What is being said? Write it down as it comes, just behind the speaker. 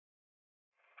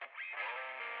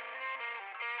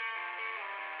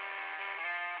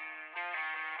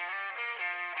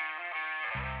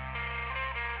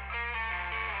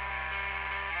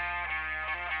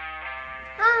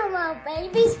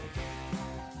little babies.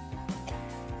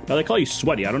 Now they call you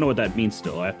sweaty. I don't know what that means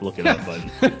still. I have to look it up, but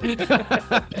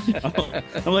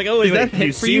I'm like, oh, Is wait, that can you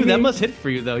hit for see you? me? That must hit for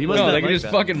you, though. You must No, not they can like just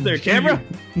that. fucking Their camera?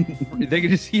 They can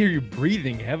just hear you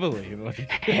breathing heavily. Like,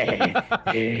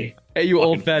 Hey, hey, you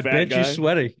old fucking fat fat bitch, guy. you're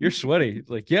sweaty. You're sweaty. It's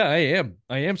like, yeah, I am.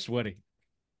 I am sweaty.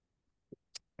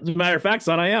 As a matter of fact,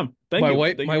 son, I am. Thank My you.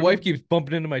 wife, Thank my you. wife keeps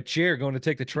bumping into my chair, going to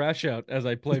take the trash out as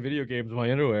I play video games in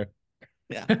my underwear.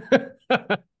 Yeah.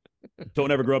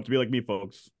 Don't ever grow up to be like me,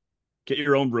 folks. Get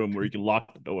your own room where you can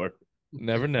lock the door.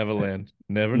 Never Neverland.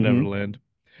 Never Mhm. Neverland.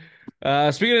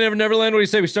 Speaking of Never Neverland, what do you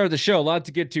say we start the show? A lot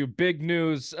to get to. Big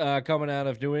news coming out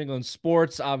of New England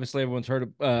sports. Obviously, everyone's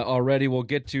heard already. We'll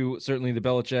get to certainly the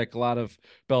Belichick, a lot of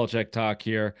Belichick talk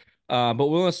here. But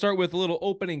we're going to start with a little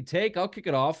opening take. I'll kick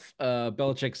it off.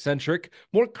 Belichick-centric,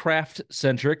 more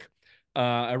Kraft-centric.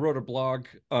 I wrote a blog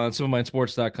on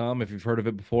SimmermineSports.com, if you've heard of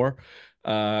it before,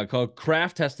 called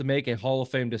Kraft Has to Make a Hall of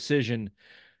Fame Decision,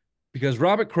 because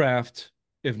Robert Kraft,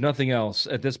 if nothing else,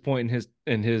 at this point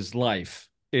in his life,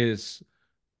 is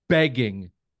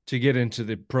begging to get into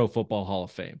the Pro Football Hall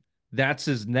of Fame. That's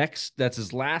his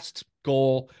last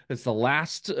goal. It's the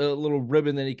last little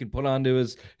ribbon that he can put onto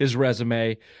his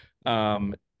resume.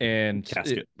 And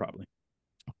Casket, probably.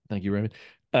 thank you, Raymond.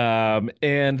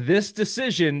 And this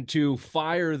decision to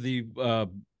fire the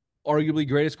arguably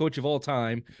greatest coach of all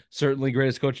time, certainly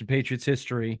greatest coach in Patriots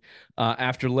history,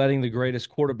 after letting the greatest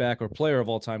quarterback or player of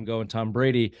all time go, and Tom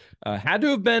Brady, had to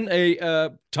have been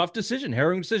a tough decision,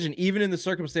 harrowing decision, even in the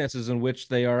circumstances in which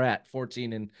they are at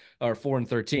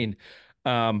 4-13.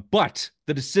 But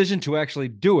the decision to actually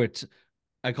do it,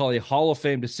 I call a Hall of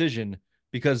Fame decision,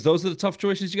 because those are the tough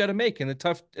choices you got to make in the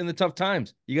tough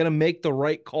times. You got to make the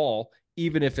right call,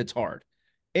 even if it's hard.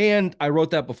 And I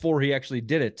wrote that before he actually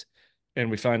did it. And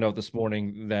we find out this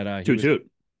morning that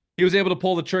he was able to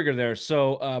pull the trigger there.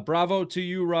 So bravo to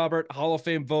you, Robert. Hall of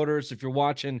Fame voters, if you're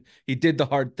watching, he did the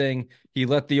hard thing. He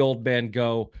let the old man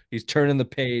go. He's turning the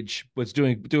page, was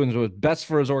doing what's best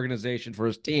for his organization, for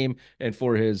his team, and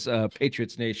for his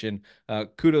Patriots nation.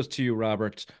 Kudos to you,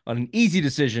 Robert, on an easy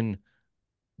decision,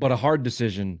 but a hard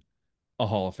decision, a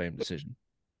Hall of Fame decision.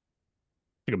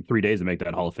 Took him 3 days to make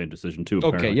that Hall of Fame decision, too. Okay,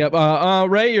 Apparently. yep.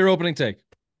 Ray, your opening take.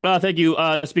 Thank you.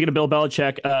 Speaking of Bill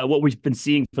Belichick, what we've been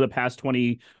seeing for the past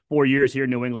 24 years here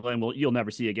in New England, well, you'll never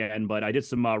see again. But I did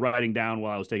some writing down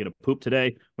while I was taking a poop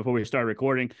today before we started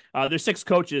recording. There's 6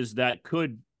 coaches that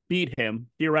could beat him,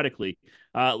 theoretically.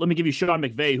 Let me give you Sean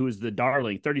McVay, who's the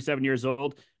darling, 37 years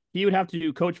old. He would have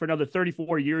to coach for another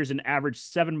 34 years and average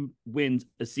 7 wins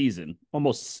a season,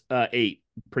 almost 8,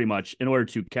 pretty much, in order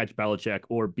to catch Belichick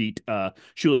or beat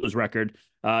Shula's record.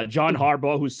 John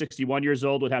Harbaugh, who's 61 years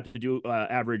old, would have to do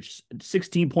average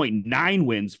 16.9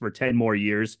 wins for 10 more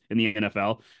years in the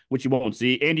NFL, which you won't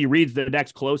see. Andy Reid's the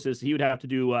next closest. He would have to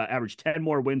do average 10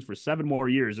 more wins for 7 more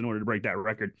years in order to break that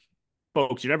record.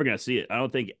 Folks, you're never going to see it. I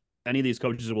don't think any of these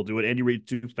coaches will do it. Andy Reid's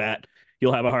too fat.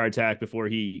 He'll have a heart attack before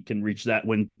he can reach that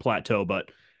win plateau.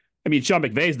 But, I mean, Sean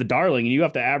McVay is the darling, and you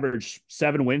have to average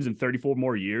 7 wins in 34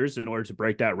 more years in order to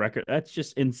break that record. That's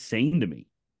just insane to me.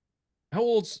 How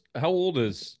old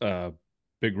is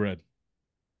Big Red?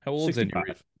 How old is Andy 65.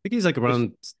 Reid? I think he's like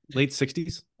around late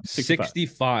 60s.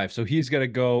 65. So he's got to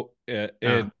go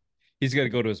he's got to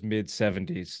go to his mid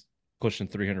 70s, pushing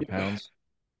 300 pounds.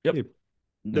 Yep.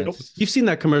 Nope. You've seen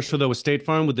that commercial, though, with State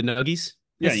Farm with the Nuggies?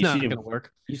 Yeah, It's you not see going him- to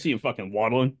work. You see him fucking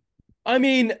waddling. I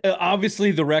mean,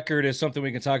 obviously the record is something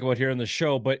we can talk about here on the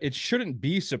show, but it shouldn't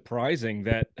be surprising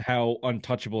that how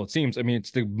untouchable it seems. I mean, it's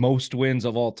the most wins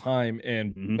of all time,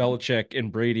 and Belichick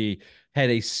and Brady had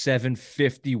a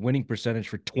 750 winning percentage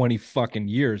for 20 fucking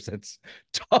years. That's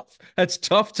tough. That's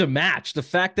tough to match. The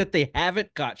fact that they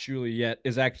haven't got Shula yet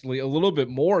is actually a little bit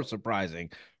more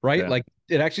surprising, right? Yeah. Like,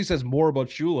 it actually says more about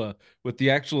Shula with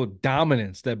the actual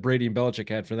dominance that Brady and Belichick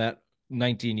had for that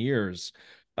 19 years.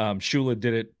 Shula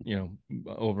did it,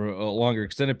 over a longer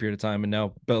extended period of time, and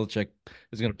now Belichick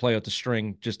is going to play out the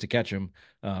string just to catch him,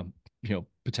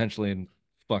 potentially in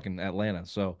fucking Atlanta.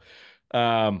 So,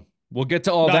 we'll get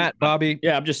to all that, Bobby.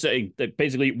 Yeah, I'm just saying that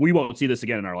basically we won't see this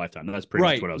again in our lifetime. That's pretty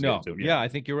much what I was going to. Yeah, I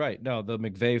think you're right. No, the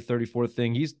McVay 34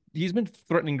 thing, he's been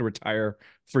threatening to retire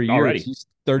for years. Already. He's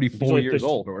 34 years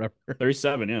old or whatever.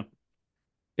 37, yeah.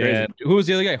 And who was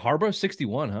the other guy? Harbaugh,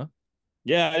 61, huh?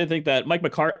 Yeah, I didn't think that. Mike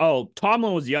McCarthy. Oh,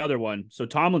 Tomlin was the other one. So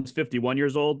Tomlin's 51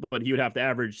 years old, but he would have to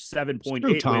average 7.8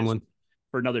 wins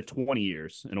for another 20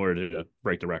 years in order to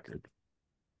break the record.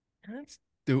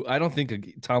 Dude, I don't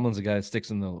think Tomlin's a guy that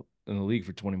sticks in the league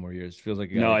for 20 more years. Feels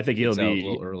like a guy No, I think he'll be a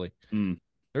little early.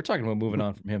 They're talking about moving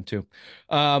on from him too.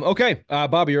 Okay,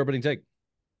 Bobby, your opening take.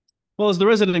 Well, as the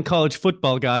resident college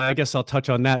football guy, I guess I'll touch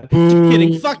on that. Just Boo.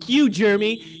 kidding. Fuck you,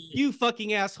 Jeremy. You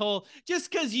fucking asshole.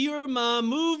 Just because your mom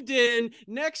moved in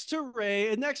next to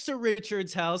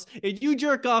Richard's house, and you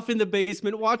jerk off in the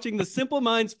basement watching the Simple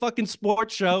Minds fucking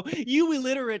sports show, you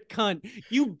illiterate cunt.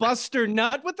 You buster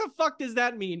nut. What the fuck does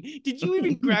that mean? Did you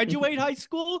even graduate high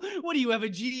school? What do you have, a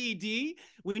GED?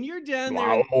 When you're down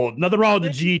there Wow, nothing wrong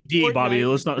with the playing GD, Bobby. Fortnite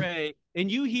Let's with not. Ray,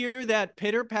 and you hear that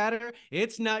pitter patter,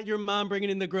 it's not your mom bringing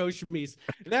in the groceries.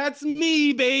 That's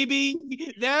me,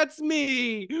 baby. That's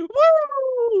me.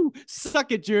 Woo!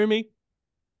 Suck it, Jeremy.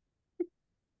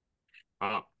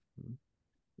 Oh,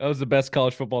 That was the best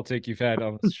college football take you've had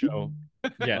on this show.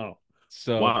 Yeah. oh,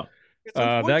 So wow. It's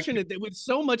unfortunate that with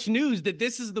so much news that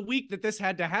this is the week that this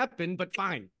had to happen, but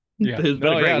fine. yeah, It's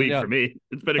been a great week for me.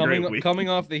 It's been a great week. Coming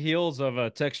off the heels of a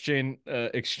text chain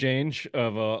exchange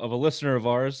of a listener of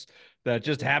ours that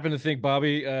just happened to think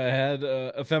Bobby had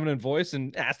a feminine voice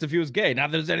and asked if he was gay.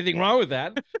 Not that there's anything wrong with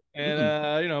that,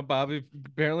 and Bobby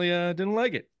apparently didn't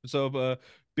like it. So,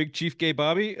 Big Chief Gay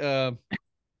Bobby,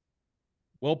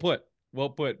 well put. Well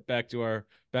put. Back to our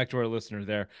listener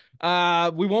there.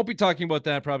 We won't be talking about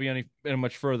that probably any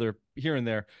much further here and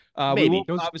there. Maybe. We will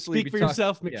Don't obviously speak be for talk-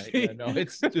 yourself, Yeah, McPhee. no,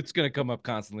 it's gonna come up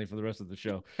constantly for the rest of the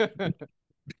show.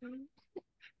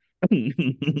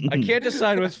 I can't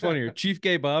decide what's funnier, Chief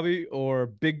Gay Bobby or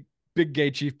Big Gay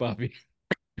Chief Bobby.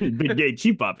 Big gay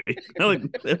Chief Bobby.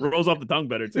 It rolls off the tongue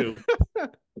better too.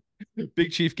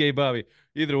 Big Chief Gay Bobby.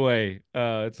 Either way,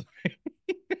 it's.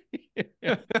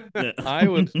 Yeah. I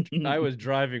was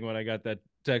driving when I got that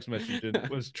text message and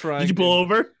was trying. Did you pull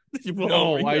over? Did you pull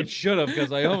No, over? I should have,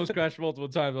 because I almost crashed multiple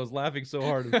times. I was laughing so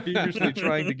hard and feverishly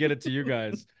trying to get it to you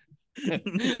guys.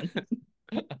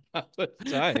 I was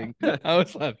dying. I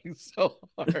was laughing so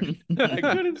hard. I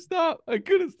couldn't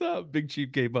stop. Big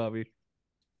Chief Gay Bobby.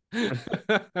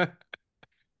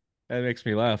 That makes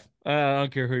me laugh. I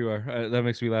don't care who you are. That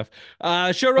makes me laugh.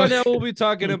 Show right now, we'll be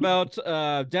talking about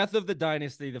death of the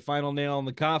dynasty, the final nail in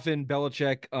the coffin.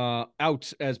 Belichick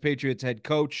out as Patriots head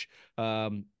coach.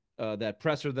 That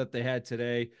presser that they had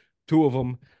today, two of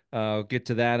them. I'll get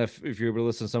to that if you're able to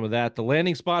listen to some of that. The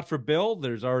landing spot for Bill,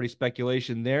 there's already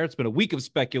speculation there. It's been a week of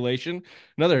speculation.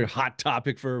 Another hot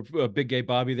topic for Big Gay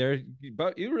Bobby there.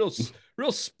 But you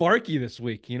real sparky this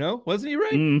week, wasn't he,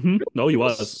 right? Mm-hmm. No, he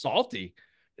was salty.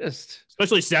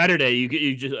 Especially Saturday,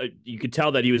 you could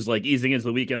tell that he was like easing into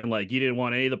the weekend. Like he didn't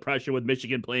want any of the pressure with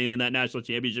Michigan playing in that national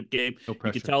championship game. No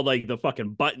pressure. You could tell like the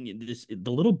fucking button,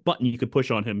 the little button you could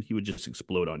push on him, he would just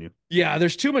explode on you. Yeah,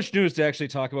 there's too much news to actually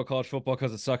talk about college football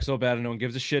because it sucks so bad and no one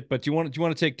gives a shit. But do you want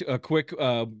to take a quick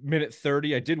minute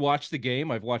 30? I did watch the game.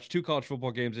 I've watched two college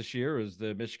football games this year. It was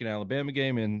the Michigan-Alabama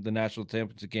game and the national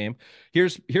championship game.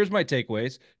 Here's my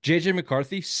takeaways. JJ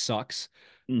McCarthy sucks.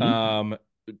 Mm-hmm.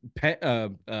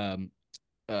 Penix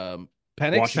No,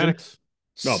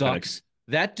 sucks. Penix.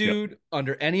 That dude,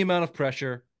 under any amount of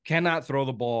pressure, cannot throw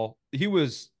the ball. He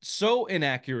was so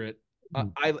inaccurate.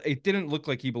 It didn't look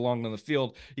like he belonged on the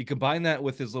field. You combine that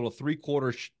with his little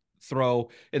three-quarter throw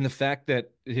and the fact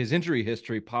that his injury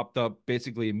history popped up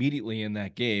basically immediately in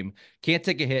that game. Can't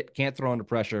take a hit, can't throw under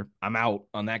pressure. I'm out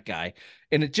on that guy.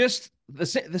 And it just the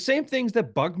same things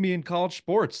that bug me in college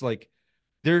sports, like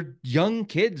they're young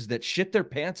kids that shit their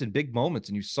pants in big moments,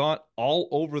 and you saw it all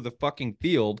over the fucking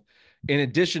field. In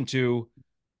addition to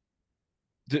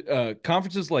the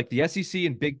conferences like the SEC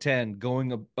and Big Ten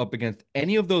going up against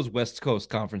any of those West Coast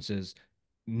conferences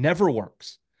never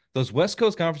works. Those West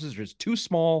Coast conferences are just too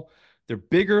small. They're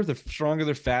bigger, they're stronger,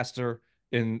 they're faster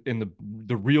in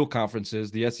the real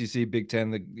conferences, the SEC, Big Ten,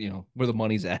 where the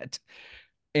money's at.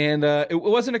 And it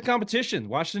wasn't a competition.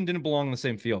 Washington didn't belong in the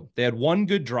same field. They had one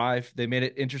good drive. They made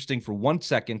it interesting for 1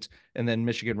 second, and then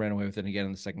Michigan ran away with it again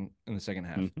in the second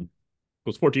half. Mm-hmm. It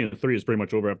was 14-3 is pretty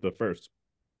much over after the first.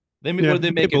 They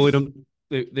bullied them.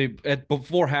 They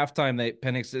before halftime,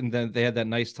 Penix, and then they had that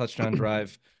nice touchdown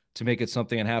drive to make it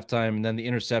something at halftime, and then the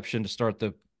interception to start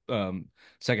the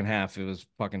second half. It was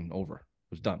fucking over.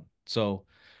 It was done. So,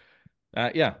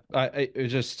 I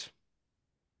just,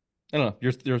 I don't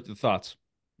know. Your thoughts.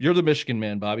 You're the Michigan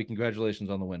man, Bobby. Congratulations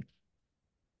on the win.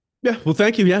 Yeah, well,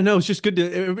 thank you. Yeah, no, it's just good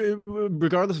to,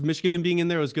 regardless of Michigan being in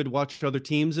there, it was good to watch other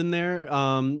teams in there.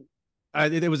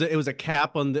 It was a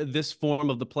cap on this form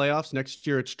of the playoffs. Next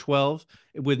year it's 12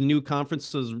 with new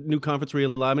conference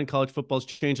realignment. College football's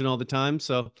changing all the time,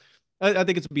 so I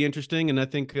think it's be interesting. And I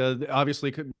think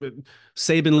obviously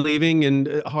Saban leaving and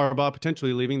Harbaugh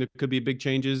potentially leaving, there could be big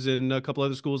changes in a couple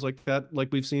other schools like that, like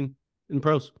we've seen in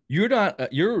pros. You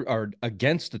are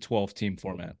against the 12-team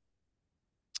format.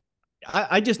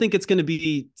 I just think it's going to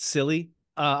be silly.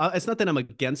 It's not that I'm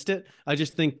against it. I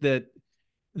just think that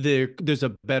there's a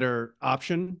better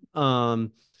option.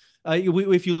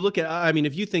 If you look at, I mean,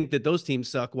 if you think that those teams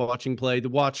suck watching play, to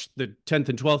watch the 10th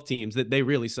and 12th teams, that they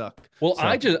really suck. Well,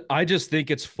 So, I just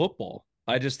think it's football.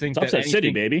 I just think It's that upset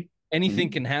city, baby. anything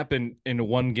can happen in a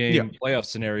one game playoff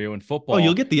scenario in football. Oh,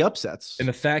 you'll get the upsets. And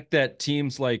the fact that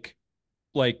teams like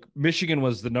Michigan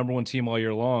was the number one team all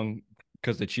year long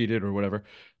because they cheated or whatever.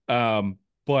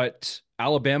 But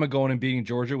Alabama going and beating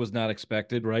Georgia was not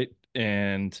expected, right?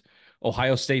 And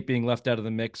Ohio State being left out of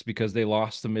the mix because they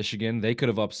lost to Michigan. They could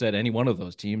have upset any one of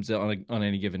those teams on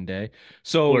any given day.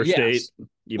 So Florida yes, State,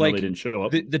 even though they didn't show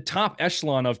up. The top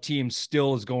echelon of teams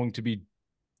still is going to be,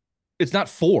 it's not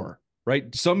 4,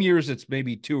 right? Some years it's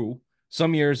maybe 2,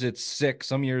 some years it's 6,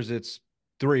 some years it's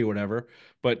 3, whatever.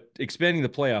 But expanding the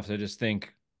playoffs, I just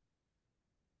think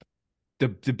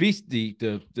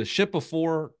the ship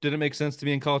before didn't make sense to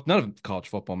me in college. None of college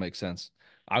football makes sense.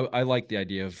 I like the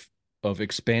idea of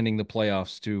expanding the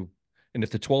playoffs to, and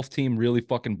if the 12th team really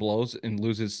fucking blows and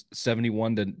loses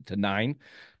 71 to 9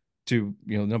 to,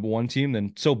 number 1 team,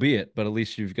 then so be it. But at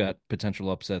least you've got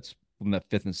potential upsets from that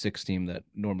 5th and 6th team that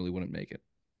normally wouldn't make it.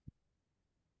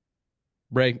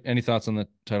 Ray, any thoughts on the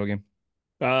title game?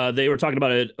 They were talking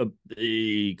about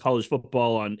a college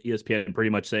football on ESPN, pretty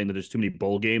much saying that there's too many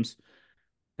bowl games.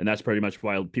 And that's pretty much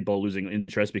why people are losing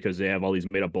interest, because they have all these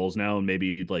made up bowls now. And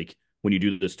maybe like when you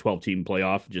do this 12-team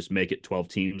playoff, just make it 12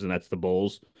 teams and that's the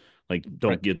bowls. Like,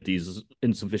 don't get these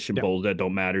insufficient bowls that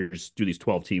don't matter. Just do these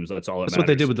 12 teams. That's all that's matters. what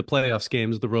they did with the playoffs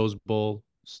games, the Rose Bowl.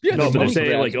 Yeah, no, but they're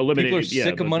saying like eliminate. People are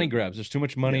sick of money grabs. There's too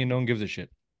much money and no one gives a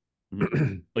shit.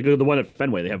 Like the one at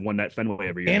Fenway, they have one at Fenway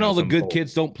every year. And all the good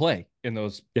kids don't play in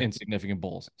those insignificant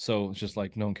bowls. So it's just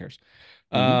like no one cares.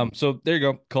 So there you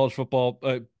go. College football.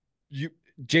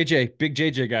 JJ, big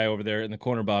JJ guy over there in the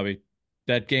corner, Bobby.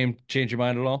 That game change your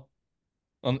mind at all?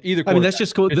 On either I mean, that's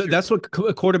just cool. That's what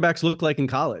quarterbacks look like in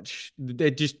collge.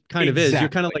 It just kind of is. You're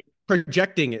kind of like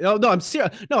projecting it. Oh no, I'm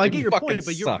serious. No, I get your point,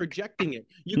 but you're projecting it.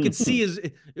 You can see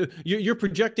you're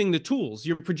projecting the tools.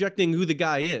 You're projecting who the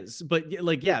guy is. But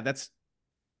like, yeah,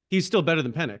 he's still better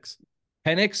than Penix.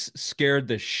 Penix scared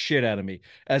the shit out of me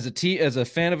as a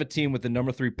fan of a team with the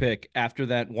number 3 pick after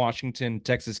that Washington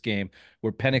Texas game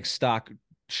where Penix stock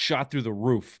shot through the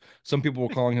roof. Some people were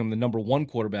calling him the number 1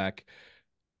 quarterback.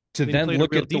 To then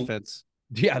look at defense.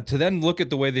 To then look at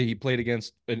the way that he played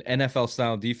against an NFL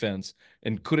style defense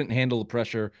and couldn't handle the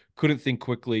pressure, couldn't think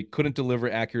quickly, couldn't deliver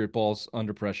accurate balls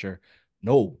under pressure.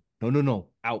 No,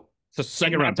 out. So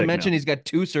second round. Not to mention he's got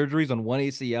 2 surgeries on 1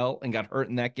 ACL and got hurt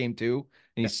in that game too.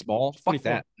 And he's small. Fuck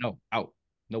that. No, out.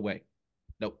 No way.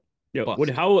 Nope. Yeah.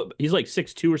 How he's like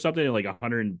 6'2" or something, and like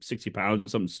 160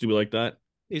 pounds, something stupid like that.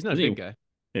 He's not a big guy.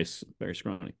 He's very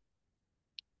scrawny.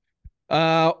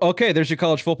 Okay, there's your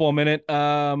college football minute.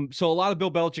 So a lot of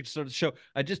Bill Belichick started the show.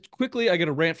 I get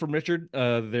a rant from Richard.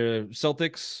 The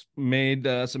Celtics made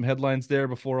some headlines there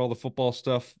before all the football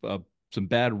stuff. Some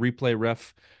bad replay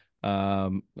ref. I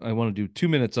want to do 2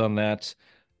 minutes on that.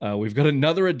 We've got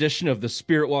another edition of the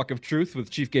Spirit Walk of Truth with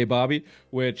Chief Gay Bobby,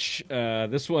 which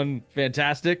this one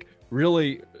fantastic.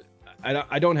 Really,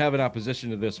 I don't have an opposition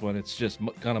to this one. It's just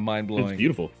kind of mind blowing. It's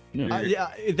beautiful.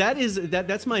 Yeah,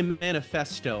 that's my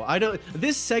manifesto.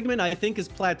 This segment I think is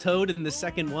plateaued in the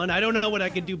second one. I don't know what I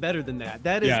could do better than that.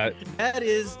 That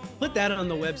is put that on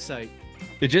the website.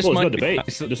 It just might no be debate.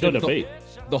 There's no debate.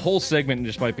 The whole segment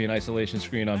just might be an isolation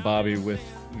screen on Bobby with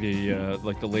the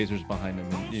like the lasers behind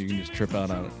him, and you can just trip out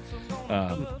on it.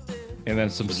 And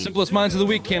then some Simplest Minds of the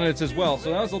Week candidates as well.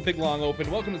 So that was a big long open.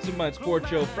 Welcome to Simple Minds Sports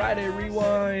Show, Friday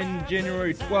Rewind,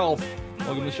 January 12th.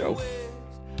 Welcome to the show.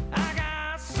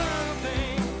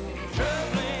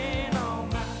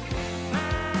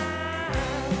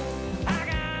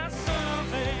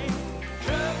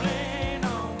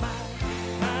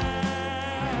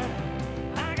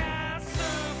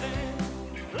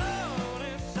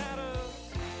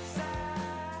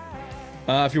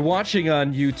 If you're watching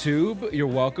on YouTube, you're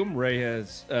welcome. Ray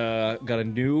has got a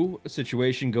new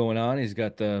situation going on. He's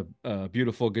got the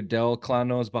beautiful Goodell clown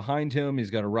nose behind him. He's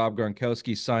got a Rob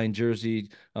Gronkowski signed jersey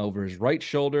over his right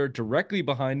shoulder. Directly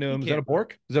behind him, is that a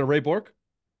Bork? Is that a Ray Bork?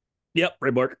 Yep,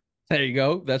 Ray Bork. There you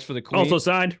go. That's for the Queen. Also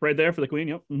signed right there for the Queen.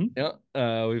 Yep. Mm-hmm.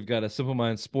 Yeah. We've got a Simple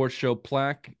Minds Sports Show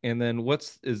plaque, and then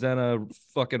is that a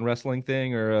fucking wrestling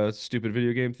thing or a stupid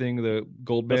video game thing? The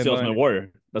gold band. That's the Ultimate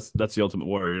Warrior. That's the Ultimate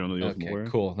Warrior. You know the Ultimate Warrior.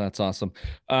 Cool. That's awesome.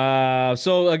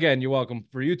 So again, you're welcome.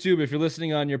 For YouTube, if you're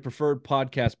listening on your preferred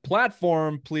podcast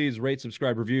platform, please rate,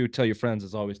 subscribe, review, tell your friends.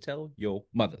 As always, tell your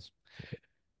mothers.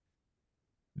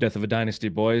 Death of a Dynasty,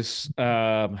 boys.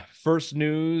 First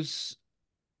news.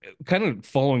 Kind of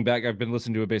following back, I've been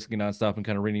listening to it basically nonstop and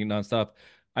kind of reading it nonstop.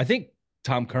 I think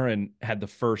Tom Curran had the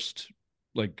first,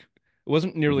 like, it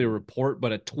wasn't nearly a report,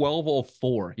 but at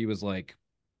 12:04, he was like,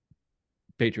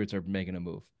 Patriots are making a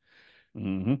move.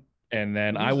 Mm-hmm. And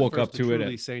then He I was the woke first up to to it at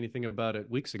truly say anything about it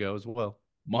weeks ago as well.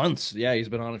 months. Yeah, he's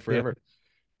been on it Yeah. forever.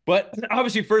 But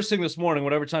obviously, first thing this morning,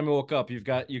 whatever time you woke up, you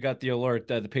got the alert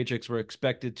that the Patriots were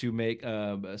expected to make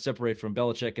separate from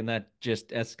Belichick, and that just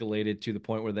escalated to the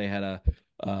point where they had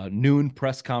a noon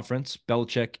press conference.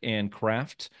 Belichick and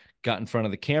Kraft got in front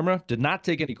of the camera, did not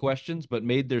take any questions, but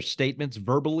made their statements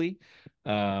verbally.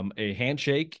 A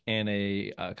handshake and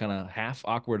a kind of half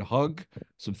awkward hug,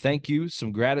 some thank yous,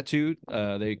 some gratitude.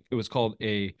 It was called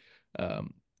a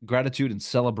gratitude and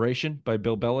celebration by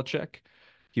Bill Belichick.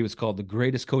 He was called the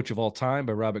greatest coach of all time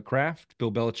by Robert Kraft.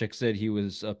 Bill Belichick said he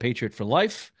was a Patriot for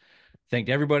life. Thanked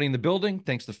everybody in the building.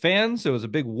 Thanks the fans. It was a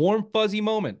big, warm, fuzzy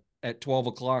moment at 12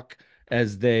 o'clock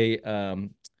as they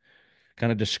kind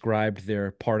of described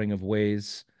their parting of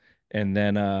ways. And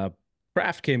then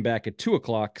Kraft came back at 2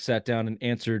 o'clock, sat down and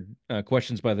answered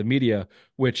questions by the media,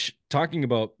 which, talking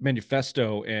about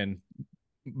manifesto and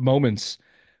moments,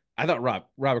 I thought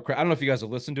Robert Kraft, I don't know if you guys have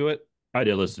listened to it. I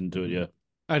did listen to it, yeah.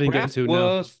 I didn't get Kraft to,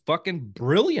 no. was fucking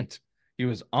brilliant. He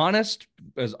was honest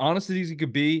as he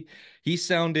could be. He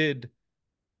sounded,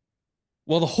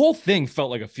 well, the whole thing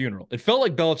felt like a funeral. It felt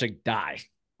like Belichick died.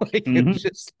 Like, it Mm-hmm. was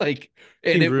just like,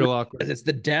 and Seemed it real was, awkward. it's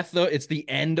the death, though. It's the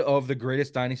end of the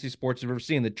greatest dynasty sports you've ever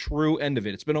seen. The true end of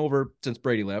it. It's been over since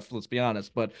Brady left, let's be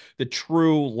honest, but the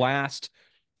true last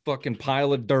fucking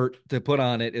pile of dirt to put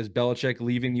on it is Belichick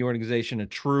leaving the organization, a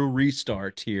true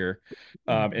restart here.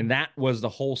 And that was the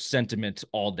whole sentiment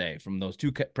all day, from those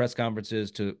two press conferences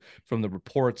to from the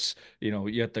reports. You know,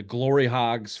 you got the glory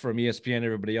hogs from ESPN,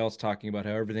 everybody else talking about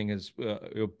how everything is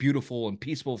a beautiful and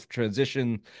peaceful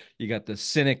transition. You got the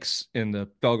cynics and the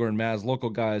Felger and Maz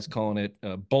local guys calling it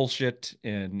bullshit,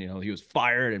 and you know he was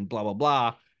fired and blah blah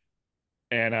blah.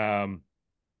 And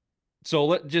so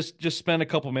let just spend a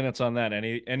couple minutes on that.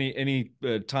 Any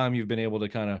time you've been able to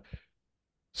kind of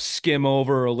skim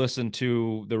over or listen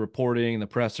to the reporting, the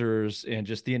pressers, and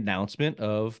just the announcement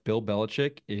of Bill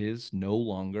Belichick is no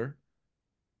longer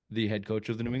the head coach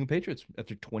of the New England Patriots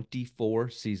after 24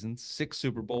 seasons, 6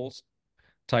 Super Bowls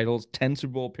titles, 10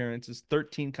 Super Bowl appearances,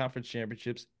 13 conference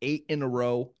championships, 8 in a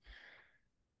row.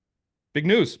 Big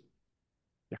news.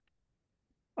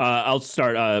 I'll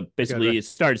start. Okay. Basically, it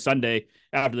started Sunday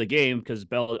after the game because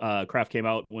Kraft came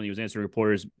out when he was answering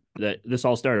reporters that this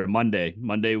all started Monday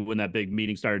when that big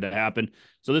meeting started to happen.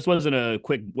 So this wasn't a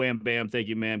quick wham bam, thank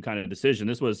you, ma'am kind of decision.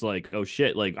 This was like, oh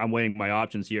shit, like I'm weighing my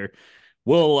options here.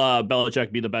 Will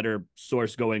Belichick be the better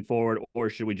source going forward,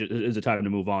 or should we just is it time to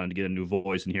move on to get a new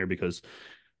voice in here? Because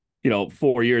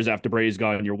 4 years after Brady's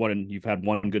gone, you've had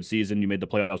one good season. You made the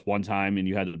playoffs one time, and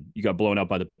you got blown out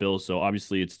by the Bills. So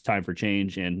obviously, it's time for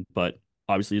change. But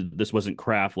obviously, this wasn't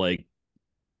Kraft like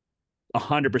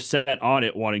 100% on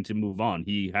it, wanting to move on.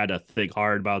 He had to think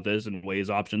hard about this and weigh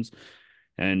his options.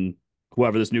 And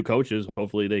whoever this new coach is,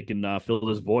 hopefully they can fill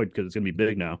this void because it's gonna be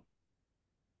big now.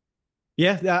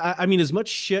 Yeah, I mean, as much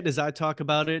shit as I talk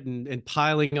about it and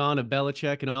piling on of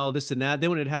Belichick and all this and that,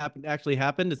 then when it actually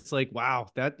happened, it's like, wow,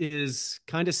 that is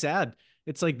kind of sad.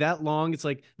 It's like that long. It's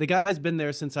like the guy's been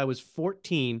there since I was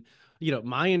 14.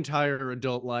 My entire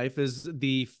adult life is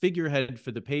the figurehead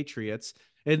for the Patriots.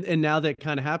 And now that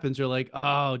kind of happens, you're like,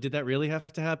 oh, did that really have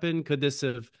to happen? Could this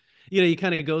have, you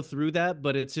kind of go through that,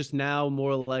 but it's just now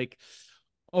more like,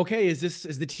 okay, is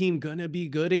the team gonna be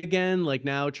good again? Like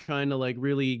now trying to like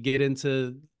really get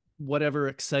into whatever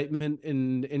excitement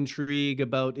and intrigue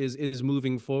about is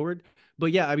moving forward.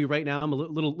 But yeah, I mean, right now I'm a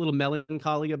little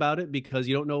melancholy about it because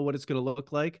you don't know what it's gonna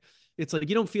look like. It's like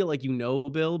you don't feel like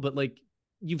Bill, but like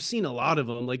you've seen a lot of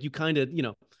them. Like you kind of,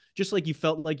 just like you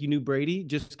felt like you knew Brady,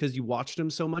 just because you watched him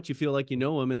so much, you feel like you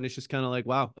know him, and it's just kind of like,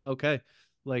 wow, okay,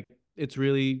 like it's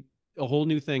really a whole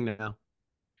new thing now.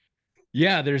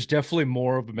 Yeah, there's definitely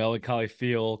more of a melancholy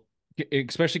feel,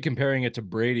 especially comparing it to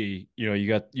Brady.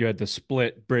 You had the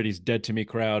split Brady's dead to me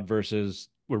crowd versus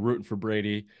we're rooting for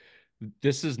Brady.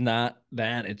 This is not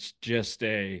that. It's just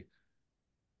a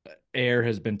air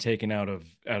has been taken out of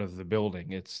the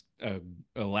building. It's a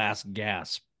last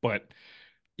gasp. But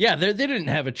yeah, they didn't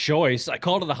have a choice. I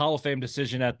called it the Hall of Fame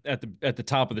decision at the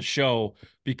top of the show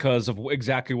because of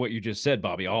exactly what you just said,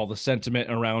 Bobby. All the sentiment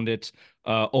around it.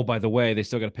 Oh, by the way, they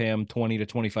still got to pay him $20 to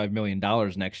 $25 million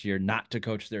next year not to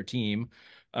coach their team.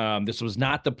 This was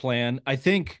not the plan. I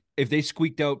think if they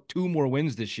squeaked out 2 more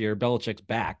wins this year, Belichick's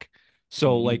back.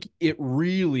 So Mm-hmm. like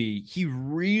he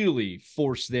really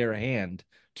forced their hand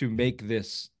to make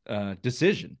this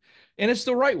decision, and it's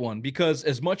the right one because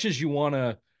as much as you want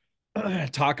to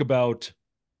talk about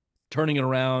turning it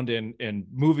around and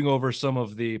moving over some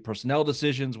of the personnel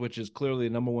decisions, which is clearly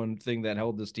the number one thing that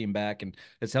held this team back and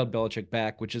has held Belichick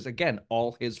back, which is, again,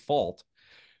 all his fault.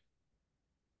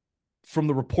 From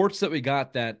the reports that we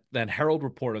got, that Herald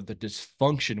report of the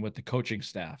dysfunction with the coaching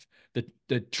staff,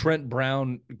 the Trent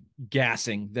Brown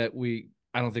gassing that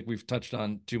I don't think we've touched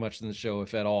on too much in the show,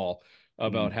 if at all,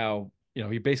 about how,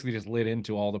 he basically just lit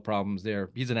into all the problems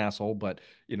there. He's an asshole, but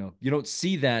you don't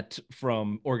see that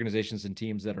from organizations and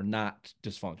teams that are not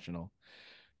dysfunctional.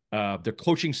 Their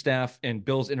coaching staff and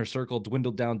Bill's inner circle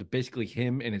dwindled down to basically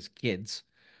him and his kids.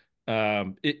 There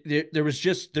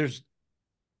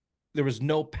was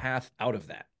no path out of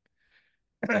that.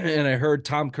 And I heard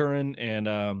Tom Curran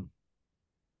and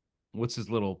what's his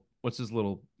little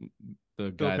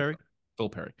the guy, Phil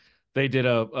Perry. They did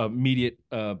a immediate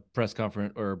press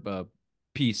conference or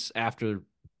piece after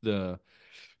the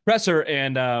presser,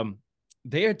 and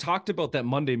they had talked about that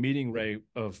Monday meeting, Ray,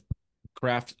 of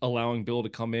Kraft allowing Bill to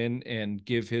come in and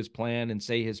give his plan and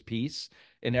say his piece,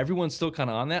 and everyone's still kind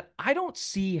of on that. I don't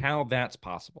see how that's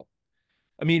possible.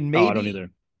 I mean, maybe I don't either.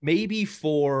 Maybe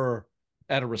for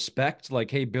out of respect,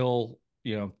 like, hey, Bill,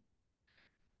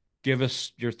 give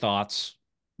us your thoughts,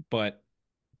 but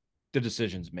the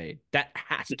decision's made. That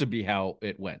has to be how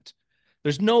it went.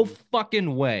 There's no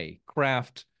fucking way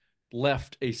Kraft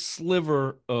left a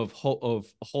sliver of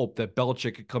hope that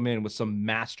Belichick could come in with some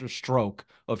master stroke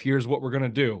of here's what we're going to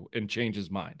do and change his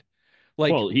mind.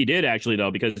 Like, well, he did actually, though,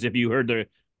 because if you heard the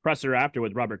presser after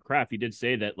with Robert Kraft, he did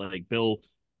say that, like, Bill,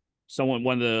 one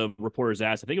of the reporters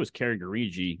asked, I think it was Karen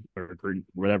Garigi or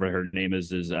whatever her name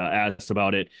is asked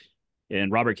about it. And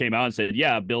Robert came out and said,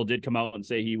 yeah, Bill did come out and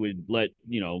say he would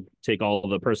take all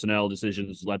the personnel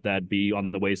decisions, let that be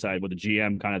on the wayside with the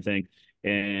GM kind of thing.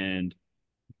 And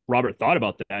Robert thought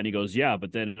about that and he goes, yeah,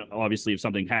 but then obviously if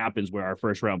something happens where our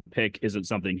first round pick isn't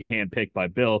something handpicked by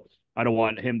Bill, I don't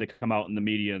want him to come out in the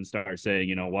media and start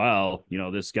saying,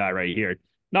 this guy right here,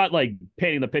 not like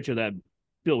painting the picture that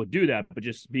Bill would do that, but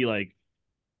just be like,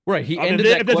 right. He ended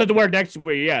if this doesn't work next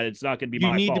week, yeah, it's not going to be my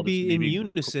fault. You need to be in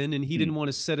unison, and he didn't want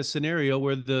to set a scenario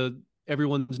where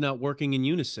everyone's not working in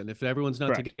unison. If everyone's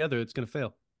not together, it's going to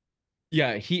fail.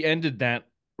 Yeah, he ended that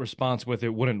response with it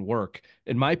wouldn't work.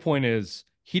 And my point is,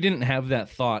 he didn't have that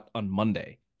thought on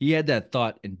Monday. He had that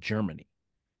thought in Germany.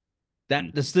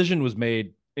 That decision was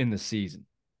made in the season.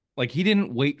 Like, he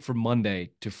didn't wait for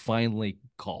Monday to finally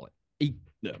call it.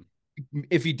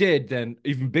 If he did, then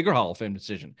even bigger Hall of Fame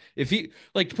decision. If he,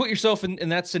 like, put yourself in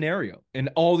that scenario and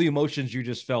all the emotions you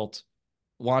just felt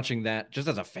watching that just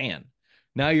as a fan.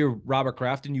 Now you're Robert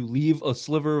Kraft and you leave a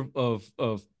sliver of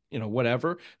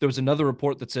whatever. There was another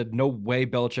report that said no way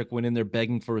Belichick went in there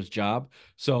begging for his job.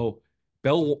 So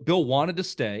Bill wanted to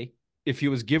stay. If he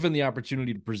was given the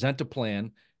opportunity to present a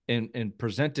plan and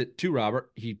present it to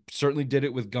Robert, he certainly did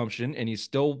it with gumption, and he's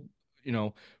still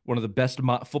one of the best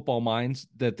football minds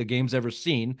that the game's ever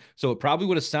seen. So it probably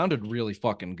would have sounded really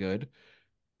fucking good.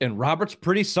 And Robert's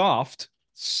pretty soft.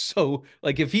 So,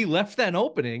 like, if he left that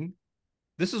opening,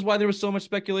 this is why there was so much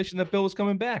speculation that Bill was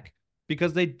coming back,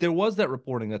 because there was that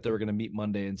reporting that they were going to meet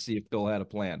Monday and see if Bill had a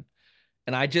plan.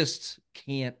 And I just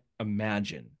can't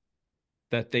imagine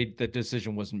that the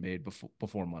decision wasn't made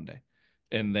before Monday.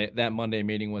 And that Monday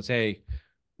meeting was, hey,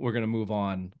 we're going to move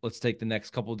on. Let's take the next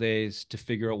couple of days to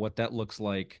figure out what that looks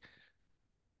like.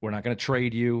 We're not going to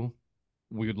trade you.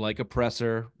 We would like a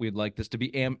presser. We'd like this to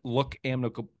be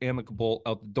amicable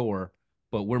out the door,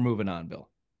 but we're moving on, Bill.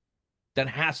 That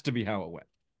has to be how it went.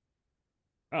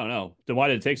 I don't know. Then why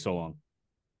did it take so long?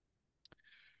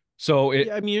 So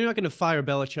you're not going to fire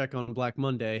Belichick on Black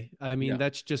Monday. I mean,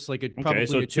 that's just like probably.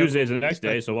 So Tuesday's the next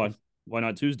day. So why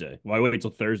not Tuesday? Why wait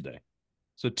until Thursday?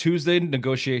 So Tuesday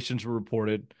negotiations were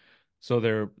reported. So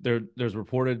there's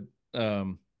reported.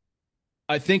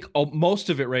 I think most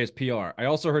of it, Ray, is PR. I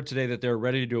also heard today that they're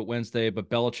ready to do it Wednesday, but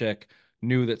Belichick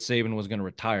knew that Saban was going to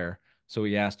retire, so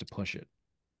he asked to push it,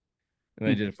 and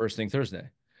they did it first thing Thursday.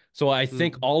 So I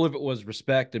think all of it was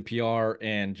respect and PR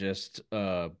and just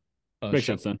makes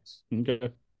sense. Okay.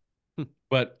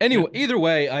 But anyway, either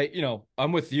way,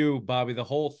 I'm with you, Bobby. The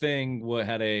whole thing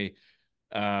had a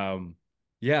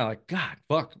like, God,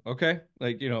 fuck. Okay.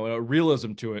 Like, a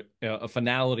realism to it, a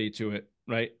finality to it.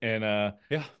 Right. And, and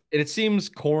it seems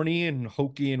corny and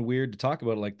hokey and weird to talk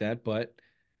about it like that, but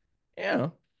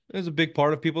it was a big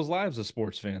part of people's lives as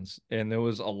sports fans. And there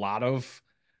was a lot of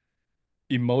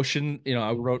emotion.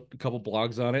 I wrote a couple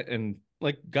blogs on it and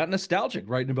like got nostalgic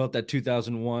writing about that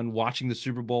 2001, watching the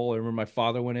Super Bowl. I remember my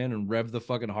father went in and revved the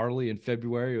fucking Harley in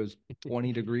February. It was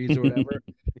 20 degrees or whatever.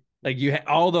 Like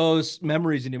all those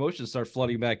memories and emotions start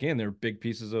flooding back in. They're big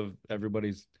pieces of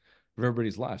everybody's of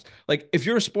everybody's lives. Like if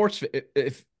you're a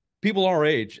if people our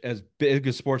age, as big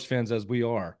as sports fans as we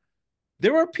are,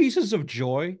 there are pieces of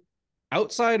joy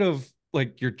outside of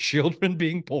like your children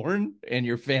being born and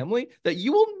your family that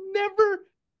you will never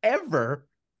ever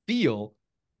feel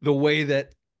the way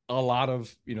that a lot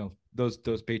of those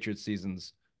Patriots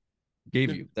seasons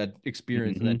gave you that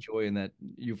experience and that joy and that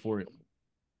euphoria.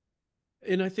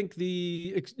 And I think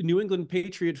the New England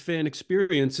Patriot fan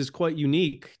experience is quite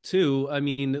unique too. I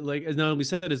mean, like as not only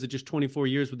said, is it just 24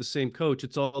 years with the same coach?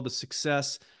 It's all the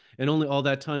success and only all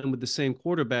that time with the same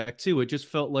quarterback too. It just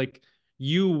felt like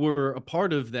you were a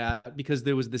part of that because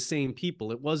there was the same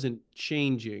people. It wasn't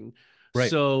changing. Right.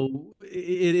 So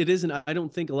it isn't. I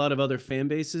don't think a lot of other fan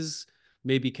bases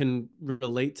maybe can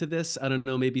relate to this. I don't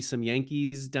know. Maybe some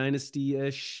Yankees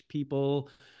dynasty-ish people.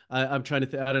 I'm trying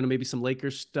to I don't know, maybe some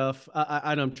Lakers stuff.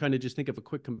 I'm trying to just think of a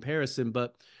quick comparison,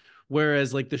 but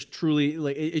whereas like this truly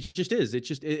like it just is.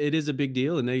 It is a big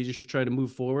deal, and they just try to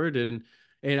move forward, and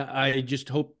I just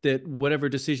hope that whatever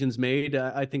decisions made,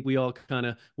 I think we all kind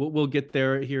of we'll get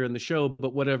there here in the show,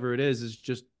 but whatever it is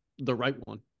just the right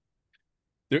one.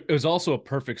 It was also a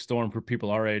perfect storm for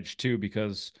people our age too,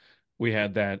 because we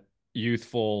had that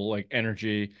youthful like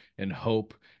energy and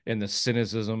hope and the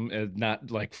cynicism and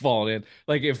not like falling in.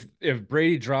 Like if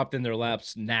Brady dropped in their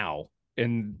laps now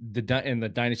and the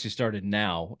dynasty started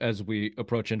now as we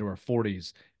approach into our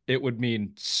 40s, it would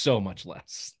mean so much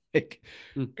less. Like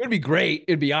it would be great.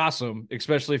 It'd be awesome,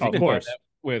 especially if you combine that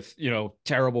with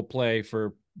terrible play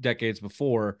for decades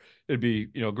before. It'd be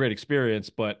a great experience,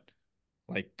 but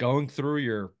like going through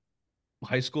your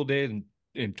high school days and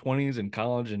in 20s and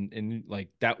college and like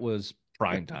that was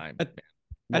prime time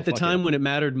at the time when it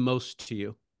mattered most to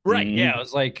you. Right. Yeah. It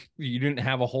was like you didn't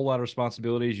have a whole lot of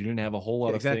responsibilities. You didn't have a whole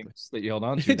lot of things that you held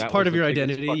on to. It's part of your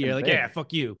identity. You're like, yeah,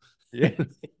 fuck you. Yeah.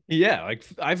 Yeah. Like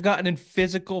I've gotten in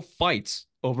physical fights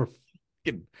over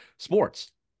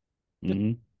sports.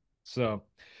 So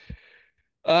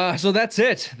that's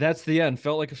it. That's the end.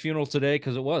 Felt like a funeral today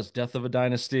because it was death of a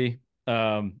dynasty.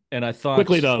 And I thought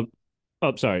quickly though.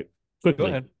 Oh, sorry. Quickly. Go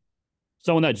ahead.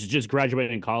 Someone that's just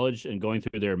graduated in college and going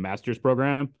through their master's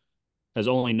program has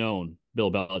only known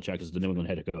Bill Belichick as the New England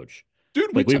head coach.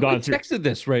 Dude, like we've gone through texted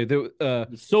this, right?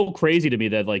 It's so crazy to me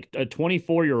that like a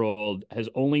 24-year-old has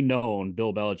only known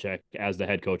Bill Belichick as the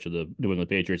head coach of the New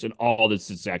England Patriots and all the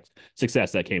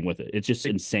success that came with it. It's just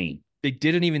insane. They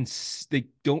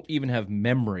don't even have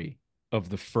memory of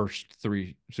the first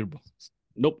 3 Super Bowls.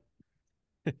 Nope.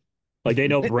 Like they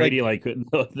know Brady, like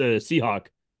the Seahawk,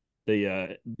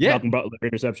 Malcolm Butler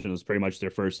interception is pretty much their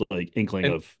first like inkling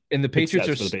of. And the Patriots,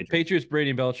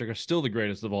 Brady and Belichick are still the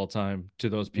greatest of all time to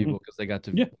those people because they got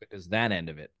to witness that end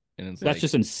of it, and it's that's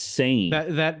just insane.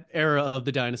 That era of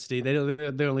the dynasty, they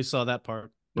only saw that part,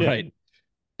 right?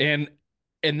 And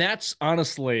that's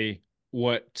honestly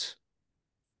what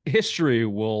history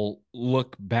will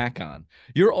look back on.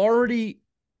 You're already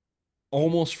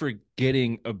almost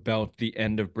forgetting about the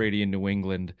end of Brady in New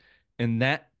England, and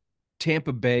that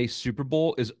Tampa Bay Super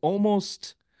Bowl is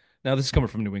almost, now this is coming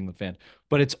from a New England fan,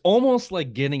 but it's almost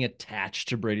like getting attached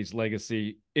to Brady's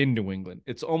legacy in New England.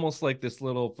 It's almost like this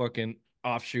little fucking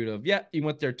offshoot of, he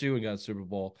went there too and got a Super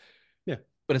Bowl. Yeah.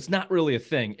 But it's not really a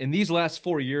thing. And these last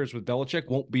 4 years with Belichick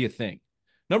won't be a thing.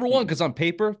 Number one, because on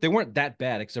paper, they weren't that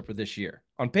bad except for this year.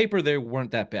 On paper, they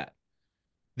weren't that bad.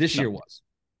 This year was.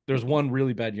 There's one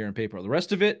really bad year in paper. The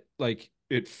rest of it, like,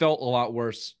 it felt a lot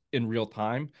worse in real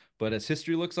time. But as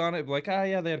history looks on it, like,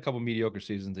 they had a couple mediocre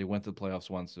seasons. They went to the playoffs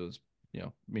once. It was,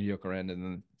 mediocre end and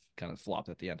then kind of flopped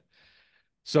at the end.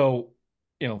 So,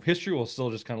 history will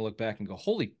still just kind of look back and go,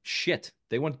 holy shit,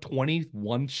 they won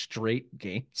 21 straight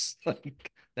games.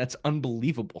 Like, that's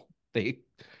unbelievable. They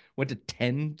went to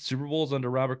 10 Super Bowls under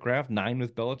Robert Kraft, 9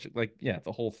 with Belichick. Like,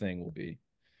 the whole thing will be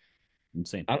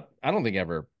insane. I don't think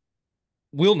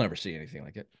we'll never see anything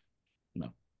like it. No.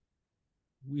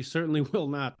 We certainly will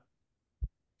not.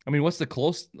 I mean, what's the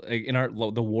close in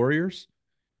the Warriors?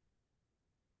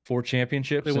 4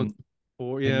 championships. They won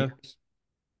 4, yeah. Years?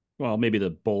 Well, maybe the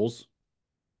Bulls.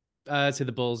 I'd say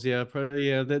the Bulls, yeah. Probably,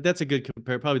 yeah, that's a good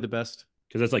compare. Probably the best.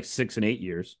 Because that's like 6 and 8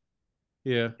 years.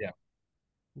 Yeah. Yeah.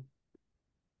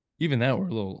 Even that, we're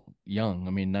a little young.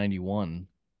 I mean, 91.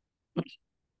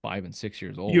 5 and 6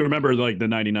 years old. You remember like the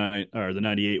 99 or the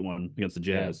 98 one against the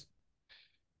Jazz.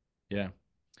 Yeah.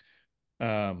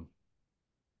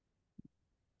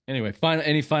 Anyway,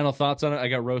 any final thoughts on it? I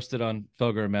got roasted on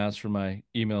Felger and Maz for my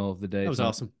email of the day. That was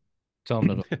awesome. Tell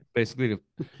them to basically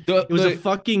it was a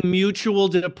fucking mutual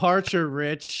departure,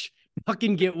 Rich.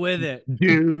 Fucking get with it,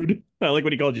 dude. I like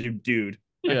when he called you dude.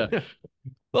 Yeah.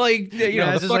 Like,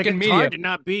 the fucking media. It's hard to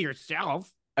not be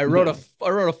yourself. I wrote a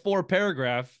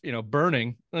 4-paragraph,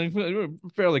 burning, like,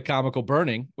 fairly comical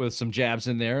burning with some jabs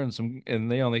in there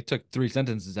and they only took 3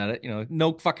 sentences at it.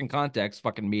 No fucking context,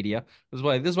 fucking media. This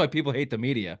is why people hate the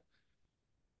media.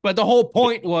 But the whole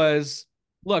point was,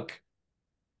 look,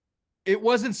 it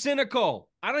wasn't cynical.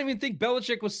 I don't even think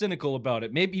Belichick was cynical about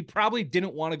it. Maybe he probably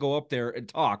didn't want to go up there and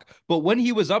talk. But when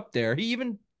he was up there, he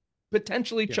even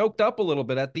potentially choked up a little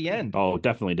bit at the end. Oh,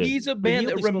 definitely did. He's a man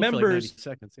that remembers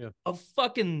like 90 seconds, a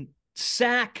fucking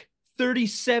sack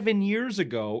 37 years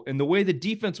ago and the way the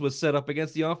defense was set up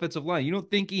against the offensive line. You don't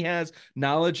think he has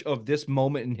knowledge of this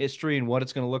moment in history and what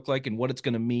it's going to look like and what it's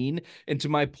going to mean? And to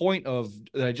my point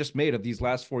that I just made of these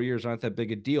last 4 years aren't that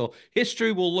big a deal.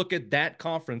 History will look at that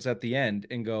conference at the end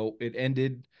and go, it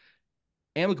ended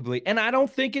amicably. And I don't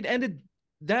think it ended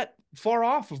that far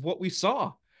off of what we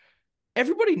saw.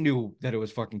 Everybody knew that it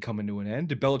was fucking coming to an end.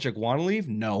 Did Belichick want to leave?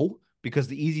 No, because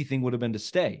the easy thing would have been to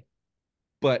stay.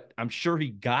 But I'm sure he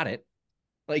got it.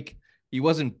 Like, he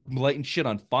wasn't lighting shit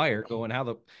on fire, going,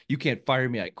 you can't fire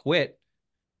me, I quit.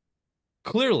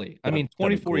 Clearly, I mean,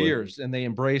 24 years, and they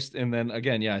embraced, and then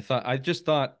again, I just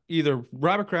thought either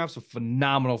Robert Kraft's a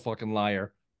phenomenal fucking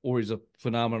liar, or he's a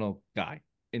phenomenal guy,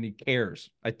 and he cares.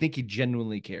 I think he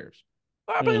genuinely cares.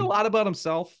 Probably a lot about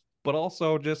himself, but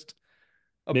also just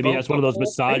maybe he has one of those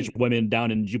massage women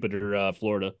down in Jupiter,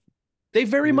 Florida. They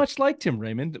very much liked him,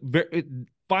 Raymond.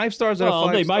 5 stars out of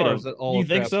 5 they stars. Might have. You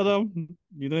think so, though?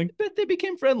 You think? I bet they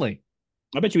became friendly.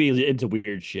 I bet you he's into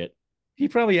weird shit. He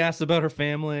probably asked about her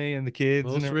family and the kids.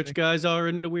 Most rich guys are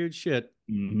into weird shit.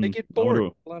 They get bored.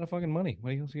 A lot of fucking money.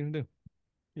 What else are you gonna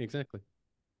do? Exactly.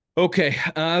 Okay,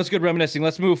 that was good reminiscing.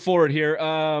 Let's move forward here.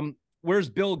 Where's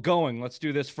Bill going? Let's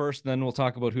do this first, and then we'll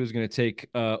talk about who's going to take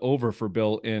over for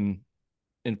Bill in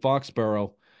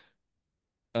Foxborough.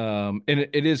 And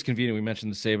it is convenient. We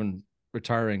mentioned the Saban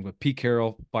retiring, but Pete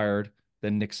Carroll fired,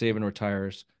 then Nick Saban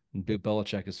retires, and Bill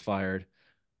Belichick is fired.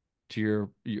 To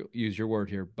use your word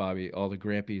here, Bobby, all the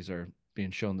Grampies are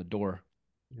being shown the door.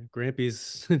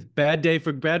 Grampies,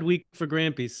 bad week for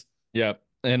Grampies. Yeah,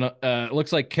 and it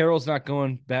looks like Carroll's not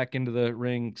going back into the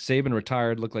ring. Saban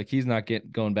retired. Looked like he's not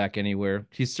going back anywhere.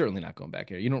 He's certainly not going back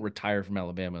here. You don't retire from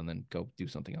Alabama and then go do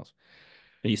something else.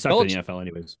 He sucked in the NFL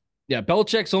anyways. Yeah,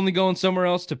 Belichick's only going somewhere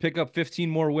else to pick up 15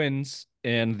 more wins.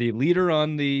 And the leader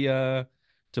on the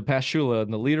to pass Shula,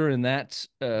 and the leader in that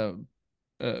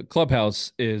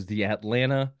clubhouse is the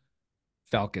Atlanta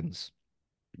Falcons.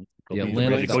 The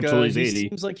Atlanta he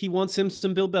seems like he wants him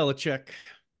some Bill Belichick.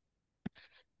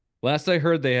 Last I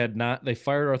heard, they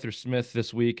fired Arthur Smith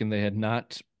this week, and they had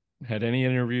not had any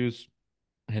interviews,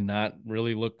 had not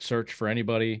really searched for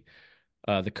anybody.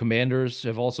 The Commanders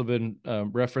have also been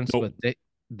referenced, but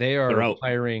they are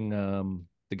hiring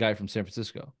the guy from San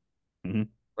Francisco,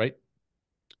 right?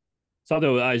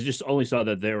 I just only saw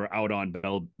that they were out on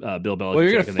Bill Belichick. Well,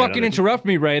 you're gonna fucking interrupt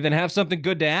me, Ray. Then have something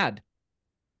good to add.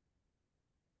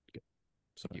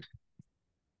 Sorry,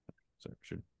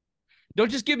 sure. Don't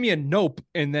just give me a nope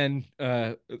and then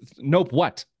nope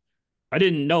what? I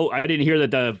didn't hear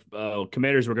that the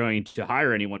Commanders were going to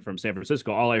hire anyone from San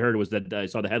Francisco. All I heard was that I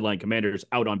saw the headline: Commanders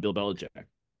out on Bill Belichick.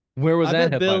 Where was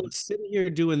that? Bill sitting here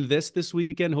doing this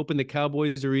weekend, hoping the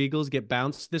Cowboys or Eagles get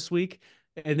bounced this week,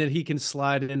 and then he can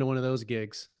slide into one of those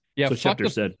gigs. Yeah, so Schefter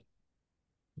said.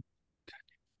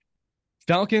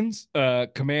 Falcons,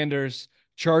 Commanders,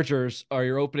 Chargers are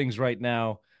your openings right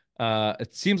now.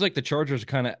 It seems like the Chargers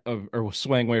kind of are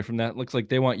swaying away from that. Looks like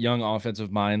they want young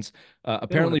offensive minds.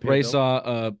 Apparently, Ray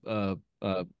saw a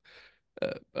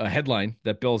headline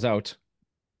that Bill's out.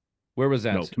 Where was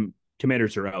that? No,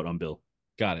 Commanders are out on Bill.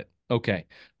 Got it. Okay.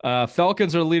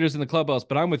 Falcons are the leaders in the clubhouse,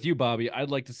 but I'm with you, Bobby.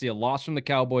 I'd like to see a loss from the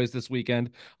Cowboys this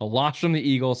weekend, a loss from the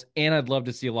Eagles, and I'd love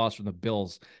to see a loss from the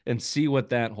Bills and see what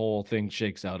that whole thing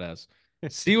shakes out as.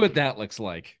 See what that looks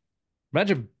like.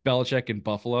 Imagine Belichick in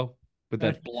Buffalo with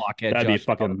that blockhead. That'd be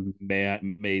fucking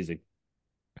amazing.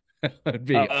 It'd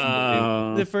be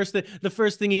the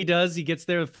first thing he does, he gets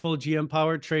there with full GM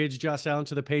power, trades Josh Allen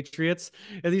to the Patriots,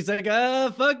 and he's like,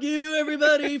 fuck you,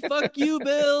 everybody, fuck you,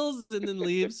 Bills, and then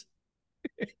leaves.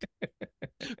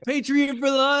 Patriot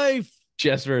for life.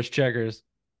 Chess versus checkers.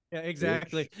 Yeah,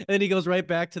 exactly. And then he goes right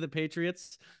back to the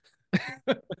Patriots.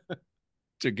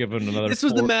 To give him another. This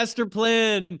was the master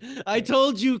plan. I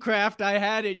told you, Kraft, I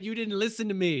had it. You didn't listen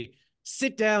to me.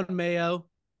 Sit down, Mayo.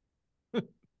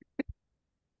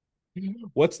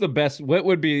 What's the best? What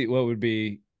would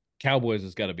be Cowboys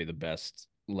has got to be the best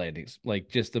landings, like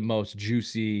just the most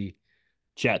juicy.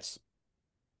 Jets.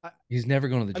 He's never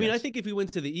going to the Jets. I mean, I think if he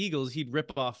went to the Eagles, he'd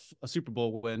rip off a Super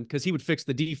Bowl win because he would fix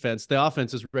the defense. The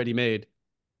offense is ready made.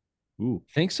 Ooh,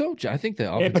 think so? I think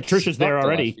the offense. Patricia's there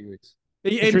already.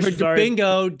 Patricia's already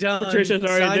Bingo, done. Patricia's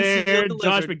already Signed, there. sealed,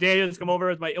 Josh delivered. McDaniels come over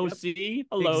as my OC.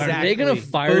 Hello. Are Exactly. they going to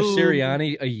fire Boom.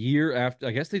 Sirianni a year after?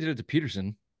 I guess they did it to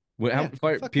Peterson. Yeah,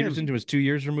 fuck Peterson him. was 2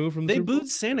 years removed from the They Super Bowl? booed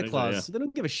Santa I think so, Claus. yeah. So they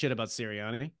don't give a shit about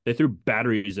Sirianni. They threw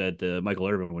batteries at Michael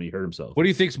Irvin when he hurt himself. What do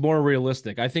you think's more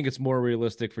realistic? I think it's more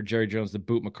realistic for Jerry Jones to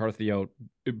boot McCarthy out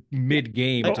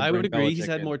mid-game. I would agree. Belichick He's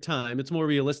had in. more time. It's more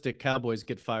realistic. Cowboys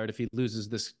get fired if he loses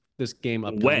this game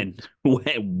When?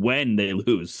 upcoming. When they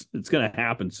lose, it's gonna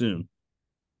happen soon.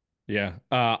 Yeah.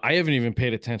 I haven't even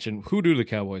paid attention. Who do the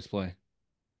Cowboys play?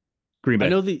 Green Bay.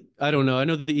 I don't know. I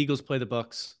know the Eagles play the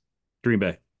Bucks. Green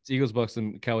Bay. It's Eagles, Bucks,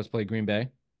 and Cowboys play Green Bay.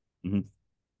 Mhm.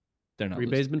 They're not Green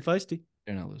losing. Bay's been feisty.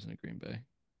 They're not losing to Green Bay.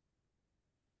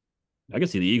 I can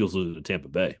see the Eagles losing to Tampa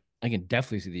Bay. I can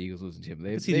definitely see the Eagles losing to Tampa.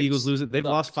 I can see the Eagles lose it. They've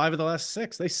lost 5 of the last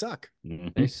 6. They suck.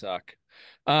 They suck.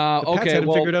 The Pats Okay, had it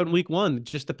well, figured out in week 1.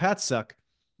 Just the Pats suck.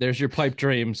 there's your pipe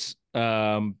dreams.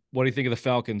 What do you think of the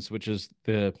Falcons, which is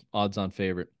the odds-on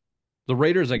favorite? The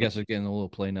Raiders, I guess, are getting a little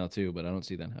play now too, but I don't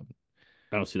see that happen.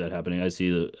 I don't see that happening. I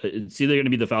see it's either going to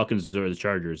be the Falcons or the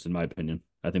Chargers, in my opinion.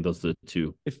 I think those are the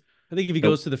two. I think if he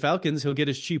goes to the Falcons, he'll get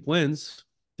his cheap wins.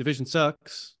 Division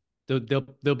sucks.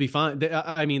 They'll be fine.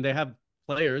 I mean, they have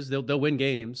players. They'll win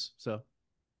games. So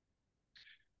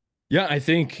Yeah, I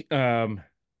think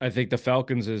the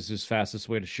Falcons is his fastest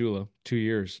way to Shula, 2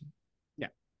 years. Yeah.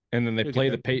 And then they He'll play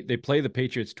get the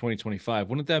Patriots 2025.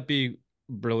 Wouldn't that be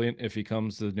brilliant if he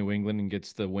comes to New England and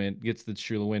gets the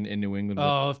Shula win in New England?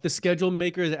 oh, if the schedule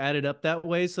maker is added up that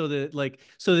way, so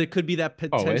there could be that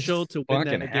potential to win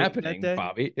that happening, that day.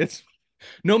 Bobby. It's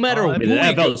no matter I mean, the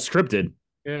NFL is scripted.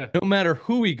 Yeah. no matter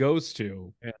who he goes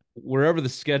to, Yeah. wherever the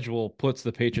schedule puts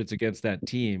the Patriots against that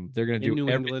team, they're going to do New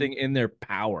everything England. in their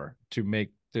power to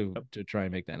try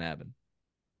and make that happen.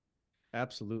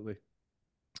 Absolutely.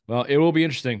 Well, it will be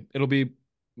interesting. It'll be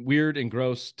weird and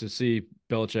gross to see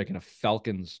Belichick in a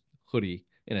Falcons hoodie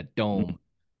in a dome.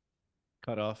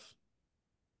 Cut off.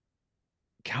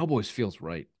 Cowboys feels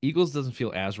right. Eagles doesn't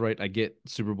feel as right. I get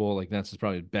Super Bowl, like that's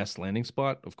probably the best landing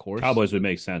spot, of course. Cowboys would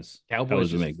make sense. Cowboys would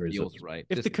just make great feels sense. right.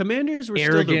 If Just the Commanders were still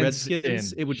the arrogance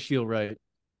Redskins, and- it would feel right.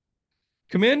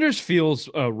 Commanders feels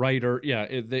right, or yeah,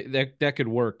 that could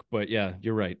work. But yeah,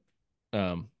 you're right.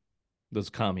 Those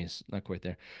commies, not quite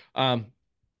there.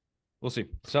 We'll see.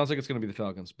 Sounds like it's going to be the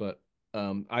Falcons, but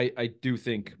I do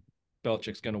think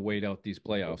Belichick's going to wait out these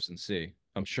playoffs and see.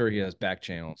 I'm sure he has back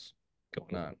channels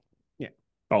going on.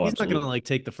 Oh, He's absolutely. not going to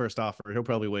take the first offer. He'll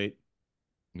probably wait.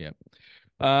 Yeah.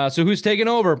 So who's taking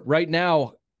over right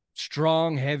now?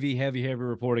 Strong, heavy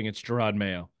reporting. It's Gerard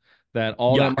Mayo. That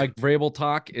all that Yuck. Mike Vrabel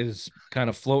talk is kind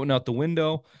of floating out the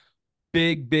window.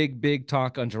 Big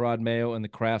talk on Gerard Mayo and the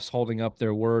Krafts holding up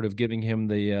their word of giving him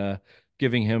the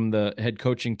head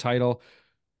coaching title.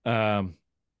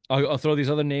 I'll throw these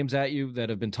other names at you that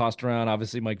have been tossed around.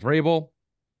 Obviously, Mike Vrabel,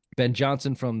 Ben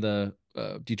Johnson from the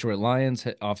Detroit Lions,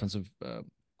 offensive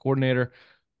coordinator,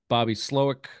 Bobby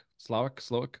Slowick,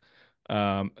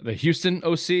 the Houston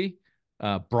OC,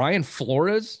 Brian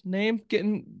Flores name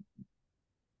getting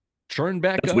churned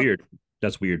back That's up. weird.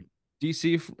 That's weird.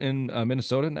 DC in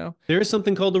Minnesota now. There is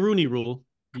something called the Rooney Rule.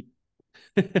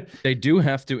 They do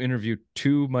have to interview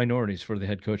 2 minorities for the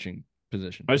head coaching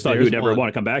position. I just thought he would never want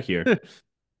to come back here.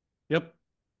 Yep.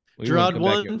 We Gerard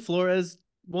wouldn't come back 1, Flores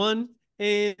 1,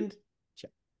 and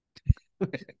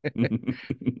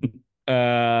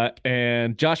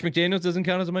and Josh McDaniels doesn't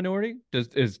count as a minority.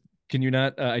 Can you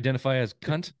not identify as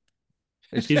cunt?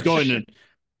 He's going to.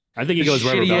 I think he goes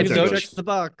wherever Shitty head Belichick coach. goes. checks the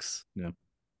box.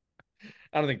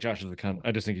 I don't think Josh is a cunt.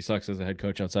 I just think he sucks as a head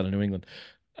coach outside of New England.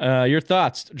 Your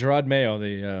thoughts, Gerard Mayo,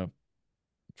 the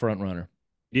front runner.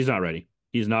 He's not ready.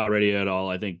 He's not ready at all.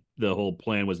 I think the whole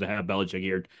plan was to have Belichick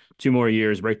here 2 more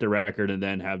years, break the record, and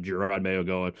then have Gerard Mayo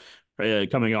going.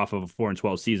 Coming off of a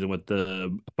 4-12 season with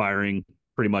the firing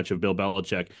pretty much of Bill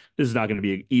Belichick, this is not going to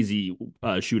be an easy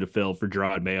shoe to fill for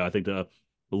Gerard Mayo. I think the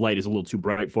light is a little too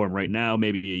bright for him right now.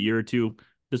 Maybe a year or two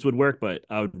this would work, but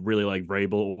I would really like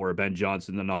Vrabel or Ben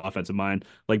Johnson, an offensive mind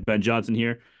like Ben Johnson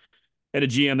here, and a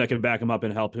GM that can back him up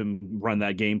and help him run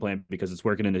that game plan because it's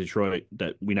working in Detroit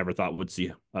that we never thought would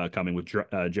see coming with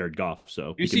Jared Goff.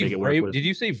 So You he can see make it work with. Did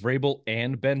you say Vrabel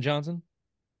and Ben Johnson?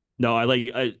 No, I like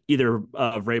either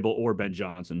Vrabel or Ben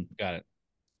Johnson. Got it.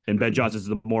 And Ben Johnson's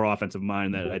the more offensive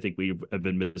mind that I think we have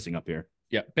been missing up here.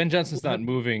 Yeah, Ben Johnson's not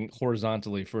moving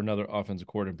horizontally for another offensive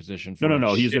coordinator position.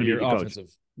 No. He's going to be shittier the coach.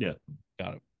 offensive. Yeah.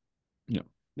 Got it.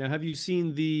 Now, have you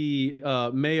seen the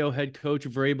Mayo head coach,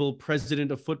 Vrabel,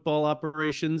 president of football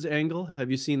operations angle? Have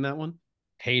you seen that one?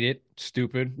 Hate it.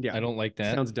 Stupid. Yeah. I don't like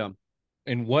that. Sounds dumb.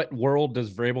 In what world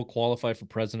does Vrabel qualify for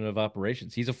president of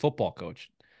operations? He's a football coach.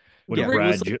 What Yeah, did it was Brad,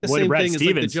 like the what did same Brad thing as like the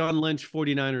Stevens? John Lynch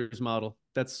 49ers model.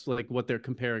 That's like what they're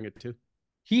comparing it to.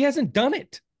 He hasn't done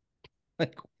it.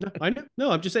 Like, No, I know.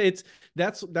 No, I'm just saying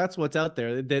that's what's out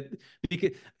there. That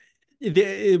because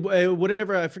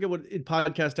whatever, I forget what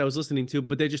podcast I was listening to,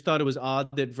 but they just thought it was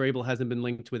odd that Vrabel hasn't been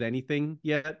linked with anything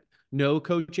yet. No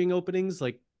coaching openings,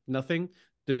 like nothing.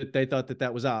 They thought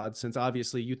that was odd, since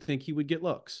obviously you'd think he would get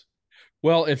looks.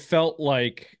 well, it felt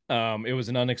like it was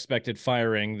an unexpected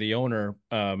firing. The owner,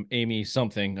 Amy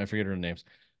something, I forget her names,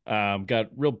 got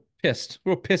real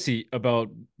pissy about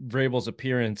Vrabel's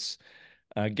appearance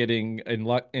getting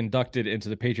inducted into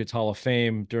the Patriots Hall of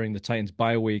Fame during the Titans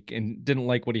bye week, and didn't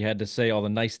like what he had to say, all the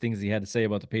nice things he had to say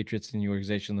about the Patriots and the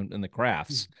organization and the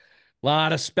Crafts. A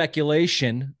lot of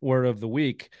speculation, word of the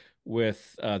week,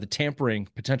 with the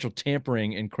potential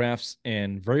tampering in Crafts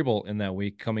and Vrabel in that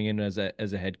week coming in as a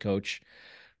head coach.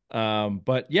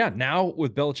 But yeah, now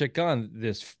with Belichick gone,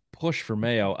 this push for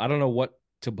Mayo, I don't know what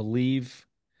to believe.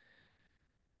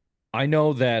 I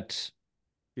know that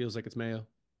Feels like it's Mayo.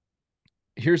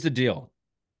 here's the deal.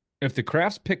 If the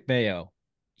Crafts pick Mayo,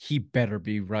 he better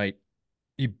be right.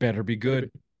 He better be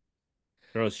good.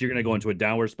 Or else you're going to go into a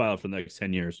downward spiral for the next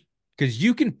 10 years. Because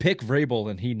you can pick Vrabel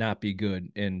and he not be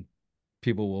good, and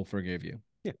people will forgive you.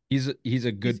 Yeah. He's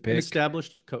a good pick. An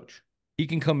established coach. He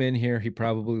can come in here. He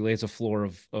probably lays a floor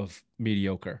of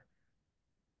mediocre.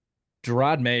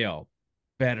 Gerard Mayo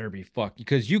better be fucked,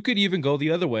 because you could even go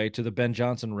the other way to the Ben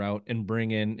Johnson route and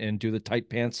bring in and do the tight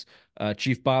pants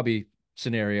Chief Bobby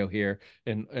scenario here.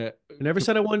 And I never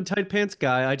said I want a tight pants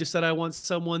guy. I just said I want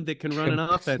someone that can run an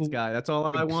offense guy. That's all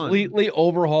I want. Completely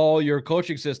overhaul your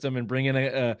coaching system and bring in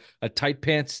a tight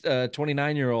pants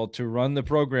 29-year-old to run the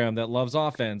program that loves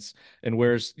offense and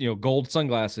wears gold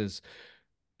sunglasses.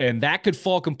 And that could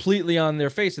fall completely on their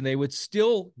face, and they would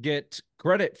still get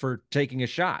credit for taking a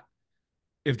shot.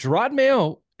 If Gerard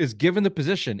Mayo is given the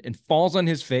position and falls on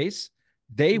his face,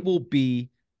 they will be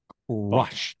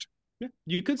crushed. Yeah,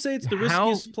 you could say it's the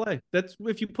riskiest play. That's,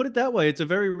 if you put it that way, it's a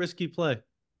very risky play.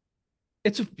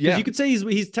 You could say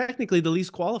he's technically the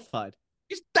least qualified.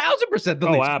 He's 1,000% the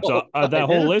least qualified. That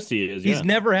whole list he is. He's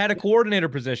never had a coordinator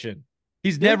position.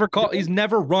 He's never He's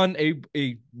never run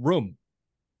a room.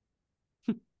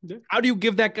 How do you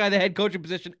give that guy the head coaching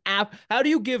position? How do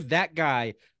you give that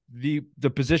guy the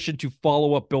position to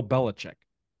follow up Bill Belichick?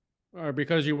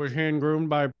 Because he was hand groomed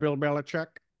by Bill Belichick.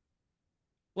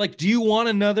 Like, do you want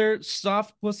another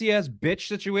soft pussy ass bitch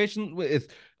situation with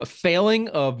a failing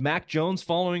of Mac Jones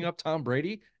following up Tom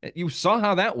Brady? You saw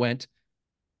how that went.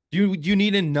 You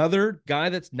need another guy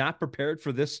that's not prepared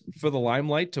for the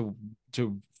limelight to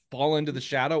fall into the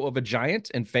shadow of a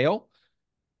giant and fail.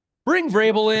 Bring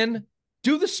Vrabel in,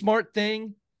 do the smart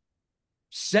thing,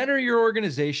 center your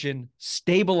organization,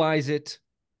 stabilize it,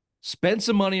 spend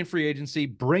some money in free agency,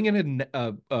 bring in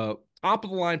a top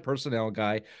of the line personnel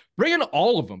guy, bring in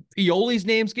all of them. Pioli's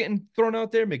name's getting thrown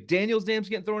out there, McDaniel's name's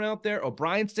getting thrown out there,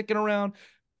 O'Brien's sticking around.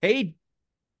 Give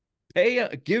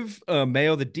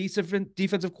Mayo the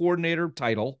defensive coordinator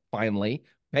title, finally.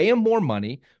 Pay him more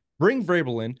money. Bring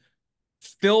Vrabel in.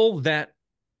 Fill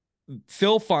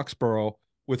Foxborough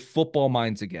with football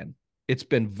minds again. It's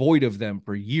been void of them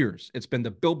for years. It's been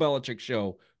the Bill Belichick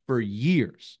show for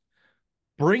years.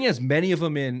 Bring as many of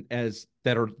them in as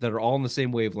that are all in the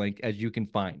same wavelength as you can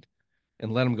find,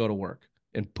 and let them go to work.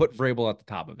 And put Vrabel at the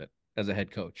top of it as a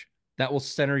head coach. That will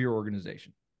center your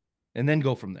organization, and then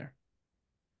go from there.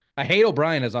 I hate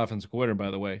O'Brien as offensive coordinator,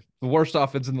 by the way. The worst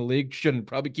offense in the league. Shouldn't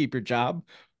probably keep your job.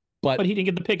 But he didn't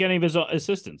get to pick any of his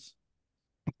assistants.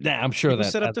 Nah, I'm sure that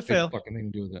set up to fail. Fucking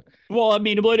thing to do with it. Well, I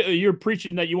mean, you're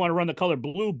preaching that you want to run the color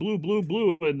blue,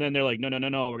 and then they're like, no,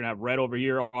 we're gonna have red over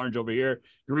here, orange over here,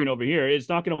 green over here. It's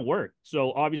not gonna work.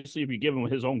 So obviously, if you give him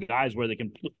his own guys where they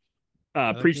can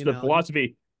preach the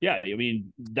philosophy, yeah, I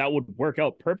mean that would work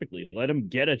out perfectly. Let him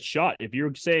get a shot. If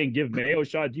you're saying give Mayo a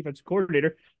shot at defensive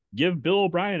coordinator, give Bill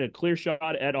O'Brien a clear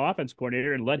shot at offense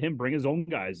coordinator, and let him bring his own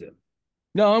guys in.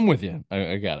 No, I'm with you.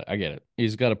 I got it. I get it.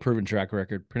 He's got a proven track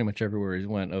record pretty much everywhere he's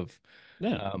went of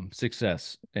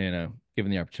success. And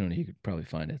given the opportunity, he could probably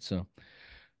find it. So,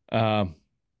 all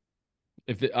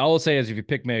I'll say is, if you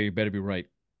pick Mayo, you better be right.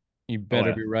 You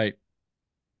better be right.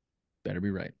 Better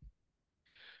be right.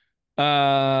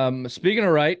 Speaking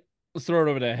of right, let's throw it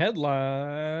over to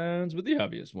headlines with the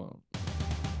obvious one.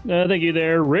 Thank you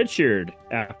there, Richard.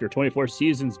 After 24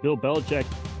 seasons, Bill Belichick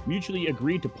mutually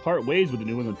agreed to part ways with the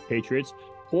New England Patriots.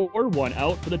 Pour one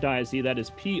out for the Dynasty. That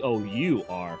is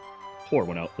POUR. pour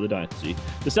one out for the Dynasty.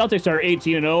 The Celtics are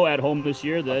 18-0 at home this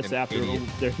year. That's Fucking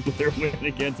after their win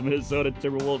against Minnesota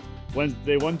Timberwolves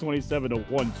Wednesday,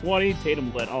 127-120.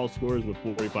 Tatum led all scorers with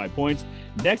 45 points.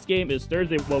 Next game is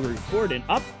Thursday. While we record an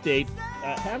update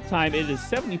at halftime, it is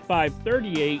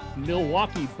 75-38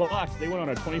 Milwaukee Bucks. They went on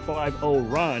a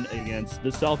 25-0 run against the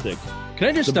Celtics. Can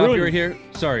I just stop you right here?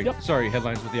 Sorry, Yep. sorry.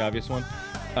 Headlines with the obvious one.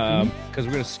 Because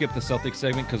we're going to skip the Celtics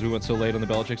segment because we went so late on the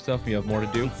Belichick stuff. We have more to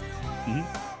do.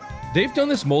 They've done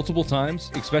this multiple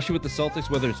times, especially with the Celtics,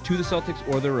 whether it's to the Celtics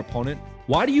or their opponent.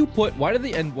 Why does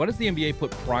the NBA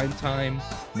put primetime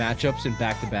matchups in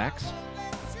back-to-backs?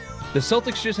 The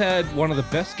Celtics just had one of the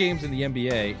best games in the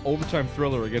NBA, overtime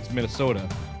thriller against Minnesota,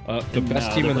 the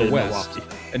best team in the West.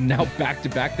 Milwaukee. And now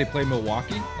back-to-back they play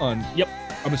Milwaukee on. Yep.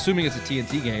 I'm assuming it's a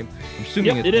TNT game. I'm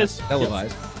assuming It is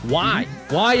televised. Why?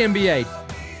 Why NBA?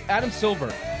 Adam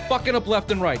Silver fucking up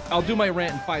left and right. I'll do my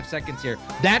rant in 5 seconds here.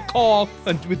 That call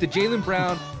with the Jaylen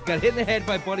Brown got hit in the head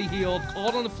by Buddy Hield,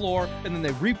 called on the floor, and then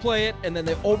they replay it, and then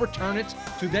they overturn it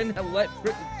to then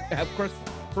have Chris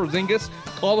Porzingis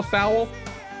call the foul,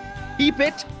 keep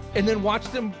it, and then watch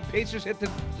them Pacers hit the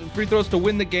free throws to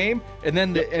win the game, and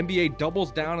then the NBA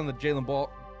doubles down on the Jaylen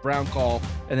Brown call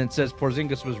and then says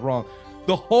Porzingis was wrong.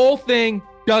 The whole thing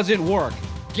doesn't work.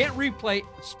 Get replay,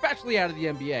 especially out of the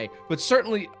NBA, but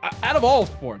certainly out of all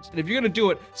sports. And if you're going to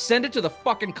do it, send it to the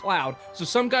fucking cloud. So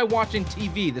some guy watching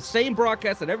TV, the same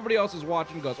broadcast that everybody else is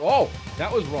watching, goes, oh,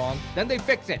 that was wrong. Then they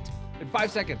fix it in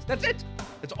 5 seconds. That's it.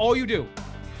 That's all you do.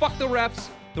 Fuck the refs.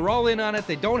 They're all in on it.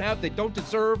 They don't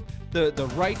deserve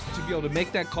the right to be able to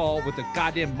make that call with a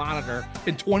goddamn monitor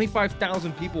and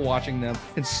 25,000 people watching them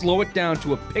and slow it down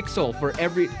to a pixel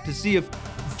to see if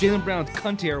Jaylen Brown's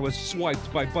cunt hair was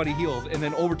swiped by Buddy Hield and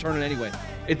then overturn it anyway.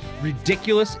 It's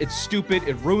ridiculous. It's stupid.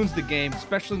 It ruins the game,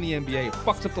 especially in the NBA. It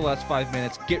fucks up the last 5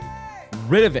 minutes. Get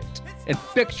rid of it and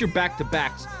fix your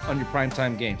back-to-backs on your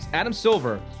primetime games. Adam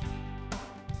Silver,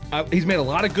 he's made a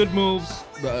lot of good moves,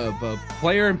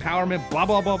 player empowerment, blah,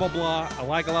 blah, blah, blah, blah. I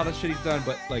like a lot of shit he's done,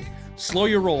 but slow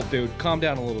your roll, dude. Calm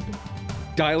down a little bit.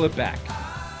 Dial it back.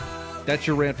 That's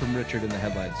your rant from Richard in the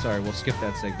headline. Sorry, we'll skip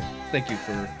that segment. Thank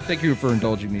you for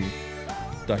indulging me,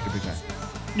 Dr. Big Man.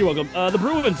 You're welcome. The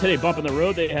Bruins today bump in the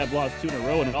road. They have lost 2 in a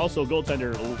row, and also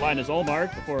goaltender Linus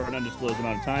Ullmark for an undisclosed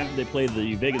amount of time. They play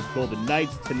the Vegas Golden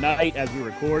Knights tonight as we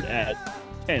record at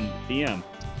 10 p.m.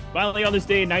 Finally, on this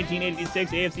day in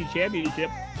 1986 AFC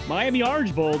Championship, Miami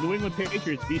Orange Bowl, New England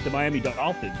Patriots beat the Miami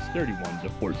Dolphins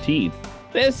 31-14.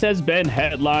 This has been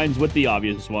headlines with the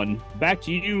obvious one. Back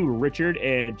to you, Richard,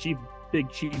 and Big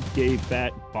Chief gave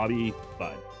Fat Bobby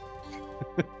 5.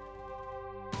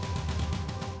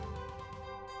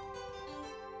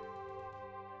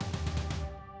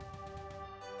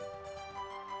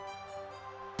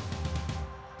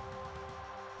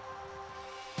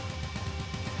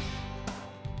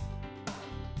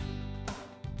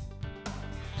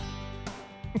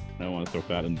 I don't want to throw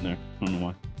Fat in there. I don't know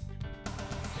why.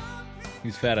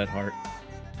 He's fat at heart.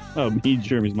 Oh, me,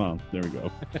 Jeremy's mom. There we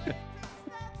go.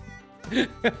 I'm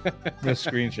gonna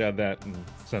screenshot that and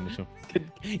send it to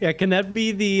him. Can that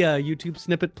be the YouTube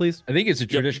snippet, please? I think it's a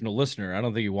traditional listener. I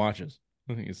don't think he watches.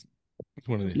 I think it's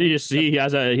one of the. You just see he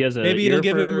has a Maybe it'll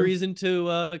give him a reason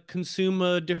to consume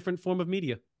a different form of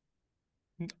media.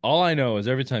 All I know is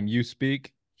every time you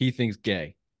speak, he thinks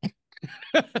gay.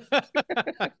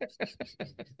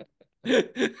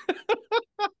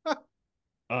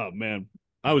 Oh man,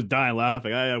 I was dying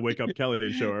laughing. I had to wake up Kelly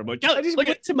to show her. I'm like, Kelly, I just look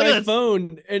went to my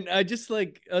phone and I was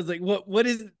like, what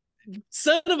is,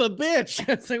 son of a bitch?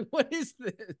 I was like, what is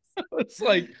this? It's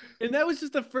like, and that was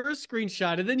just the first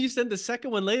screenshot. And then you sent the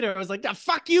second one later. I was like,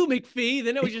 fuck you, McPhee.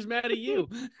 Then I was just mad at you.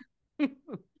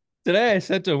 Today I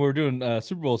said to him, we were doing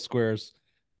Super Bowl squares.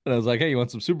 And I was like, hey, you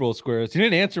want some Super Bowl squares? He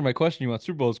didn't answer my question. You want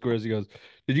Super Bowl squares? He goes,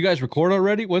 did you guys record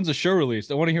already? When's the show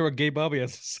released? I want to hear what Gay Bobby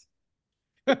has to say.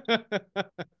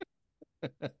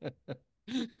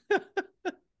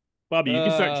 Bobby, you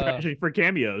can start charging for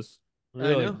cameos.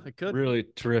 Really, I could. Really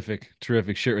terrific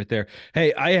shit right there.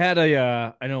 Hey, I had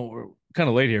I know we're kind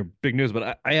of late here, big news,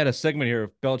 but I had a segment here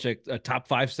of Belichick, a top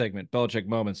 5 segment, Belichick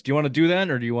moments. Do you want to do that,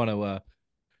 or do you want to?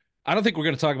 I don't think we're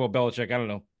going to talk about Belichick. I don't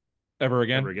know, ever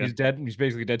again. He's dead. He's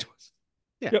basically dead to us.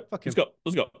 Yeah, yep. Let's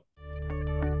go.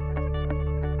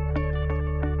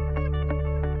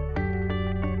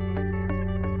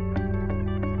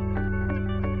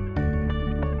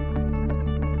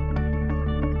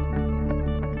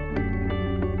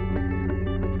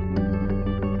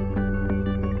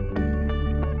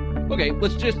 Okay, I'm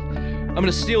going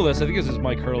to steal this. I think this is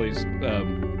Mike Hurley's.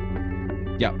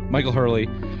 Michael Hurley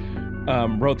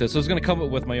wrote this. I was going to come up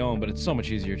with my own, but it's so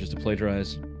much easier just to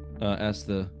plagiarize. Ask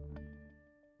the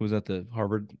Was that the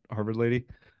Harvard lady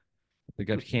that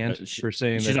got canned for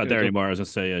saying she's that not it there was anymore. I was gonna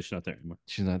say, yeah, she's not there anymore.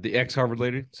 she's not the ex-Harvard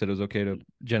lady said it was okay to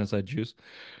genocide Jews.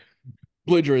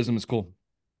 Plagiarism is cool.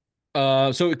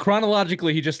 So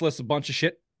chronologically, he just lists a bunch of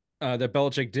shit that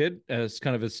Belichick did as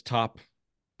kind of his top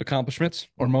accomplishments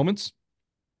or moments.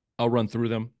 I'll run through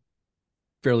them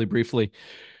fairly briefly.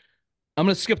 I'm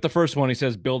going to skip the first one. He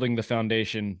says building the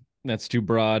foundation. That's too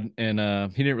broad, and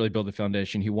he didn't really build the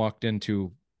foundation. He walked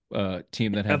into a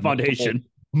team that That had multiple, foundation.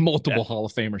 multiple Yeah. Hall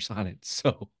of Famers on it,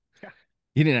 so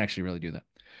he didn't actually really do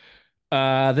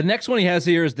that. The next one he has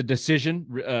here is the decision,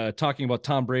 talking about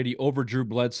Tom Brady over Drew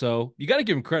Bledsoe. You got to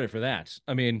give him credit for that.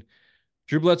 I mean,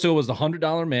 Drew Bledsoe was the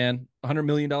 $100 man, $100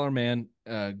 million man.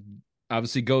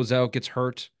 Obviously goes out, gets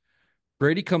hurt.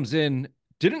 Brady comes in,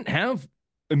 didn't have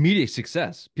immediate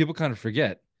success. People kind of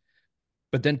forget,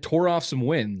 but then tore off some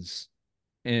wins.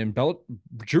 And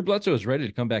Drew Bledsoe was ready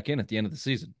to come back in at the end of the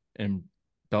season. And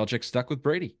Belichick stuck with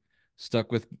Brady,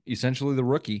 stuck with essentially the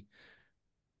rookie.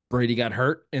 Brady got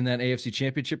hurt in that AFC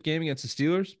Championship game against the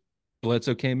Steelers.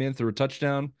 Bledsoe came in, threw a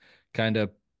touchdown, kind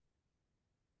of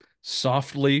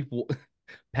softly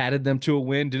patted them to a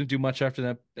win. Didn't do much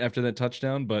after that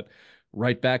touchdown, but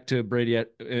right back to Brady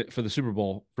for the Super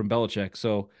Bowl from Belichick.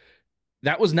 So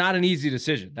that was not an easy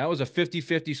decision. That was a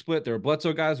 50-50 split. There were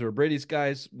Bledsoe guys, there were Brady's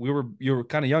guys. You were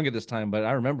kind of young at this time, but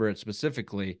I remember it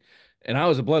specifically. And I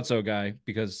was a Bledsoe guy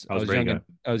because I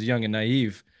was young and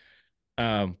naive.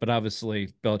 But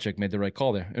obviously Belichick made the right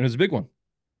call there. And it was a big one.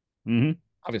 Mm-hmm.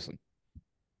 Obviously.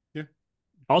 Yeah.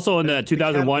 Also in the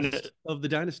 2001 of the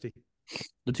dynasty.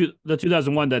 The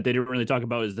 2001 that they didn't really talk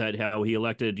about is that how he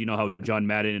elected, how John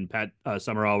Madden and Pat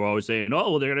Summerall were always saying,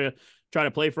 oh, well, they're going to try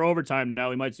to play for overtime. Now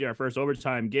we might see our first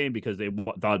overtime game because they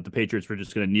thought the Patriots were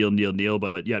just going to kneel.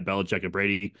 But yet Belichick and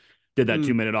Brady did that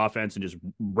 2-minute offense and just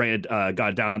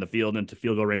got down the field into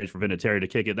field goal range for Vinatieri to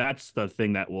kick it. That's the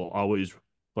thing that will always,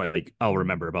 I'll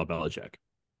remember about Belichick.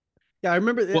 Yeah, I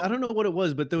remember. I don't know what it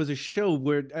was, but there was a show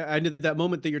where I did that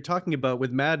moment that you're talking about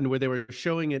with Madden, where they were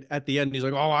showing it at the end. He's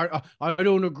like, "Oh, I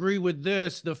don't agree with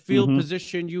this. The field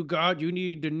position you got, you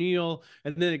need to kneel."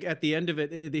 And then at the end of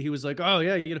it, he was like, "Oh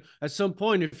yeah, at some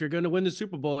point, if you're going to win the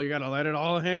Super Bowl, you got to let it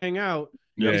all hang out."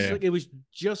 Yeah, it was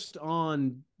just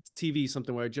on TV,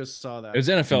 something where I just saw that. It was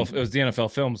NFL. It was the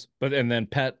NFL films, and then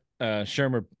Pat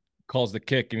Shermer calls the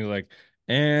kick, and he's like,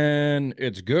 "And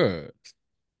it's good."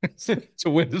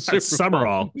 To win the Super Bowl.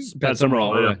 Summerall. Pat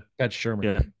Summerall, yeah. Pat Shermer.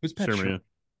 Yeah. Who's Pat Shermer? Yeah.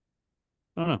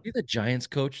 I don't know. He the Giants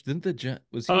coach? Didn't the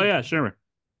was he? Oh yeah, Shermer.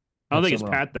 I don't think it's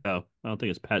Pat though. I don't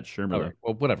think it's Pat Shermer. Right.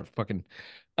 Well, whatever. Fucking.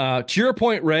 To your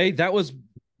point, Ray, that was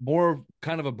more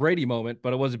kind of a Brady moment,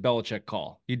 but it was a Belichick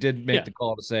call. He did make the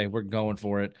call to say we're going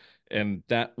for it, and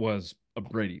that was a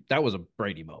Brady. That was a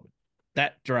Brady moment.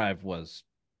 That drive was.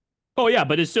 Oh yeah,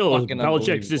 but it's still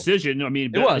Belichick's decision. I mean,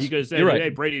 it was. You could say, right. Hey,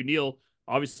 Brady Neal.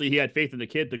 Obviously, he had faith in the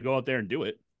kid to go out there and do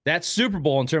it. That Super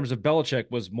Bowl, in terms of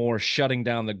Belichick, was more shutting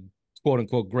down the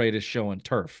quote-unquote greatest show on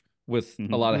turf with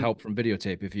a lot of help from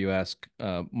videotape, if you ask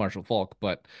Marshall Falk.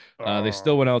 But they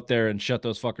still went out there and shut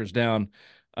those fuckers down.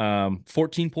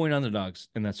 14-point underdogs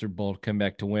in that Super Bowl, come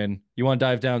back to win. You want to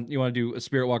dive down? You want to do a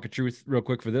Spirit Walk of Truth real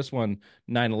quick for this one?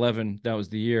 9/11, that was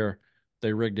the year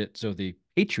they rigged it so the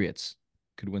Patriots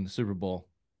could win the Super Bowl.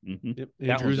 Yep.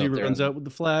 Jersey runs out with the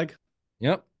flag.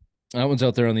 Yep. That one's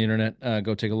out there on the internet.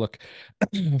 Go take a look.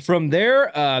 From there,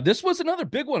 this was another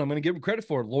big one. I'm going to give him credit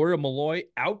for. Lawyer Malloy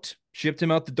out, shipped him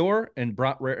out the door, and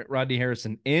brought Rodney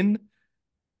Harrison in.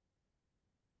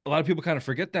 A lot of people kind of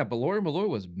forget that, but Lawyer Malloy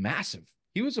was massive.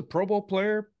 He was a Pro Bowl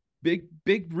player.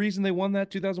 Big reason they won that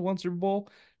 2001 Super Bowl.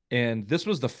 And this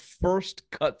was the first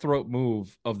cutthroat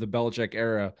move of the Belichick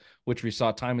era, which we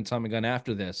saw time and time again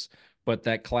after this. But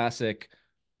that classic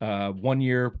 1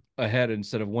 year ahead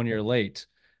instead of 1 year late.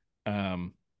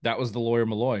 That was the Lawyer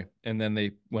Malloy, and then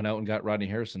they went out and got Rodney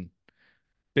Harrison.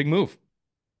 Big move.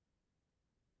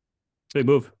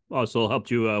 Also helped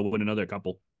you win another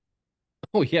couple.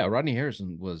 Oh yeah, Rodney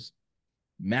Harrison was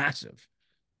massive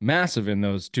in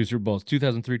those two Super Bowls,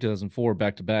 2003, 2004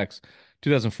 back-to-backs.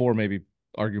 2004 maybe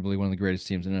arguably one of the greatest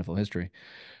teams in NFL history.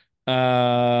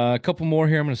 A couple more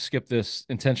here. I'm going to skip this.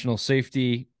 Intentional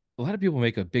safety. A lot of people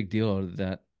make a big deal out of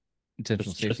that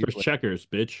intentional safety. Just for checkers,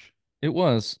 bitch. It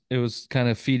was kind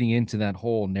of feeding into that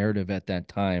whole narrative at that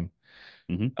time.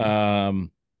 But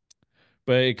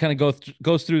it kind of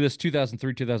goes through this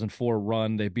 2003-2004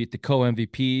 run. They beat the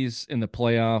co-MVPs in the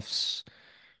playoffs.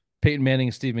 Peyton Manning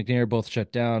and Steve McNair both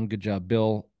shut down. Good job,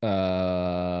 Bill.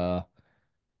 Let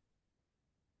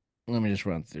me just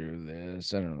run through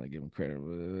this. I don't really give him credit.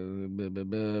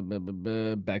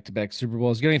 Back-to-back Super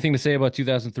Bowls. You got anything to say about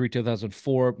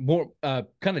 2003-2004? More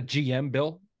kind of GM,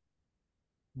 Bill?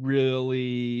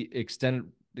 really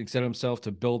extended himself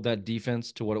to build that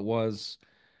defense to what it was.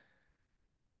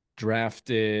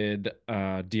 Drafted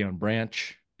Deion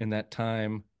Branch in that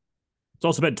time. It's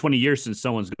also been 20 years since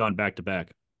someone's gone back to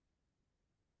back.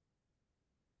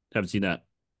 Haven't seen that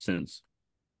since.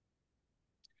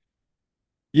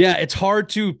 Yeah, it's hard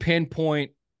to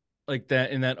pinpoint like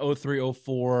that in that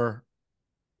 03-04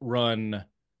 run,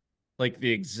 like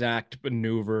the exact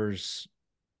maneuvers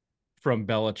from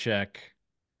Belichick.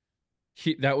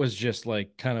 That was just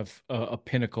like kind of a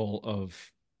pinnacle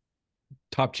of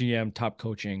top GM, top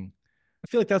coaching. I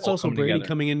feel like that's all also coming Brady together.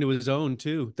 coming into his own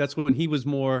too. That's when he was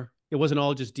more. It wasn't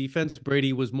all just defense.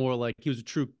 Brady was more like he was a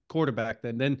true quarterback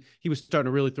then. Then he was starting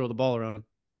to really throw the ball around.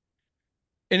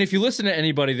 And if you listen to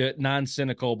anybody that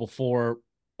non-cynical before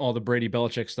all the Brady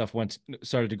Belichick stuff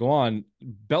started to go on,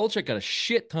 Belichick got a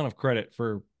shit ton of credit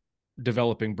for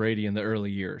developing Brady in the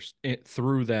early years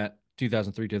through that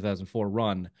 2003-2004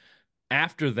 run.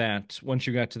 After that, once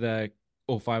you got to that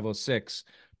 05-06,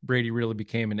 Brady really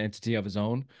became an entity of his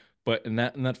own. But in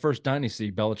that first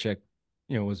dynasty, Belichick,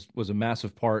 was a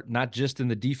massive part, not just in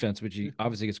the defense, which he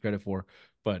obviously gets credit for,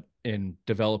 but in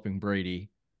developing Brady.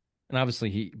 And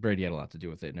obviously Brady had a lot to do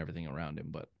with it and everything around him.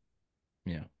 But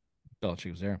yeah,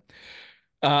 Belichick was there.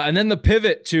 And then the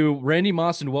pivot to Randy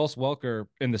Moss and Wes Welker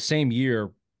in the same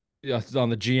year on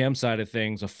the GM side of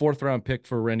things, a 4th-round pick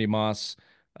for Randy Moss,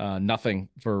 nothing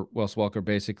for Wes Welker,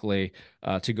 basically,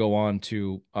 to go on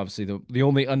to obviously the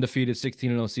only undefeated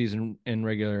 16-0 season in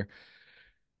regular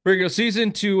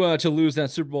season to lose that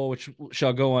Super Bowl, which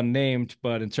shall go unnamed.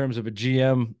 But in terms of a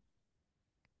GM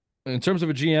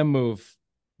move,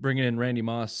 bringing in Randy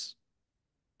Moss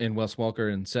and Wes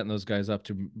Welker and setting those guys up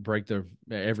to break their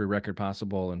every record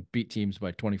possible and beat teams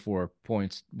by 24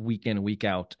 points week in and week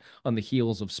out on the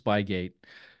heels of Spygate.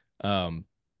 That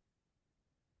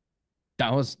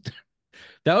was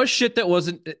shit that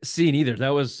wasn't seen either. That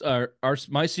was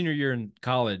my senior year in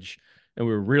college, and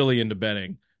we were really into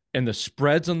betting, and the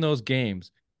spreads on those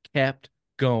games kept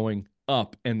going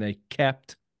up, and they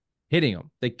kept hitting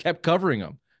them. They kept covering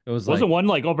them. It wasn't one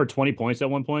like over 20 points at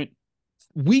one point.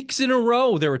 Weeks in a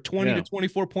row, there were 20 to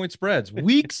 24 point spreads.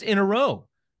 Weeks in a row.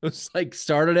 It was like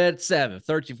started at 7,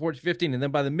 13, 14, 15. And then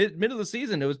by the mid of the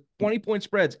season, it was 20-point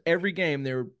spreads every game.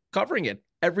 They were covering it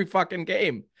every fucking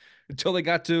game until they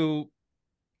got to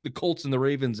the Colts and the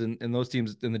Ravens and those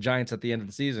teams and the Giants at the end of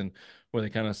the season, where they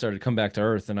kind of started to come back to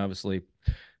earth and obviously,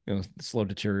 slow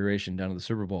deterioration down to the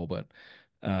Super Bowl. But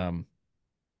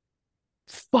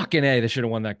fucking A, they should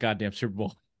have won that goddamn Super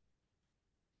Bowl.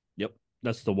 Yep.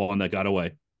 That's the one that got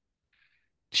away.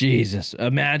 Jesus,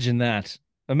 imagine that.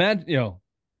 Imagine,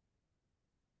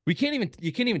 you can't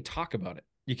even talk about it.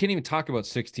 You can't even talk about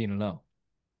 16-0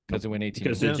 because it went 18.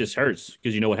 Because it just hurts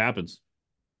because you know what happens.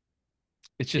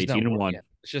 It's just 18-1.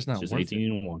 It's just not just worth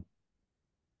 18-1.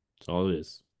 That's all it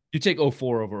is. You take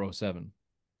 04 over 07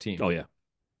 team. Oh yeah.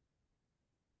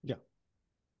 Yeah.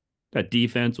 That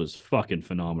defense was fucking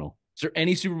phenomenal. Is there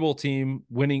any Super Bowl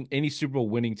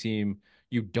winning team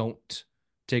you don't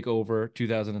take over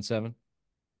 2007?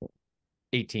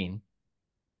 18.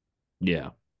 Yeah.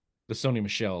 The Sony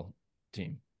Michel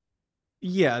team.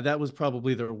 Yeah, that was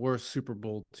probably their worst Super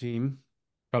Bowl team.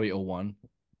 Probably 01.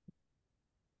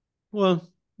 Well,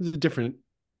 it's different.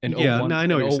 And yeah, 01, no, I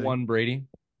know what you're 01 saying. Brady.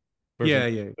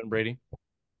 Yeah. Brady.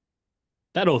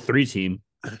 That 03 team.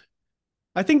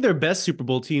 I think their best Super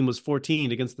Bowl team was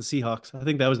 14 against the Seahawks. I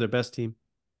think that was their best team.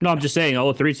 No, I'm just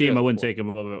saying, 03 team, I wouldn't take them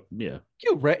over. Yeah.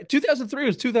 2003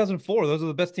 was 2004. Those are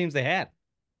the best teams they had.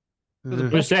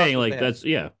 I'm just saying, like, that's,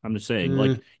 yeah, I'm just saying,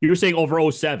 like, you were saying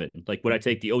over 07. Like, would I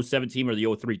take the 07 team or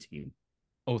the 03 team?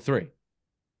 03.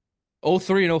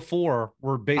 03 and 04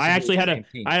 were basically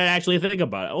I actually think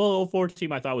about it. Well, 04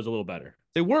 team I thought was a little better.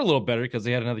 They were a little better because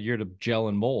they had another year to gel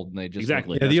and mold, and they just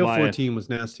exactly. Yeah, the 04 team was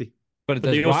nasty. But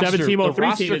the 07 team,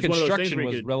 03 team construction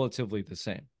was relatively the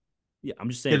same. Yeah,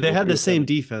 I'm just saying. Yeah, they had the same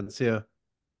defense. Yeah.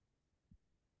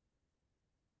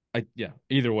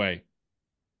 Either way.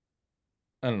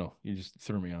 I don't know. You just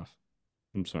threw me off.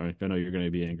 I'm sorry. I know you're going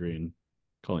to be angry and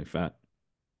calling fat.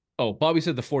 Oh, Bobby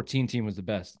said the 14 team was the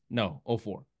best. No,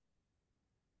 04.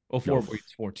 04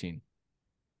 beats 14.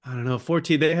 I don't know.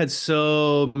 14, they had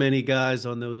so many guys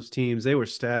on those teams. They were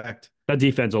stacked. That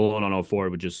defense alone on 04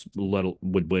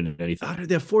 would win anything.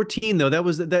 They're 14 though.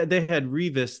 That they had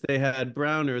Revis, they had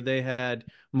Browner, they had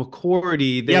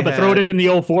McCourty. But throw it in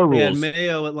the 04 rules. They had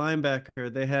Mayo at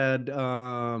linebacker. They had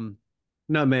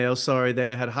not Mayo, sorry. They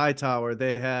had Hightower.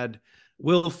 They had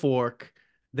Will Fork.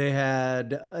 They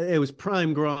had it was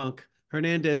prime Gronk.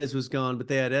 Hernandez was gone, but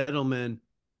they had Edelman,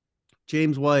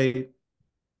 James White.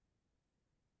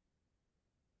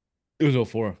 It was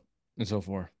 04. It's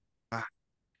 04.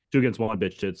 2-1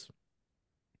 bitch tits.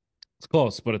 It's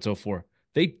close, but it's 04.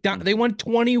 They won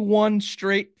 21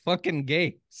 straight fucking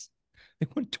games. They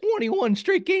won 21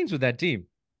 straight games with that team.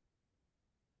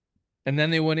 And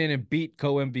then they went in and beat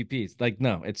co-MVPs. Like,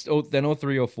 no, it's then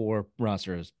 03, 04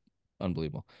 roster is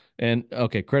unbelievable. And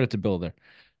okay, credit to Bill there.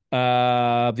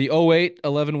 The 08,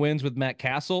 11 wins with Matt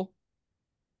Castle,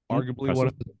 arguably one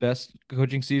of the best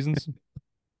coaching seasons.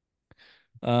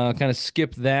 Kind of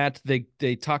skip that.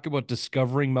 They talk about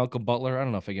discovering Malcolm Butler. I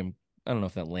don't know if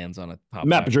that lands on a top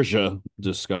Matt five. Patricia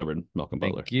discovered Malcolm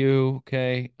Butler. Thank you.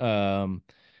 Okay.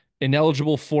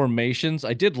 Ineligible formations.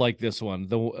 I did like this one.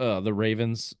 The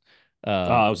Ravens.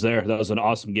 I was there. That was an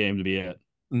awesome game to be at.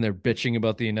 And they're bitching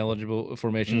about the ineligible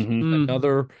formations. Mhm.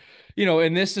 Another,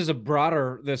 and this is a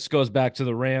broader. This goes back to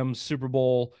the Rams Super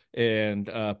Bowl and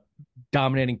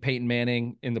dominating Peyton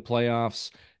Manning in the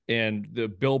playoffs and the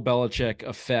Bill Belichick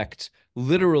effect,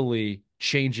 literally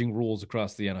changing rules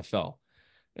across the NFL.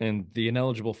 And the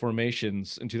ineligible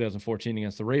formations in 2014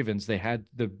 against the Ravens, they had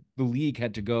the league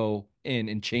had to go in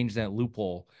and change that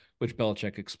loophole, which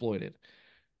Belichick exploited.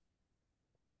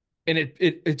 And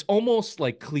it's almost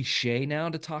like cliche now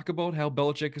to talk about how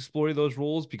Belichick exploited those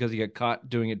rules because he got caught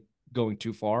doing it going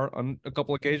too far on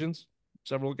several occasions.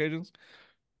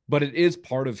 But it is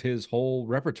part of his whole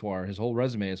repertoire, his whole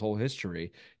resume, his whole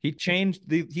history.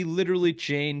 He literally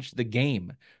changed the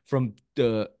game from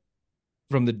the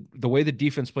way the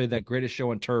defense played that greatest show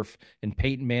on turf and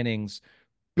Peyton Manning's.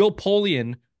 Bill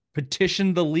Polian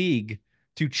petitioned the league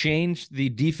to change the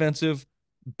defensive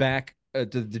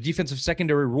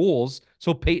secondary rules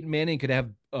so Peyton Manning could have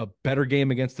a better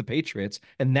game against the Patriots.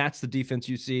 And that's the defense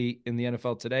you see in the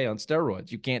NFL today on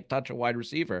steroids. You can't touch a wide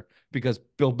receiver because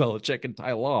Bill Belichick and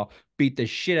Ty Law beat the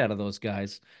shit out of those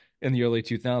guys in the early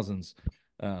 2000s.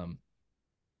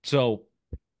 So,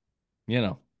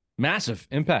 massive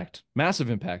impact.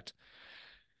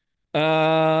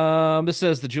 This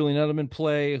says the Julian Edelman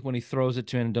play when he throws it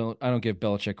to him. I don't give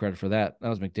Belichick credit for that. That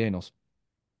was McDaniels.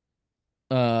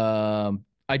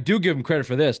 I do give him credit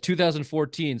for this.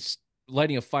 2014,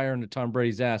 lighting a fire into Tom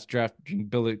Brady's ass, drafting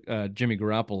Jimmy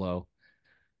Garoppolo.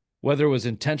 Whether it was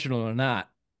intentional or not,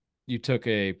 you took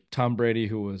a Tom Brady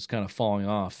who was kind of falling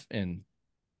off and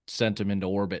sent him into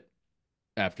orbit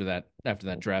after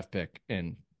that draft pick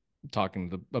and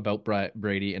talking about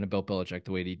Brady and about Belichick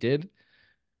the way he did.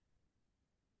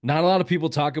 Not a lot of people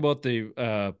talk about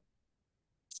the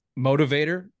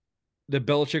motivator that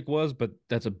Belichick was, but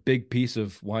that's a big piece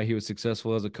of why he was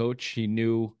successful as a coach. He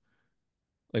knew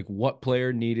like what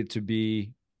player needed to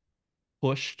be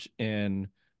pushed and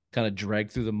kind of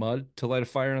dragged through the mud to light a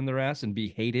fire on their ass and be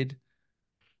hated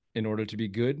in order to be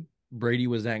good. Brady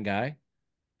was that guy.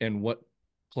 And what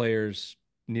players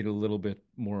need a little bit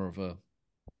more of a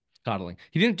coddling.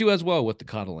 He didn't do as well with the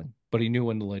coddling, but he knew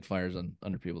when to light fires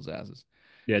under people's asses.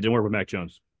 Yeah, it didn't work with Mac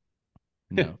Jones.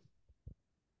 No.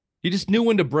 He just knew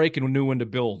when to break and knew when to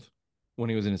build when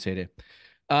he was in his heyday.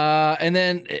 And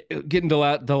then getting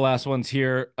to the last ones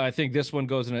here, I think this one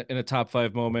goes in a top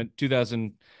 5 moment.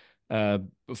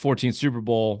 2014 Super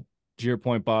Bowl, to your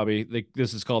point, Bobby.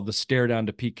 This is called the stare down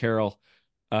to Pete Carroll.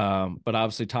 But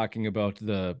obviously talking about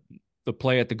the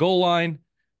play at the goal line,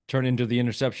 turn into the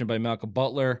interception by Malcolm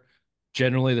Butler.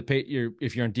 Generally,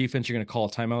 if you're on defense, you're going to call a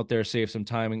timeout there, save some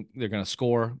time, and they're going to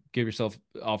score. Give yourself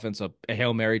offense a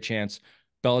Hail Mary chance.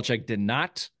 Belichick did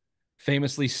not.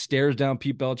 Famously stares down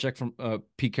Pete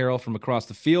Carroll from across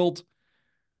the field.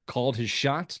 Called his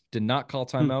shot. Did not call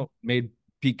timeout. Made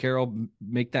Pete Carroll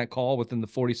make that call within the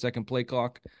 40-second play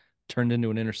clock. Turned into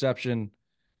an interception.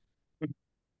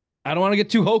 I don't want to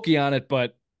get too hokey on it,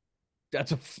 but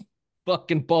that's a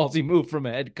fucking ballsy move from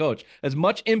a head coach. As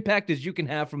much impact as you can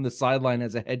have from the sideline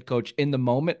as a head coach in the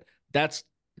moment, that's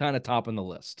kind of top on the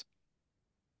list.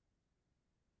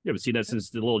 You haven't seen that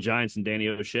since the Little Giants and Danny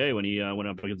O'Shea when he went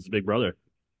up against his big brother.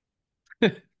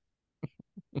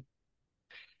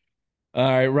 All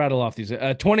right, rattle off these.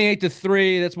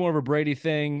 28-3. That's more of a Brady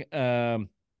thing. The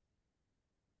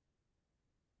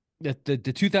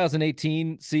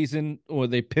 2018 season where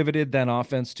they pivoted that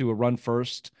offense to a run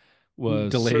first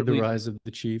was delayed the rise of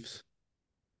the Chiefs.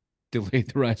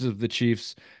 Delayed the rise of the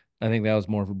Chiefs. I think that was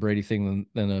more of a Brady thing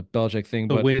than a Belichick thing.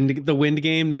 The wind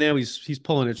game. Now he's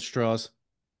pulling at straws.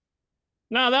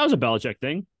 No, that was a Belichick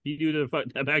thing. He knew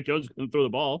that Mac Jones couldn't throw the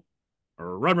ball.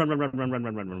 Or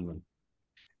run.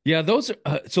 Yeah, those.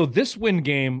 So this win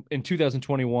game in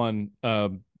 2021,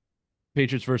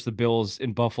 Patriots versus the Bills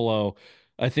in Buffalo,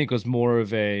 I think was more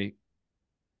of a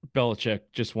Belichick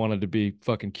just wanted to be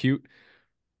fucking cute.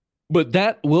 But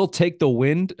that will take the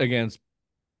wind against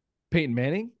Peyton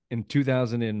Manning in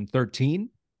 2013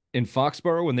 in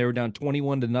Foxborough when they were down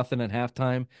 21-0 at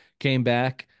halftime, came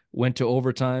back, went to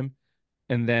overtime,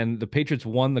 and then the Patriots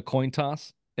won the coin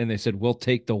toss, and they said, "We'll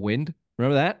take the wind."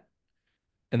 Remember that?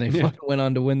 And they went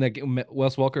on to win that game.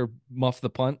 Wes Welker muffed the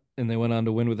punt, and they went on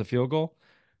to win with a field goal.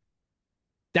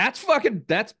 That's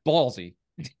ballsy.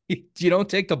 You don't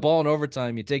take the ball in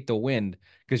overtime, you take the wind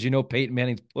because Peyton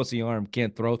Manning's pussy arm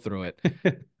can't throw through it.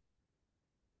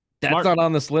 That's Smart. Not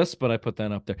on this list, but I put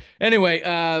that up there. Anyway,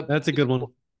 that's a good one.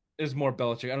 Is more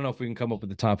Belichick. I don't know if we can come up with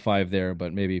the top 5 there,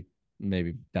 but maybe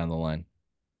down the line.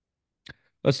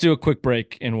 Let's do a quick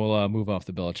break and we'll move off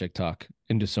the Belichick talk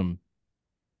into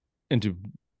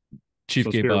Chief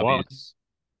Gabe Bobby's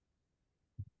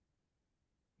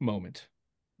moment.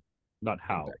 Not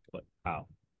how, but how.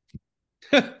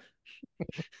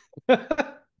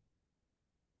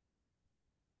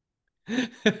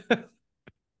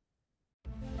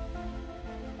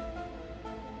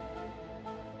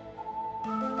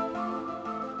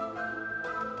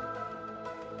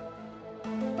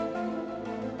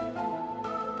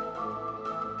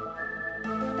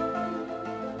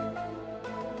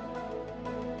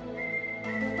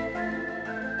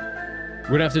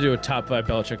 We're gonna have to do a top 5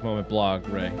 Belichick moment blog,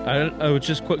 Ray. I was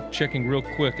just checking real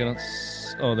quick, and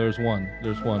there's one.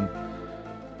 There's one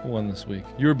this week.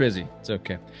 You were busy. It's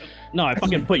okay. No, I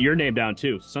fucking put your name down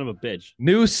too. Son of a bitch.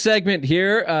 New segment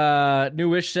here.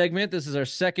 Newish segment. This is our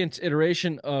second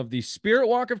iteration of the Spirit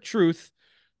Walk of Truth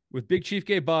with Big Chief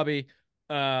Gabe Bobby.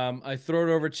 I throw it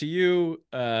over to you.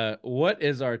 What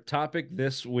is our topic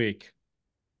this week?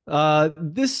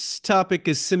 This topic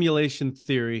is simulation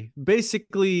theory.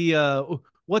 Basically,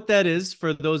 what that is,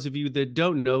 for those of you that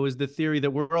don't know, is the theory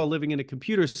that we're all living in a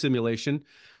computer simulation.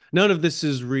 None of this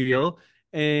is real,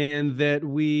 and that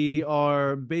we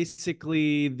are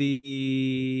basically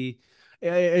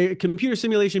a computer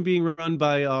simulation being run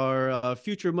by our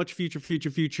future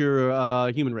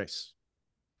human race.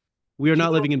 We are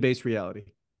not living in base reality.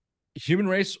 Human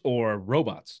race or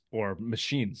robots or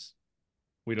machines?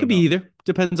 We don't Could be either.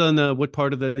 Depends on what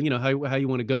part of the, how you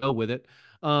want to go with it.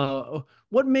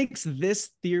 What makes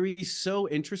this theory so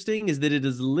interesting is that it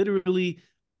is literally,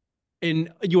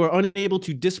 and you are unable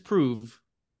to disprove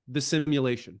the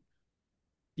simulation.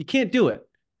 You can't do it.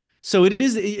 So it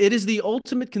is the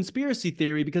ultimate conspiracy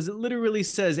theory because it literally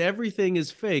says everything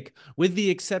is fake with the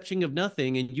exception of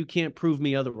nothing, and you can't prove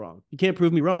me wrong. You can't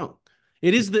prove me wrong.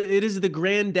 It is the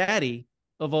granddaddy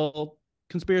of all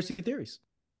conspiracy theories.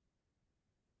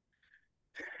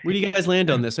 Where do you guys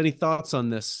land on this? Any thoughts on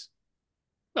this?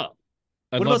 No.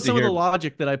 What about some of the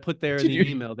logic that I put there in the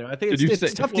email there? I think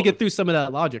it's tough to get through some of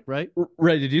that logic, right?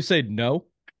 Ray, did you say no?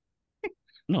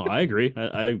 No, I agree.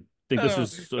 I think this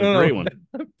is a great one.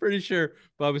 I'm pretty sure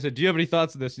Bobby said, "Do you have any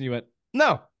thoughts on this?" And you went,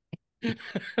 "No."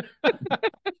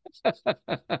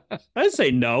 I'd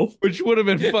say no. Which would have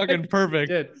been fucking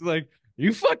perfect. It's like,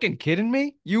 you fucking kidding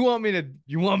me? You want me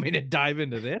to dive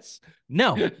into this?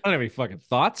 No. I don't have any fucking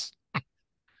thoughts.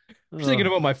 I'm thinking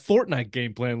about my Fortnite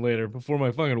game plan later before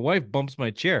my fucking wife bumps my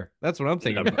chair. That's what I'm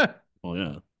thinking about. Well,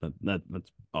 yeah,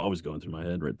 that's always going through my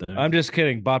head right there. I'm just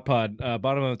kidding. Botpod,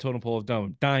 bottom of the totem pole of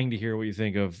dumb. Dying to hear what you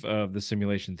think of the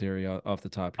simulation theory off the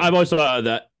top here. I've always thought of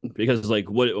that because, like,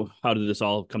 how did this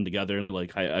all come together?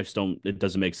 Like, I just don't. It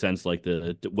doesn't make sense. Like,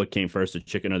 what came first, the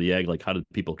chicken or the egg? Like, how did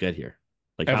people get here?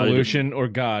 Like, evolution or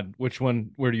God? Which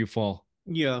one? Where do you fall?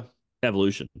 Yeah,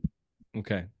 evolution.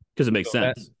 Okay. Because it makes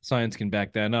sense. Science can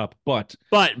back that up, but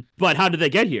how did they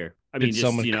get here? I mean, did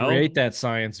someone create that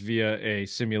science via a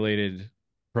simulated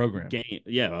program? Game,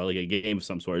 yeah, like a game of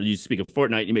some sort. You speak of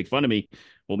Fortnite, you make fun of me.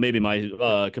 Well, maybe my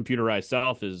computerized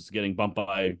self is getting bumped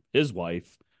by his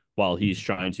wife while he's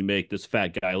trying to make this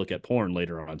fat guy look at porn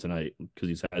later on tonight because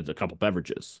he's had a couple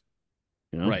beverages.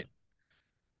 Right.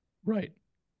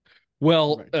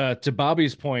 Well, to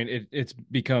Bobby's point, it's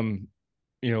become,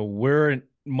 we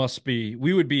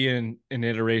would be in an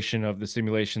iteration of the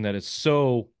simulation that is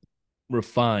so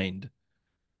refined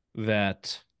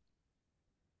that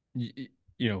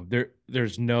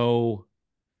there's no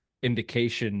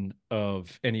indication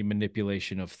of any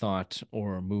manipulation of thought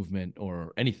or movement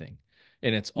or anything,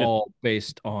 and it's all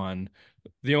based on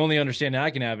the only understanding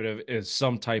I can have it of is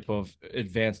some type of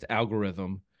advanced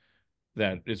algorithm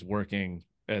that is working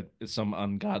at some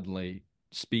ungodly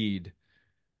speed,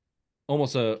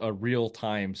 almost a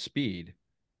real-time speed,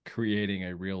 creating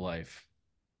a real-life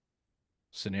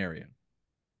scenario.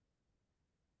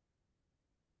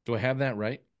 Do I have that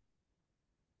right?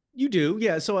 You do,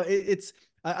 yeah. So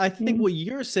I think what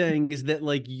you're saying is that,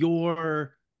 like, the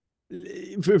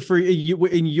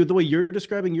way you're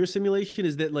describing your simulation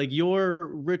is that, like, you're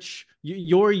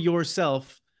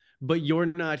yourself but you're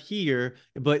not here,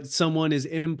 but someone is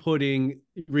inputting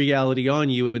reality on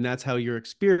you, and that's how you're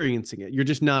experiencing it. You're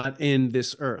just not in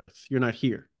this earth. You're not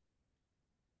here.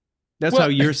 That's Well,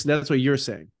 that's what you're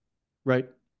saying, right?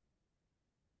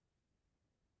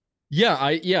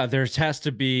 yeah, there has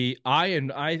to be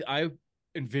I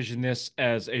envision this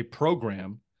as a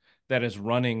program that is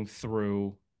running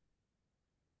through,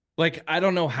 like, I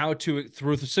don't know how to,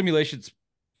 through the simulations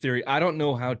theory, I don't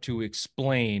know how to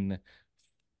explain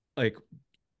like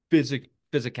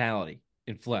physicality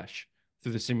in flesh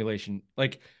through the simulation.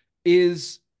 Like,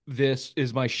 is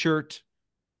my shirt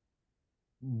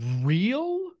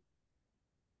real,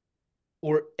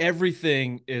 or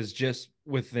everything is just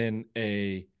within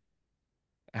a,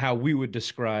 how we would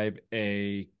describe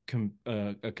a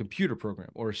computer program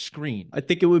or a screen? I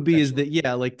think it would be is that,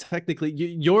 yeah, like technically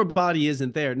your body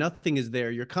isn't there. Nothing is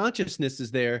there. Your consciousness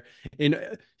is there.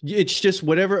 And it's just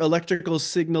whatever electrical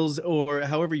signals or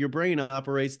however your brain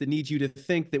operates that needs you to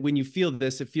think that when you feel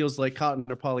this, it feels like cotton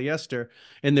or polyester.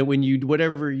 And that when you,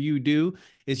 whatever you do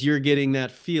is you're getting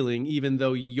that feeling, even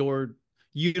though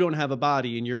you don't have a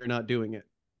body and you're not doing it.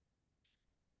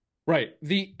 Right.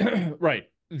 The right.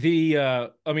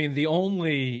 I mean, the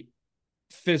only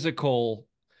physical,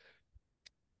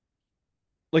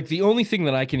 like, the only thing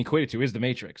that I can equate it to is the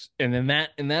Matrix. And then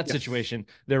in that Yes. situation,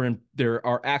 there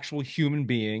are actual human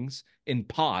beings in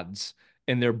pods,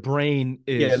 and their brain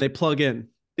Yeah, they plug in.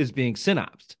 is being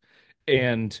synapsed,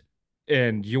 and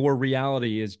your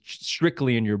reality is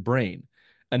strictly in your brain.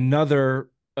 Another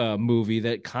movie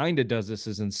that kind of does this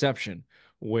is Inception,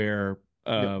 where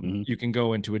you can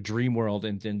go into a dream world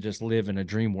and then just live in a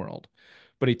dream world.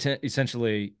 But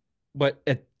essentially,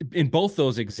 in both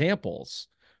those examples,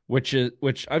 which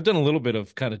I've done a little bit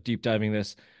of kind of deep diving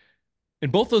this. In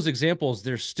both those examples,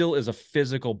 there still is a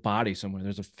physical body somewhere.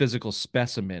 There's a physical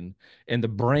specimen, and the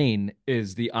brain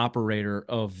is the operator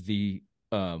of the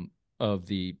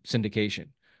syndication,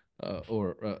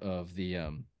 or of the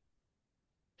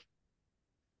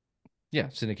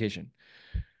syndication.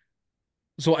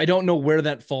 So I don't know where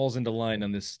that falls into line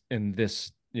on this in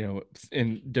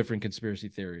different conspiracy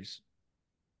theories.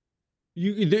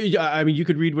 I mean, you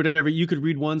could read whatever. You could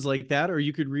read ones like that, or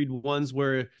you could read ones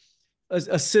where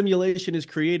a simulation is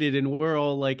created and we're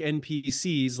all like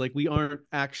NPCs, like we aren't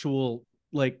actual,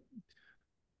 like,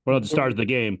 we're not the stars of the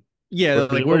game. Yeah,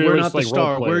 like we're not just the like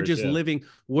star. role We're players, just yeah.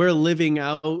 we're living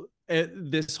out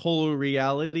this whole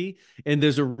reality, and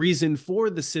there's a reason for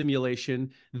the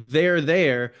simulation. They're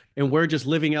there, and we're just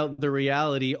living out the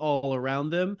reality all around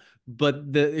them. But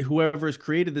whoever's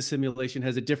created the simulation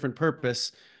has a different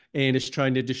purpose and is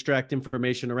trying to distract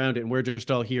information around it, and we're just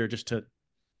all here just to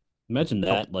Imagine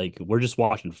that. Like, we're just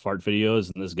watching fart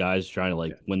videos and this guy's trying to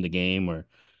like win the game, or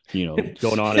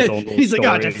going on his own little He's like,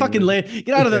 story. "God, fucking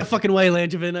get out of the fucking way,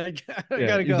 Langevin. I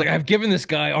gotta He's go." like, I've given this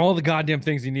guy all the goddamn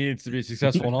things he needs to be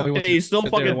successful, and all he wants He's still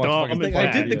sit there and fucking watch dumb. Like, and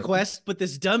I did the fat. quest, but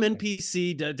this dumb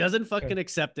NPC doesn't fucking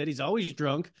accept it. He's always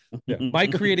drunk. Yeah. My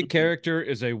created character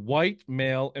is a white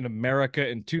male in America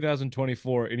in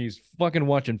 2024, and he's fucking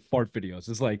watching fart videos.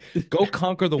 It's like, go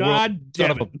conquer the world, God son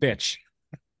damn of a bitch.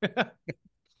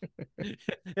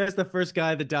 That's the first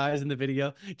guy that dies in the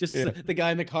video. Just the guy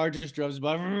in the car just drives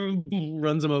by,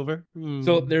 runs him over.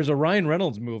 So there's a Ryan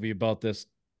Reynolds movie about this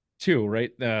too, right?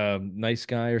 Nice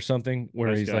Guy or something, where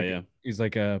Nice he's Guy, like yeah. he's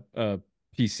like a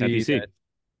PC NPC.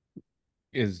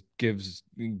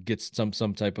 that gets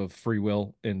some type of free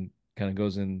will and kind of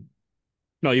goes in.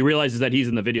 No, he realizes that he's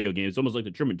in the video game. It's almost like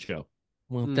the Truman Show.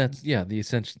 Well, that's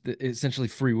the essentially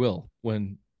free will,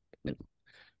 when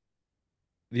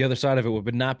the other side of it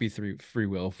would not be free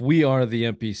will. If we are the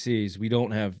NPCs, we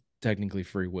don't have technically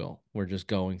free will. We're just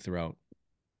going throughout.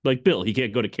 Like Bill, he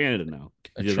can't go to Canada now.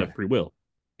 He doesn't have free will.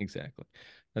 Exactly.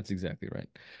 That's exactly right.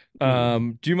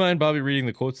 Do you mind, Bobby, reading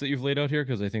the quotes that you've laid out here?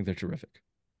 Because I think they're terrific.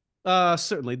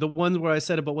 Certainly. The ones where I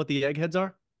said about what the eggheads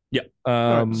are? Yeah.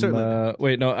 Certainly.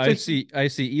 Wait, no, I see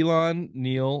Elon,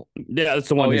 Neil. Yeah, that's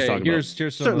the one he's talking here's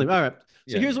about. some Certainly. All right.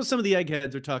 So here's what some of the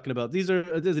eggheads are talking about.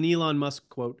 There's an Elon Musk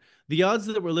quote. The odds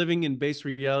that we're living in base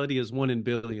reality is 1 in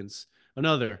billions.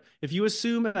 Another, if you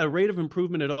assume a rate of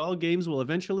improvement at all, games will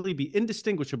eventually be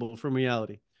indistinguishable from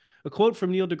reality. A quote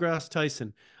from Neil deGrasse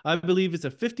Tyson. I believe it's a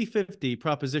 50-50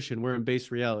 proposition we're in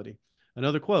base reality.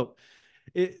 Another quote.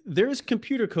 There is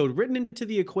computer code written into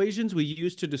the equations we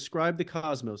use to describe the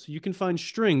cosmos. You can find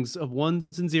strings of ones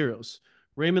and zeros.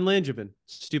 Raymond Langevin,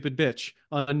 stupid bitch,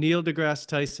 on Neil deGrasse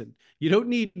Tyson. You don't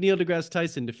need Neil deGrasse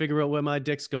Tyson to figure out where my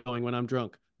dick's going when I'm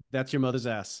drunk. That's your mother's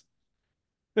ass.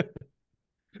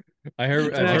 I heard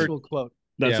It's an actual quote.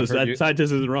 That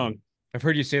scientist isn't wrong. I've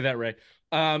heard you say that, Ray.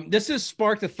 This has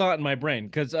sparked a thought in my brain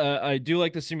because I do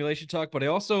like the simulation talk, but I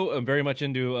also am very much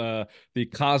into the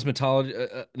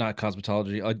cosmetology, not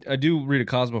cosmetology. I do read a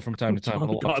Cosmo from time to time.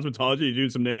 Cosmetology, you do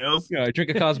some nails. Yeah, I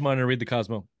drink a Cosmo and I read the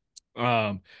Cosmo.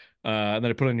 And then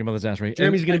I put it on your mother's ass, Ray.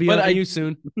 Jeremy's going to be but on you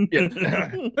soon.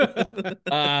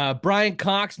 Yeah. Brian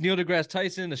Cox, Neil deGrasse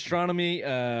Tyson, astronomy,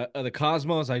 the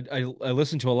cosmos. I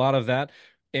listened to a lot of that,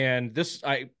 and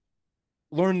I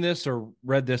learned this or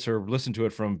read this or listened to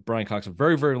it from Brian Cox a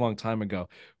very, very long time ago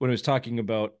when he was talking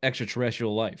about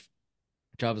extraterrestrial life,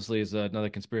 which obviously is another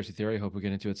conspiracy theory I hope we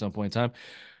get into at some point in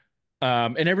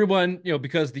time. And everyone,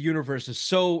 because the universe is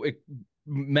so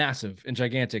massive and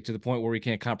gigantic to the point where we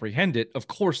can't comprehend it, of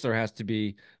course there has to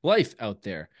be life out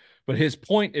there. But his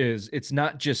point is it's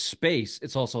not just space,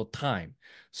 it's also time.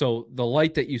 So the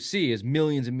light that you see is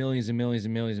millions and millions and millions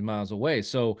and millions of miles away.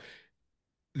 So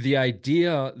the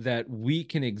idea that we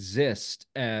can exist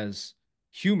as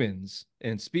humans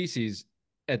and species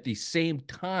at the same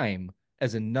time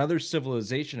as another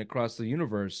civilization across the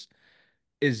universe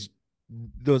is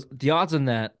the odds on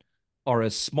that are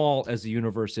as small as the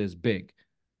universe is big.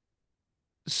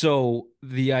 So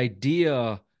the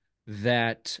idea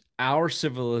that our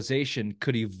civilization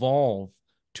could evolve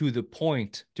to the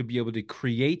point to be able to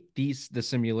create the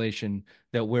simulation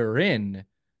that we're in,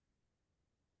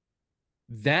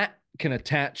 that can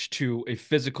attach to a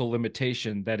physical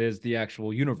limitation that is the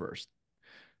actual universe.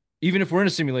 Even if we're in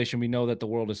a simulation, we know that the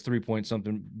world is 3 point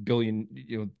something billion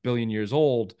years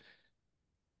old.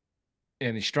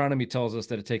 And astronomy tells us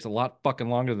that it takes a lot fucking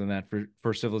longer than that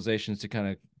for civilizations to kind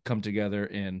of come together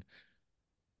and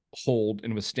hold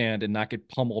and withstand and not get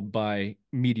pummeled by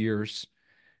meteors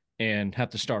and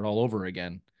have to start all over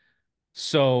again.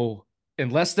 So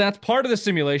unless that's part of the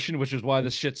simulation, which is why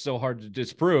this shit's so hard to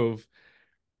disprove,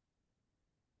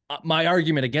 my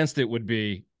argument against it would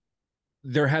be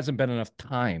there hasn't been enough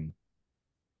time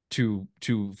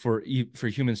for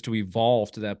humans to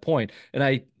evolve to that point. And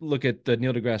I look at the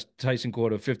Neil deGrasse Tyson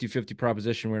quote of 50-50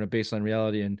 proposition, we're in a baseline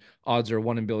reality and odds are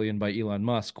 1 in billion by Elon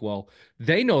Musk. Well,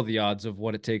 they know the odds of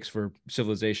what it takes for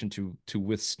civilization to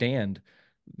withstand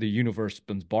the universe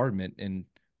bombardment. And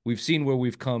we've seen where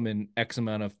we've come in X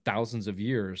amount of thousands of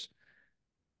years.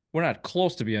 We're not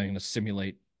close to being able to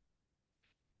simulate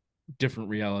different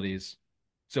realities.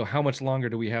 So how much longer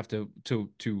do we have to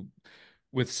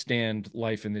withstand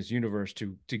life in this universe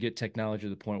to get technology to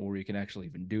the point where we can actually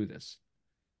even do this?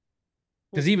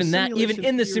 Because even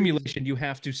in the simulation, you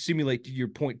have to simulate, to your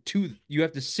point, you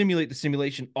have to simulate the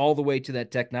simulation all the way to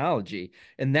that technology,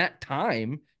 and that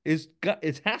time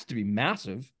it has to be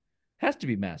massive. Has to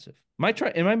be massive.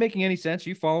 Am I making any sense? Are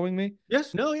you following me?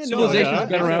 Yes. No. Yeah. Civilization's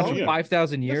been around for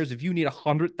 5,000 years. Yes. If you need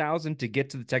 100,000 to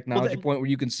get to the technology point where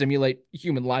you can simulate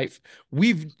human life,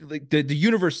 the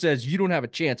universe says you don't have a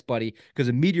chance, buddy, because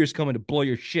a meteor's coming to blow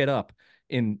your shit up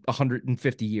in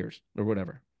 150 years or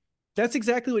whatever. That's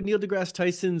exactly what Neil deGrasse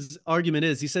Tyson's argument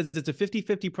is. He says it's a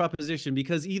 50-50 proposition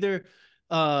because either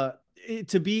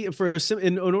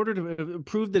in order to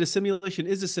prove that a simulation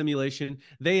is a simulation,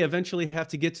 they eventually have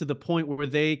to get to the point where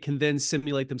they can then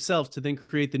simulate themselves to then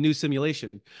create the new simulation.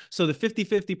 So the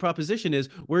 50-50 proposition is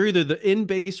we're either the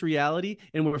in-base reality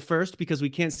and we're first because we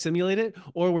can't simulate it,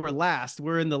 or we're last.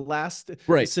 We're in the last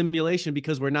simulation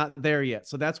because we're not there yet.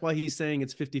 So that's why he's saying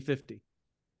it's 50-50.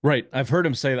 Right. I've heard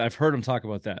him say that. I've heard him talk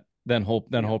about that.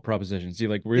 Whole proposition. See,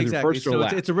 like we're either first or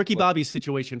last. It's a Ricky Bobby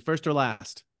situation, first or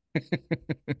last.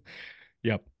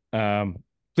 Yep.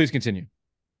 Please continue.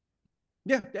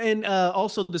 Yeah, and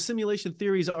also the simulation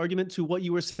theory's argument to what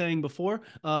you were saying before.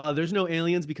 There's no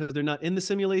aliens because they're not in the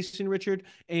simulation, Richard.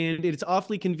 And it's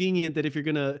awfully convenient that if you're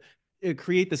going to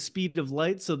create the speed of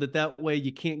light so that way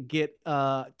you can't get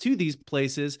to these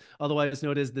places, otherwise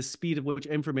known as the speed of which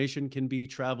information can be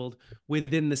traveled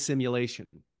within the simulation.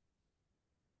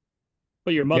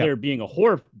 But your mother being a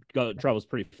whore travels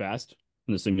pretty fast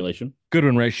in the simulation. Good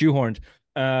one, Ray. Shoehorned.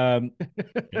 Damn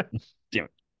it.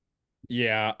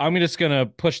 Yeah, I'm just gonna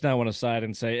push that one aside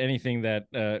and say anything that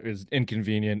is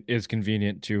inconvenient is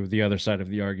convenient to the other side of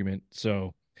the argument.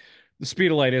 So the speed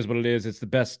of light is what it is. It's the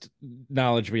best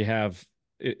knowledge we have.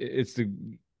 It's the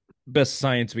best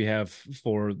science we have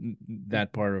for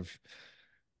that part of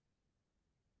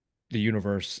the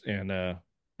universe, and I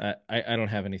don't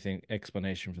have anything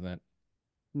explanation for that.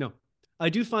 No. I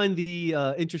do find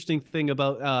the interesting thing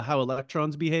about how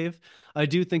electrons behave. I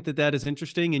do think that is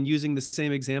interesting. And using the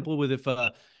same example with if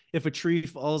a tree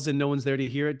falls and no one's there to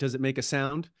hear it, does it make a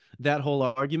sound? That whole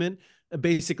argument,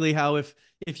 basically, how if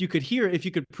you could hear it, if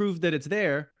you could prove that it's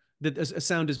there, that a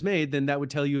sound is made, then that would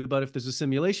tell you about if there's a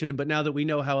simulation. But now that we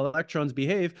know how electrons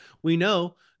behave, we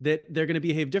know that they're going to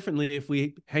behave differently if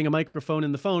we hang a microphone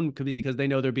in the phone because they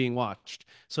know they're being watched.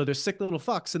 So they're sick little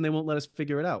fucks and they won't let us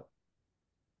figure it out.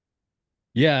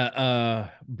 Yeah,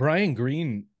 Brian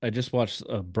Green. I just watched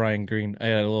Brian Green. I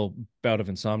had a little bout of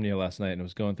insomnia last night and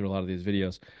was going through a lot of these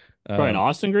videos. Brian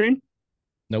Austin Green,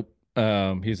 Nope.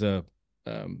 He's a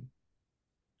um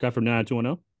guy from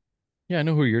 90210. yeah, I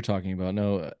know who you're talking about.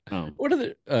 No, Oh, what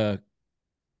are the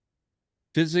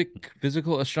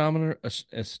physical astronomer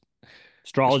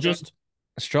astrologist.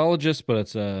 astrologist, but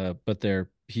it's but they're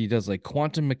he does like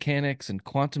quantum mechanics and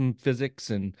quantum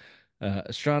physics and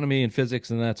astronomy and physics,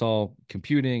 and that's all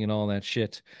computing and all that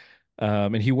shit.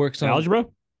 And he works on Algebra.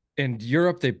 in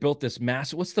Europe. They built this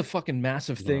massive, what's the fucking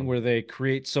massive thing where they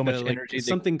create so much Like energy?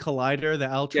 something collider, the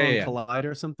Altron yeah. collider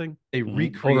or something. They Over in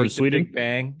recreate the Sweden. Big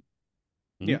Bang,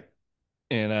 Yeah.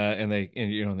 and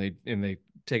they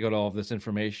take out all of this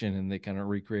information and they kind of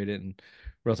recreate it in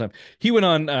real time. He went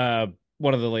on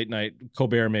one of the late night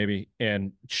Colbert maybe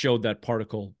and showed that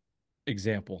particle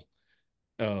example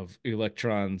of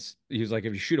electrons. He was like,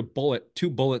 if you shoot a bullet, two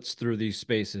bullets through these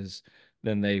spaces,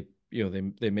 then they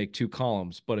make two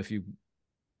columns. But if you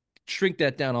shrink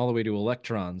that down all the way to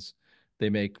electrons, they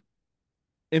make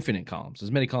infinite columns, as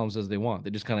many columns as they want.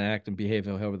 They just kind of act and behave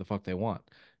however the fuck they want.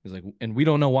 He's like, and we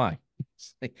don't know why.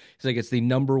 It's the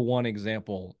number one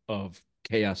example of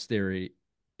chaos theory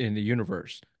in the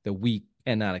universe that we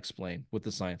cannot explain with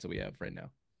the science that we have right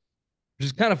now, which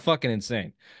is kind of fucking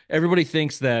insane. Everybody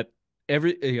thinks that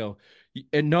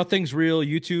and nothing's real.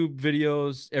 YouTube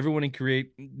videos, everyone can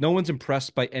create. No one's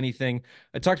impressed by anything.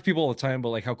 I talk to people all the time about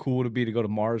like how cool would it be to go to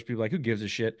Mars. People are like, who gives a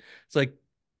shit? It's like,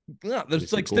 no, there's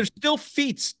still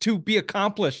feats to be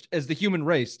accomplished as the human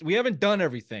race. We haven't done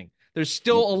everything. There's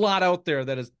still a lot out there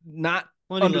that is not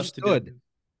understood.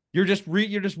 You're just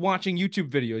watching YouTube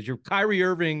videos. You're Kyrie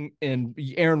Irving and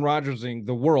Aaron Rodgersing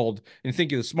the world and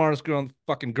think you're the smartest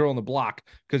fucking girl on the block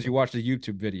because you watched a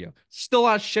YouTube video. Still a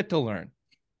lot of shit to learn.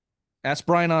 Ask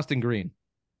Brian Austin Green.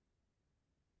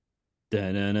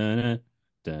 Da-na-na-na,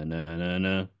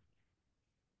 da-na-na-na.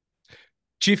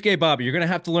 Chief Gay Bobby, you're gonna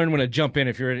have to learn when to jump in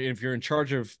if you're in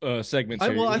charge of segments.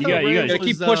 You gotta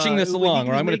keep pushing this along,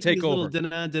 or I'm gonna take over.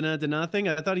 Little thing.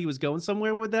 I thought he was going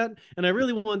somewhere with that, and I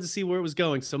really wanted to see where it was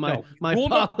going. So my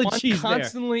apologies.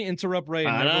 Constantly interrupt Ray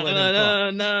and never let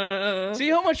him talk.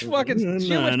 See how much fucking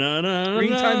screen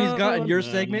time he's got in your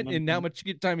segment, and how much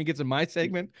time he gets in my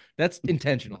segment. That's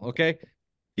intentional. Okay,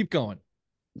 keep going.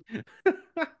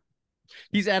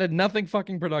 He's added nothing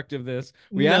fucking productive.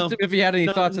 We asked him if he had any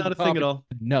thoughts. Not a thing at all.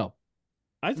 No,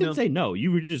 I didn't say no.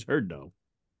 You just heard no.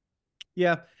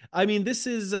 Yeah, I mean, this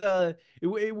is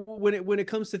when it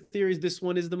comes to theories, this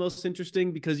one is the most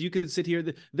interesting because you could sit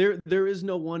here. There is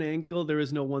no one angle. There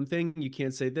is no one thing. You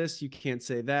can't say this. You can't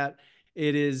say that.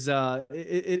 It is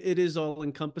it is all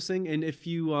encompassing. And if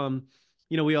you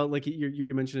we all like you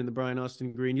mentioned in the Brian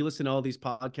Austin Green, you listen to all these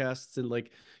podcasts and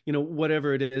like,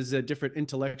 whatever it is, different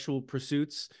intellectual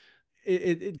pursuits.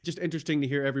 It's just interesting to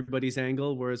hear everybody's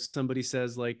angle. Whereas somebody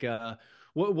says like,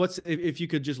 what's if you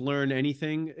could just learn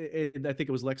anything? I think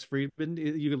it was Lex Friedman.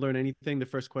 You could learn anything. The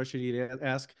first question you'd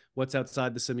ask, what's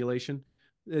outside the simulation?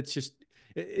 It's just,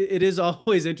 it is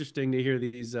always interesting to hear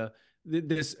these,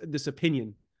 this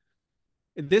opinion.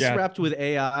 This wrapped with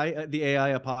AI, the AI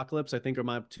apocalypse, I think are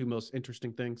my two most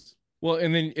interesting things. Well,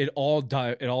 and then it all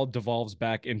devolves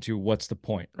back into what's the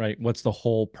point, right? What's the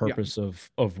whole purpose of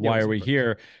why are we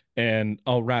here? And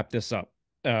I'll wrap this up,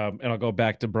 and I'll go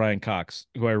back to Brian Cox,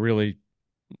 who I really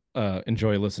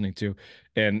enjoy listening to,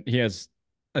 and he has,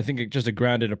 I think, just a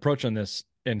grounded approach on this.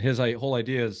 And his whole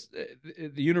idea is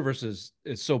the universe is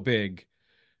so big,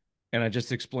 and I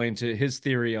just explained to his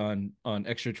theory on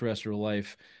extraterrestrial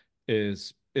life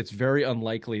is it's very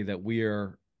unlikely that we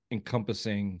are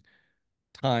encompassing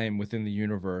time within the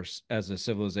universe as a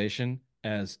civilization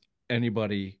as any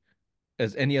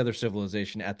other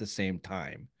civilization at the same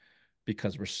time,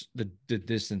 because the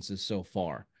distance is so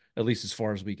far, at least as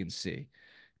far as we can see.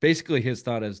 Basically, his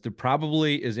thought is there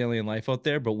probably is alien life out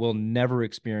there, but we'll never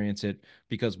experience it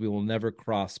because we will never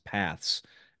cross paths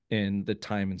in the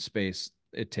time and space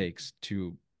it takes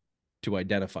to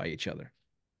identify each other.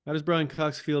 How does Brian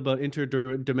Cox feel about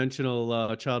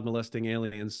interdimensional child molesting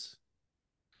aliens?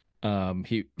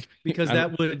 Because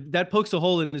that pokes a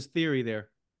hole in his theory there.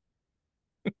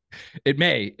 It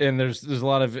may, and there's a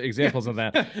lot of examples of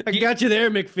that. I got you there,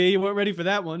 McPhee. You weren't ready for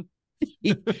that one.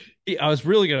 I was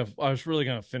really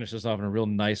gonna finish this off in a real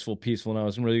nice, full, peaceful note. I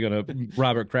was really gonna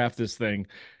Robert Kraft this thing,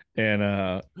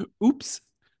 and oops,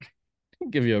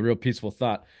 give you a real peaceful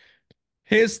thought.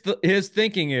 his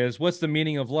thinking is, what's the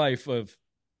meaning of life? Of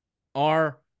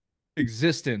our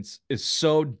existence is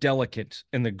so delicate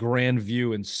in the grand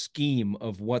view and scheme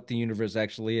of what the universe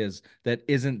actually is, that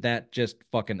isn't that just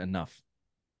fucking enough?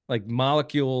 Like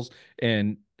molecules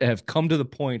and have come to the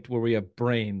point where we have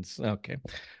brains. Okay.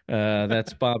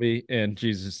 That's Bobby and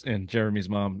Jesus and Jeremy's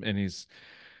mom, and he's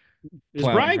Is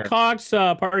plowing Brian her. Cox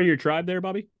part of your tribe there,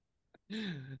 Bobby?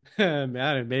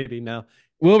 Maybe now.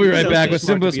 We'll be He right sounds back too with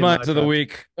smart to Simplest be in Minds my of the tribe.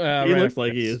 Week. He Right looks after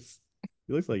like he this. is.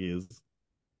 He looks like he is.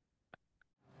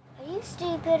 Are you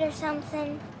stupid or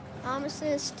something? Almost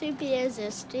as stupid as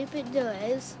a stupid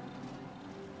does.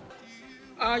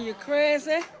 Are you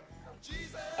crazy?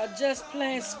 Or just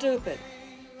plain stupid?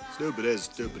 Stupid as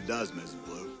stupid does, Mrs.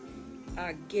 Blue.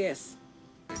 I guess.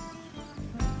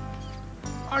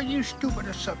 Are you stupid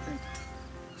or something?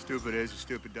 Stupid as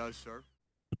stupid does, sir.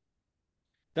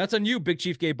 That's on you, Big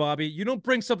Chief Gay Bobby. You don't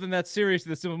bring something that serious to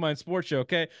the Simple Mind Sports Show,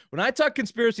 okay? When I talk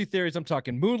conspiracy theories, I'm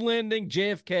talking moon landing,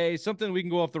 JFK, something we can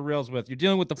go off the rails with. You're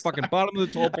dealing with the fucking bottom of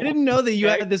the toll. I didn't know that you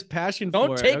okay? had this passion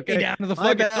Don't for take it. Okay? me down to the My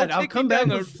fucking. bad. I'll come back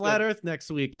with Flat Earth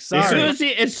next week. Sorry.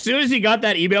 As soon as he got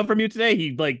that email from you today,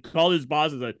 he like called his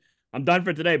boss and said, "I'm done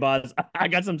for today, boss. I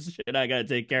got some shit I gotta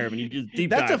take care of." And he just deep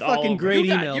That's a dived all fucking over. great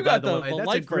You got- email. you by got the the way. That's a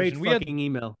light great version. We had- fucking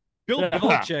email. Bill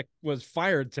Belichick was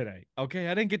fired today. Okay,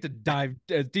 I didn't get to dive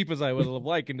as deep as I would have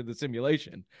liked into the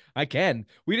simulation. I can.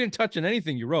 We didn't touch on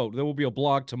anything you wrote. There will be a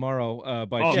blog tomorrow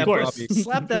by Oh, Chief of course. Bobby.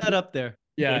 Slap that up there.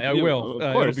 Yeah, I will.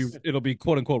 Of course. It'll be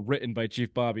quote unquote written by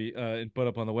Chief Bobby and put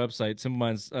up on the website,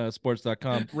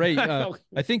 simplemindssports.com. Ray,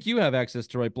 I think you have access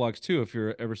to write blogs too if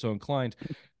you're ever so inclined.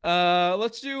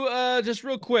 Let's do just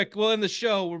real quick. We'll end the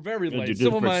show. We're very late. Do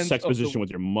Simple different Minds sex of the- position with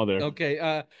your mother.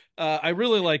 Okay. I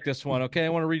really like this one. Okay, I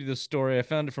want to read you this story. I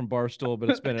found it from Barstool, but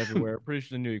it's been everywhere. Pretty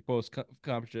sure the New York Post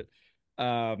accomplished it.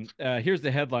 Here's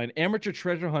the headline: Amateur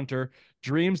treasure hunter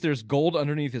dreams there's gold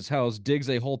underneath his house, digs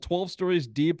a hole 12 stories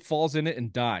deep, falls in it,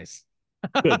 and dies.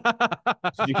 Did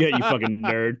you get, you fucking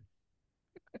nerd?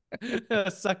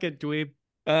 Suck it, dweeb.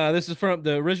 This is from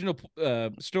the original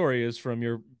story is from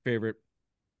your favorite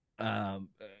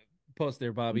post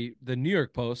there, Bobby. The New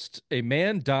York Post. A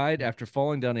man died after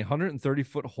falling down a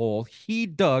 130-foot hole he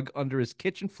dug under his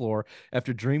kitchen floor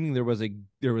after dreaming there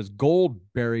was gold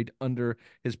buried under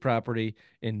his property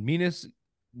in Minas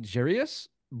Gerais,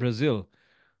 Brazil.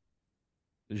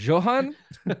 Johan?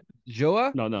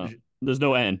 Joa? No. There's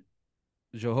no N.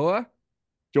 Joa?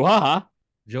 Johaha.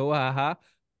 Joaha?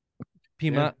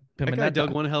 Pima. That guy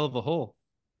dug one hell of a hole.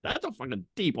 That's a fucking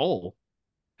deep hole.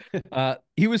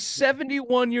 He was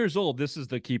 71 years old. This is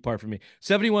the key part for me.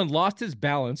 71, lost his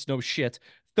balance. No shit.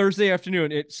 Thursday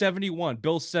afternoon at 71.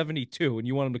 Bill's 72, and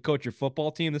you want him to coach your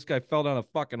football team? This guy fell down a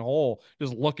fucking hole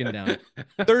just looking down.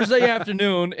 Thursday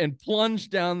afternoon and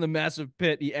plunged down the massive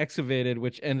pit he excavated,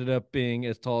 which ended up being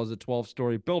as tall as a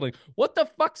 12-story building. What the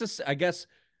fuck's this? I guess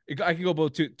I can go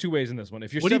both two ways in this one.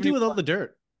 If you're What do you do with all the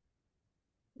dirt?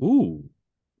 Ooh,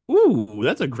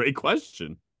 that's a great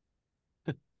question.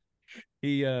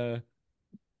 He Where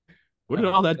did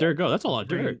all that dirt go? That's a lot of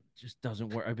dirt. just doesn't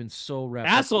work. I've been so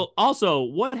wrapped up. Also,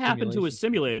 what happened to his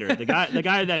simulator? The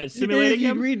guy that simulated If you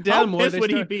him. read How down more, pissed they would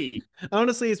he start- be?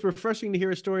 Honestly, it's refreshing to hear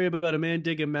a story about a man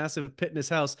digging a massive pit in his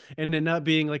house and it not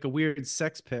being like a weird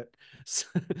sex pit.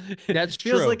 That's It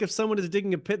feels true. like if someone is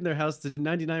digging a pit in their house, there's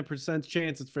 99%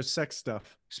 chance it's for sex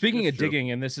stuff. Speaking That's of true.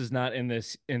 digging, and this is not in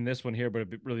this one here, but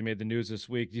it really made the news this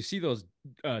week. Do you see those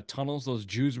tunnels those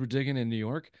Jews were digging in New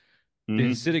York? The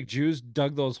Mhm. Hasidic Jews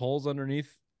dug those holes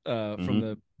underneath from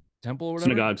the temple or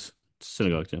whatever.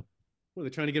 Synagogues, yeah. Were they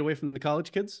trying to get away from the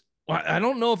college kids? Well, I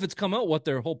don't know if it's come out what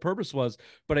their whole purpose was,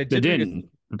 but I They did. didn't.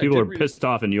 People did were read- pissed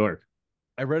off in New York.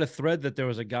 I read a thread that there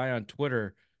was a guy on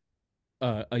Twitter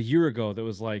a year ago that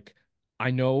was like,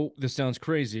 "I know this sounds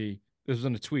crazy." This was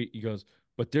in a tweet. He goes,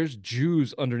 "But there's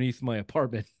Jews underneath my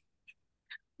apartment."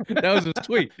 That was his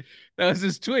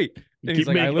tweet. And he's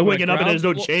like, "I live on a waking up and there's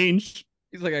no ground floor." change.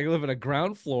 He's like, I live in a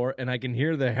ground floor and I can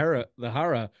hear the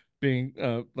hara being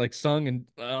like sung and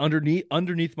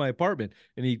underneath my apartment.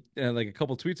 And he like a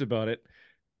couple tweets about it.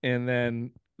 And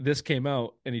then this came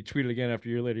out and he tweeted again after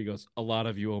a year later. He goes, "A lot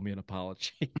of you owe me an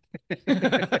apology."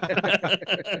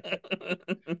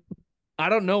 I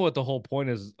don't know what the whole point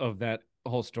is of that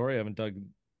whole story. I haven't dug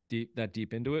that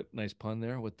deep into it. Nice pun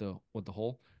there with the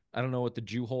hole. I don't know what the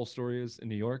Jew hole story is in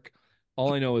New York.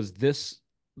 All I know is this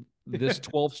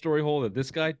 12-story hole that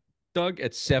this guy dug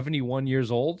at 71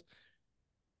 years old.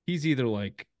 He's either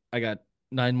like, I got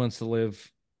 9 months to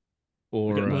live,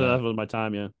 or That was my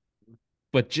time, yeah.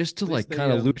 but just to At like least they,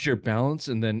 kind of lose your balance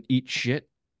and then eat shit.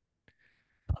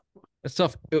 That's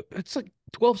tough. It's like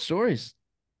 12 stories.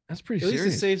 That's pretty At least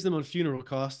serious. it saves them on funeral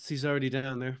costs. He's already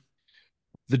down there.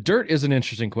 The dirt is an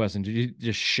interesting question. Did you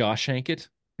just Shawshank it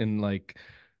and like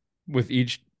with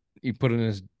each he put it in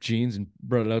his jeans and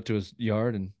brought it out to his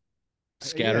yard and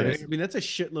scattered Yeah, it? I mean, that's a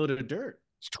shitload of dirt.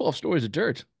 It's 12 stories of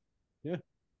dirt. Yeah.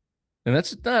 And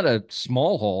that's not a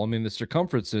small hole. I mean, the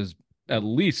circumference is at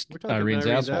least We're talking Irene's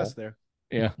Irene's asshole. ass there.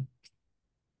 Yeah.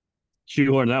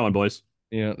 Shoehorn that one, boys.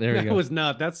 Yeah, there you That go. was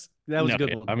not. That was a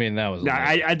good one. I mean, that was. No,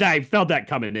 I felt that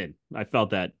coming in. I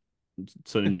felt that.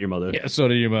 So did your mother. Yeah, so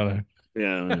did your mother.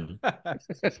 Yeah.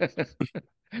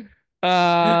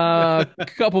 A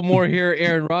couple more here.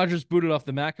 Aaron Rodgers booted off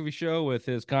the McAfee show with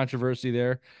his controversy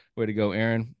there. Way to go,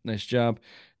 Aaron. Nice job.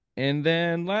 And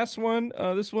then last one,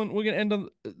 this one, we're going to end on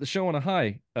the show on a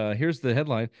high. Here's the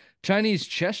headline. Chinese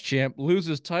chess champ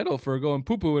loses title for going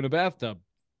poo-poo in a bathtub.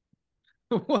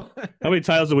 What? How many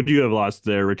titles would you have lost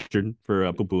there, Richard,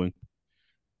 for poo-pooing?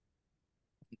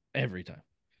 Every time.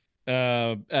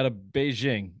 At a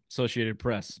Beijing Associated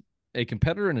Press, a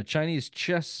competitor in a Chinese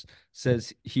chess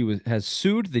says he has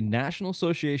sued the National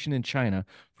Association in China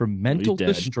for mental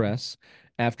distress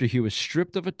after he was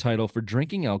stripped of a title for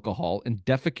drinking alcohol and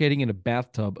defecating in a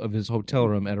bathtub of his hotel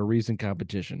room at a recent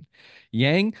competition.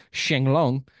 Yang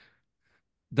Shenglong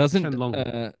doesn't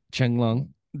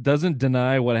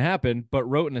deny what happened, but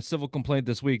wrote in a civil complaint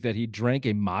this week that he drank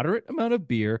a moderate amount of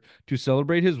beer to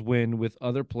celebrate his win with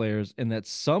other players and that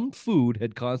some food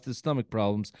had caused his stomach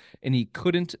problems and he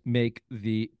couldn't make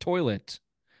the toilet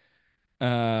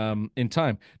in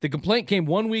time. The complaint came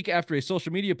 1 week after a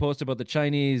social media post about the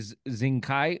Chinese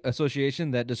Xingkai Association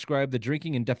that described the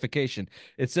drinking and defecation.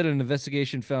 It said an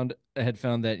investigation had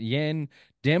found that Yan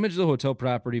damaged the hotel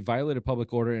property, violated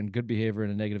public order and good behavior,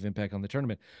 and a negative impact on the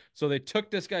tournament. So they took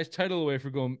this guy's title away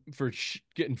for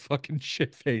getting fucking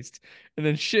shit faced and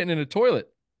then shitting in a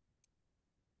toilet.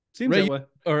 Seems Ray, that way.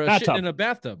 or shitting in a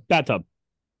bathtub. Bathtub.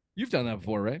 You've done that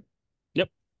before, right? Yep.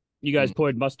 You guys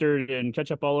poured mustard and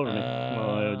ketchup all over me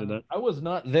while I did that. I was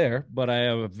not there, but I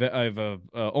have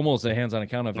almost a hands-on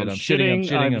account of it. I'm shitting.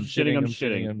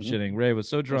 shitting. Ray was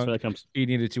so drunk he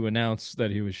needed to announce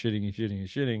that he was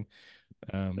shitting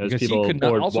because he could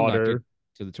not also not get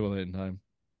to the toilet in time.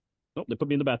 Nope, they put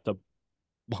me in the bathtub.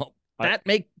 Well, that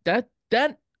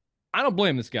I don't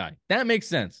blame this guy. That makes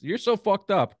sense. You're so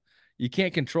fucked up, you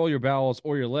can't control your bowels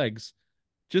or your legs.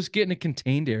 Just get in a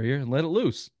contained area and let it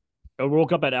loose. I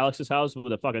woke up at Alex's house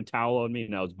with a fucking towel on me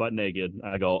and I was butt naked.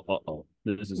 I go, uh-oh,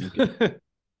 this isn't good.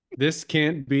 This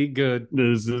can't be good.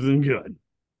 This isn't good.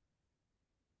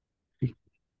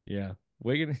 Yeah.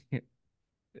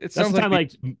 It sounds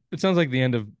like the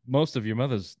end of most of your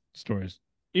mother's stories.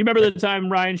 You remember the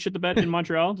time Ryan shit the bed in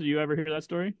Montreal? Did you ever hear that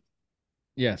story?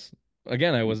 Yes.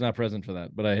 Again, I was not present for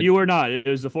that, but You were not. It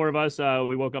was the four of us.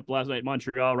 We woke up last night in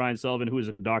Montreal. Ryan Sullivan, who is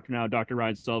a doctor now, Dr.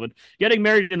 Ryan Sullivan, getting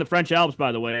married in the French Alps,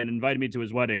 by the way, and invited me to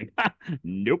his wedding.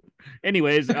 Nope.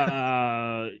 Anyways, we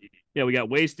got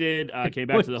wasted. Came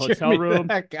back to the hotel room.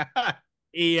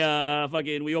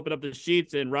 We opened up the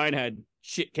sheets and Ryan had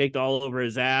shit caked all over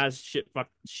his ass.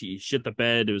 She shit the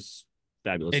bed. It was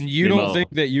fabulous. And you don't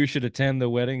think that you should attend the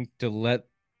wedding to let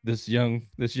this young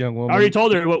woman? I already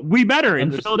told her. We met her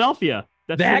in Philadelphia.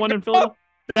 That's the one in Philadelphia.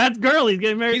 That's girl. He's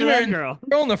getting married to that girl.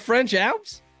 Girl in the French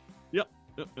Alps? Yep.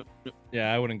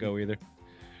 Yeah, I wouldn't go either.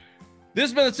 This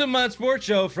has been the Simple Mind Sports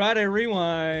Show, Friday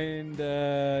Rewind,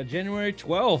 January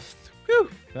 12th.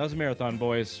 Whew. That was a marathon,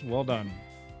 boys. Well done.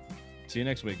 See you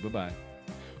next week. Bye-bye.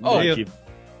 Oh,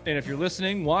 and if you're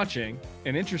listening, watching,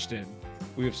 and interested,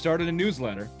 we have started a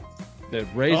newsletter that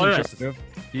Ray's in charge of.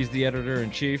 He's the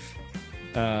editor-in-chief.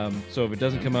 So if it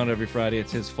doesn't come out every Friday,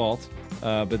 it's his fault.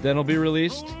 But then it'll be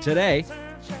released today,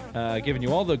 giving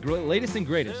you all the latest and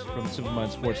greatest from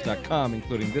SimpleMindSports.com,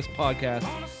 including this podcast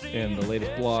and the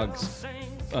latest blogs.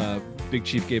 Big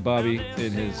Chief Gay Bobby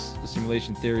in his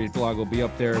Simulation Theory blog will be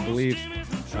up there, I believe.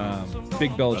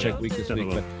 Big Belichick week this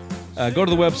week. But go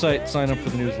to the website, sign up for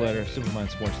the newsletter,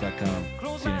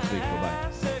 SimpleMindSports.com. See you next week. Bye-bye.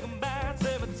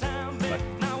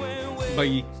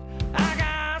 Bye.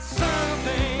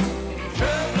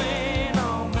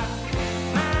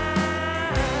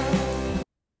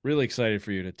 Really excited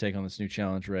for you to take on this new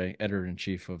challenge, Ray,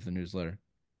 editor-in-chief of the newsletter.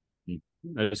 I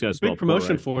just got a big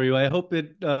promotion for you. I hope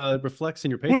it reflects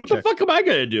in your paycheck. What the fuck am I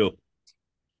going to do?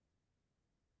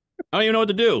 I don't even know what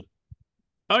to do.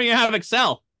 I don't even have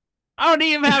Excel. I don't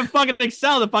even have fucking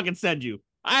Excel to fucking send you.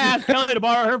 I asked Kelly to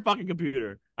borrow her fucking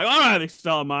computer. I don't have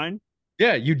Excel on mine.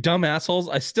 Yeah, you dumb assholes.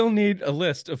 I still need a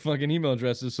list of fucking email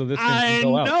addresses so this thing can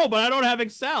go out. I know, but I don't have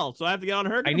Excel, so I have to get on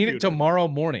her computer. I need it tomorrow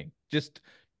morning. Just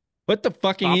put the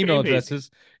fucking email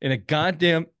addresses in a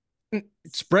goddamn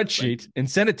spreadsheet and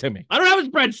send it to me. I don't have a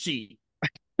spreadsheet.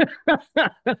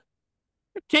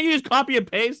 Can't you just copy and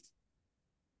paste?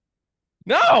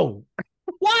 No,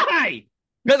 Why?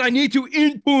 because I need to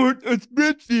import a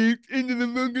spreadsheet into the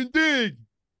fucking thing.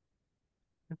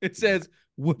 It says,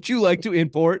 would you like to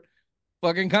import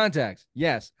fucking contacts?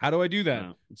 Yes. How do I do that?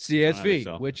 No, CSV,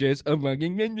 so. which is a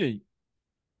fucking menu.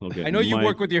 Okay, I know you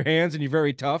work with your hands and you're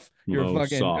very tough. You're a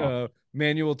fucking saw.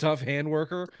 manual tough hand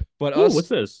worker. But Ooh, what's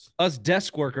this? us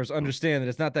desk workers understand that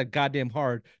it's not that goddamn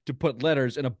hard to put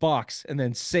letters in a box and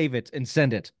then save it and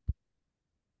send it.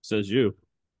 Says you.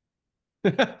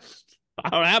 I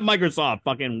don't have Microsoft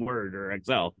fucking Word or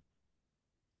Excel.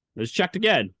 Just checked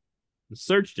again.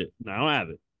 Searched it. I don't have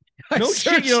it. No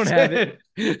shit, you don't have it.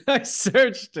 I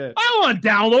searched it. I don't want to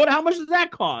download it. How much does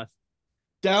that cost?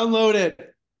 Download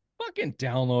it. Fucking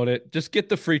download it. Just get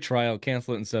the free trial.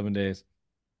 Cancel it in 7 days.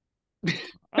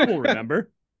 I won't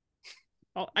remember.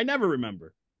 I never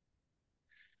remember.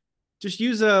 Just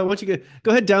use what you get.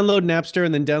 Go ahead, download Napster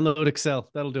and then download Excel.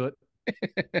 That'll do it.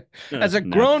 As a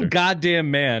grown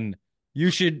goddamn man, you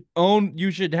should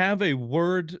have a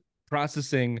word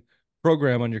processing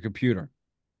program on your computer.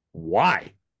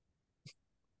 Why?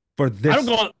 For this I don't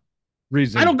go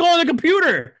reason. I don't go on the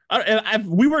computer. If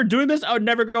we were doing this, I would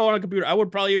never go on a computer. I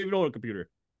would probably even own a computer.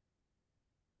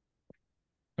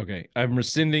 Okay, I'm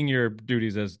rescinding your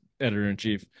duties as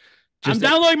editor-in-chief. I'm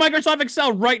downloading Microsoft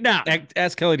Excel right now.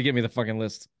 Ask Kelly to get me the fucking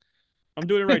list. I'm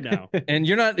doing it right now. And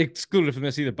you're not excluded from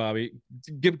this either, Bobby.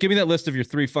 Give me that list of your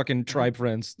 3 fucking tribe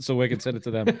friends so I can send it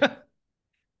to them.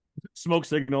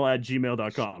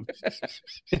 Smokesignal@gmail.com.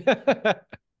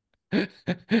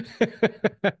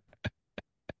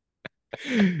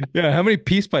 Yeah, how many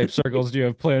peace pipe circles do you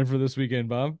have planned for this weekend,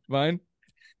 Bob? Mine?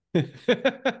 Yeah,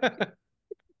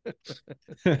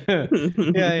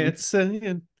 it's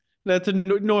that's a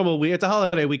normal week. It's a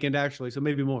holiday weekend actually, so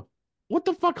maybe more. What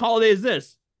the fuck holiday is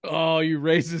this? Oh, you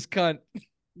racist cunt.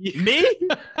 Me?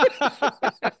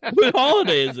 What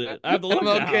holiday is it? I have to look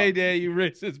MLK now. Day, you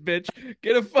racist bitch.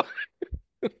 Get a fuck.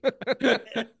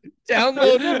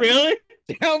 Download Really?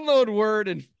 Download Word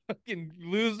and fucking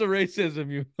lose the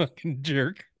racism, you fucking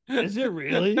jerk. Is it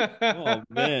really? Oh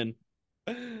man.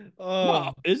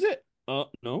 Oh, Is it?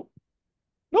 No. No,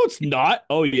 it's not.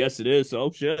 Oh yes, it is.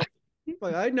 Oh shit.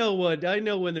 like, I know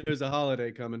when there's a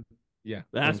holiday coming. Yeah.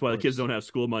 That's why the kids don't have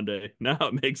school Monday. Now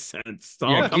it makes sense. It's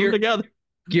all Yeah, coming together.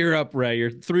 Gear up, Ray. You're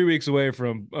 3 weeks away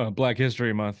from Black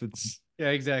History Month. Yeah,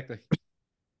 exactly.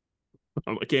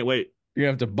 I can't wait. You're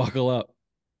gonna have to buckle up.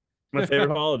 My favorite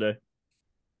holiday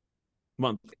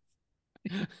month.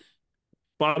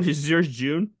 Bob, is yours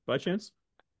June by chance?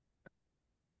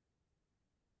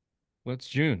 What's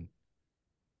June?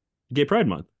 Gay Pride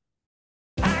Month.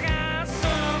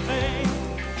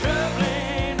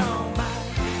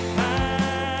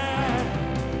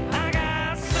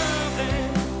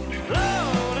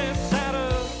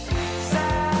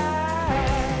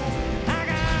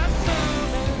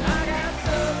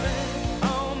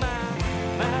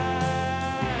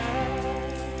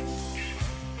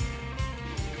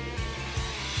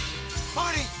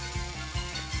 Marty!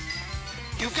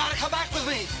 You've got to come back with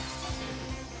me!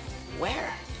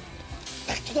 Where?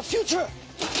 Back to the future!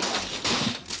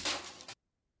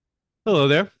 Hello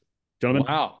there, Gentlemen.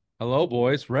 Wow. Hello,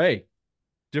 boys. Ray.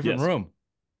 Different Yes. room.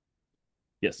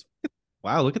 Yes.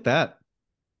 Wow, look at that.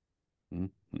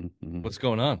 What's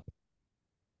going on?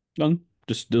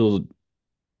 Just still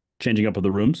changing up of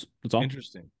the rooms. That's all.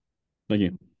 Interesting. Thank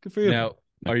you. Good for you. Now,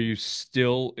 are you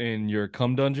still in your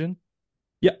cum dungeon?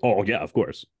 Yeah. Oh yeah, of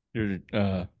course. You're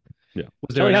Yeah.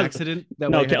 Was there Kelly an has- accident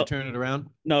that No, way you had Kel- to turn it around?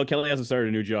 No, Kelly hasn't started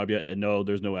a new job yet, and no,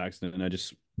 there's no accident. And I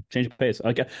just changed the pace.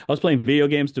 I was playing video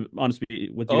games to honestly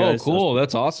with you guys. cool.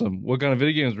 That's awesome. What kind of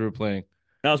video games were you playing?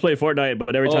 I was playing Fortnite,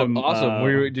 but every time awesome.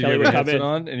 Did you Kelly have would a come headset in,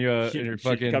 on and you're she'd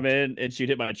fucking come in and she'd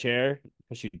hit my chair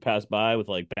because she'd pass by with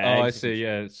like bags. Oh, I see.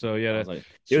 Yeah. So yeah, I was like,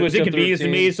 switch it was up the inconvenience to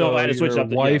me, routine so I had to switch your up.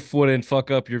 wife wouldn't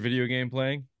fuck up your video game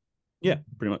playing. Yeah,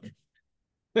 pretty much.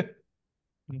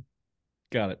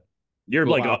 Got it. You're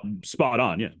Cool. like Wow. spot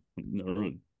on. Yeah.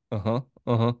 No,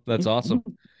 That's awesome.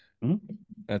 Mhm.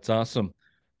 That's awesome.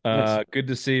 Nice. Good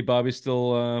to see Bobby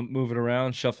still moving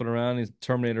around, shuffling around. His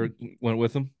Terminator went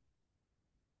with him.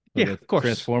 Or Yeah, the of course.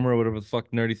 Transformer, or whatever the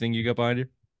fuck nerdy thing you got behind you.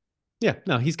 Yeah,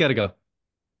 no, he's got to go.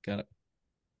 Got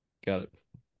it.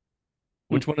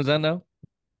 Which one is that now?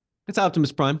 It's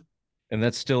Optimus Prime. And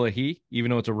that's still a he,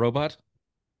 even though it's a robot.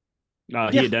 He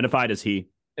Yeah. identified as he.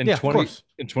 In Yeah, of course.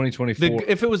 in 2024.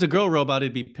 If it was a girl robot,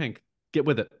 it'd be pink. Get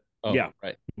with it. Oh, Yeah.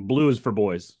 right. Blue is for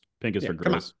boys. Pink is Yeah, for come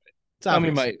on. girls. It's I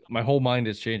mean, obvious. my whole mind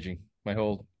is changing.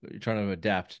 You're trying to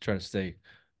adapt, trying to stay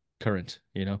current.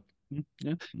 You know.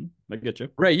 Yeah, I get you.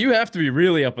 Ray, you have to be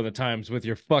really up on the times with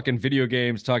your fucking video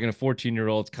games, talking to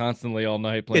 14-year-olds constantly all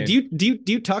night playing. Yeah, do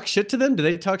you talk shit to them? Do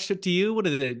they talk shit to you? What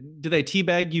do they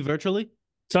teabag you virtually?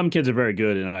 Some kids are very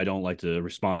good, and I don't like to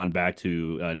respond back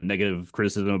to negative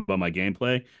criticism about my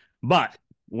gameplay. But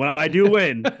when I do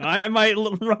win, I might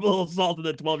rub a little salt in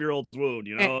the 12-year-old's wound.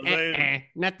 You know what I'm saying?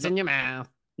 Nuts in your mouth.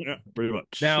 Yeah, pretty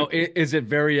much. Now, is it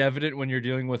very evident when you're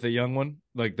dealing with a young one,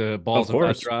 like the balls have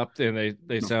not dropped and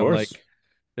they sound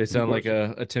like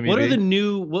a Timmy? What B? are the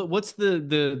new what's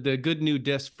the good new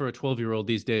disc for a 12-year-old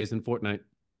these days in Fortnite?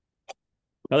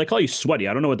 Now, they call you sweaty.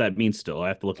 I don't know what that means still. I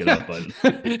have to look it up. But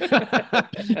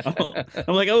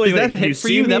I'm like, oh, is that hit for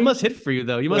you? That must hit for you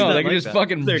though. You must. No, not they can like just that.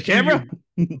 fucking their camera.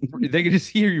 They can just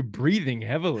hear you breathing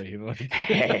heavily. Like,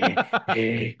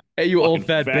 hey, you old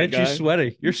fat bitch, guy. you're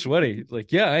sweaty. You're sweaty.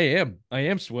 Like, yeah, I am. I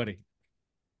am sweaty.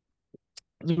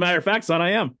 As a matter of fact, son,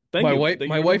 I am. Thank my you. wife, Thank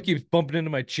my you. wife keeps bumping into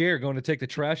my chair, going to take the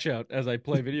trash out as I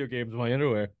play video games in my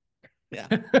underwear. Yeah.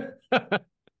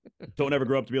 Don't ever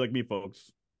grow up to be like me,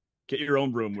 folks. Get your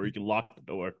own room where you can lock the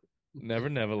door. Never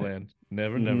Neverland.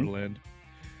 Neverland.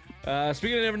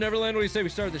 Speaking of Neverland, what do you say we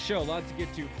start the show? Lots to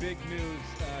get to. Big news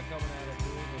coming out of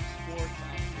New England sports.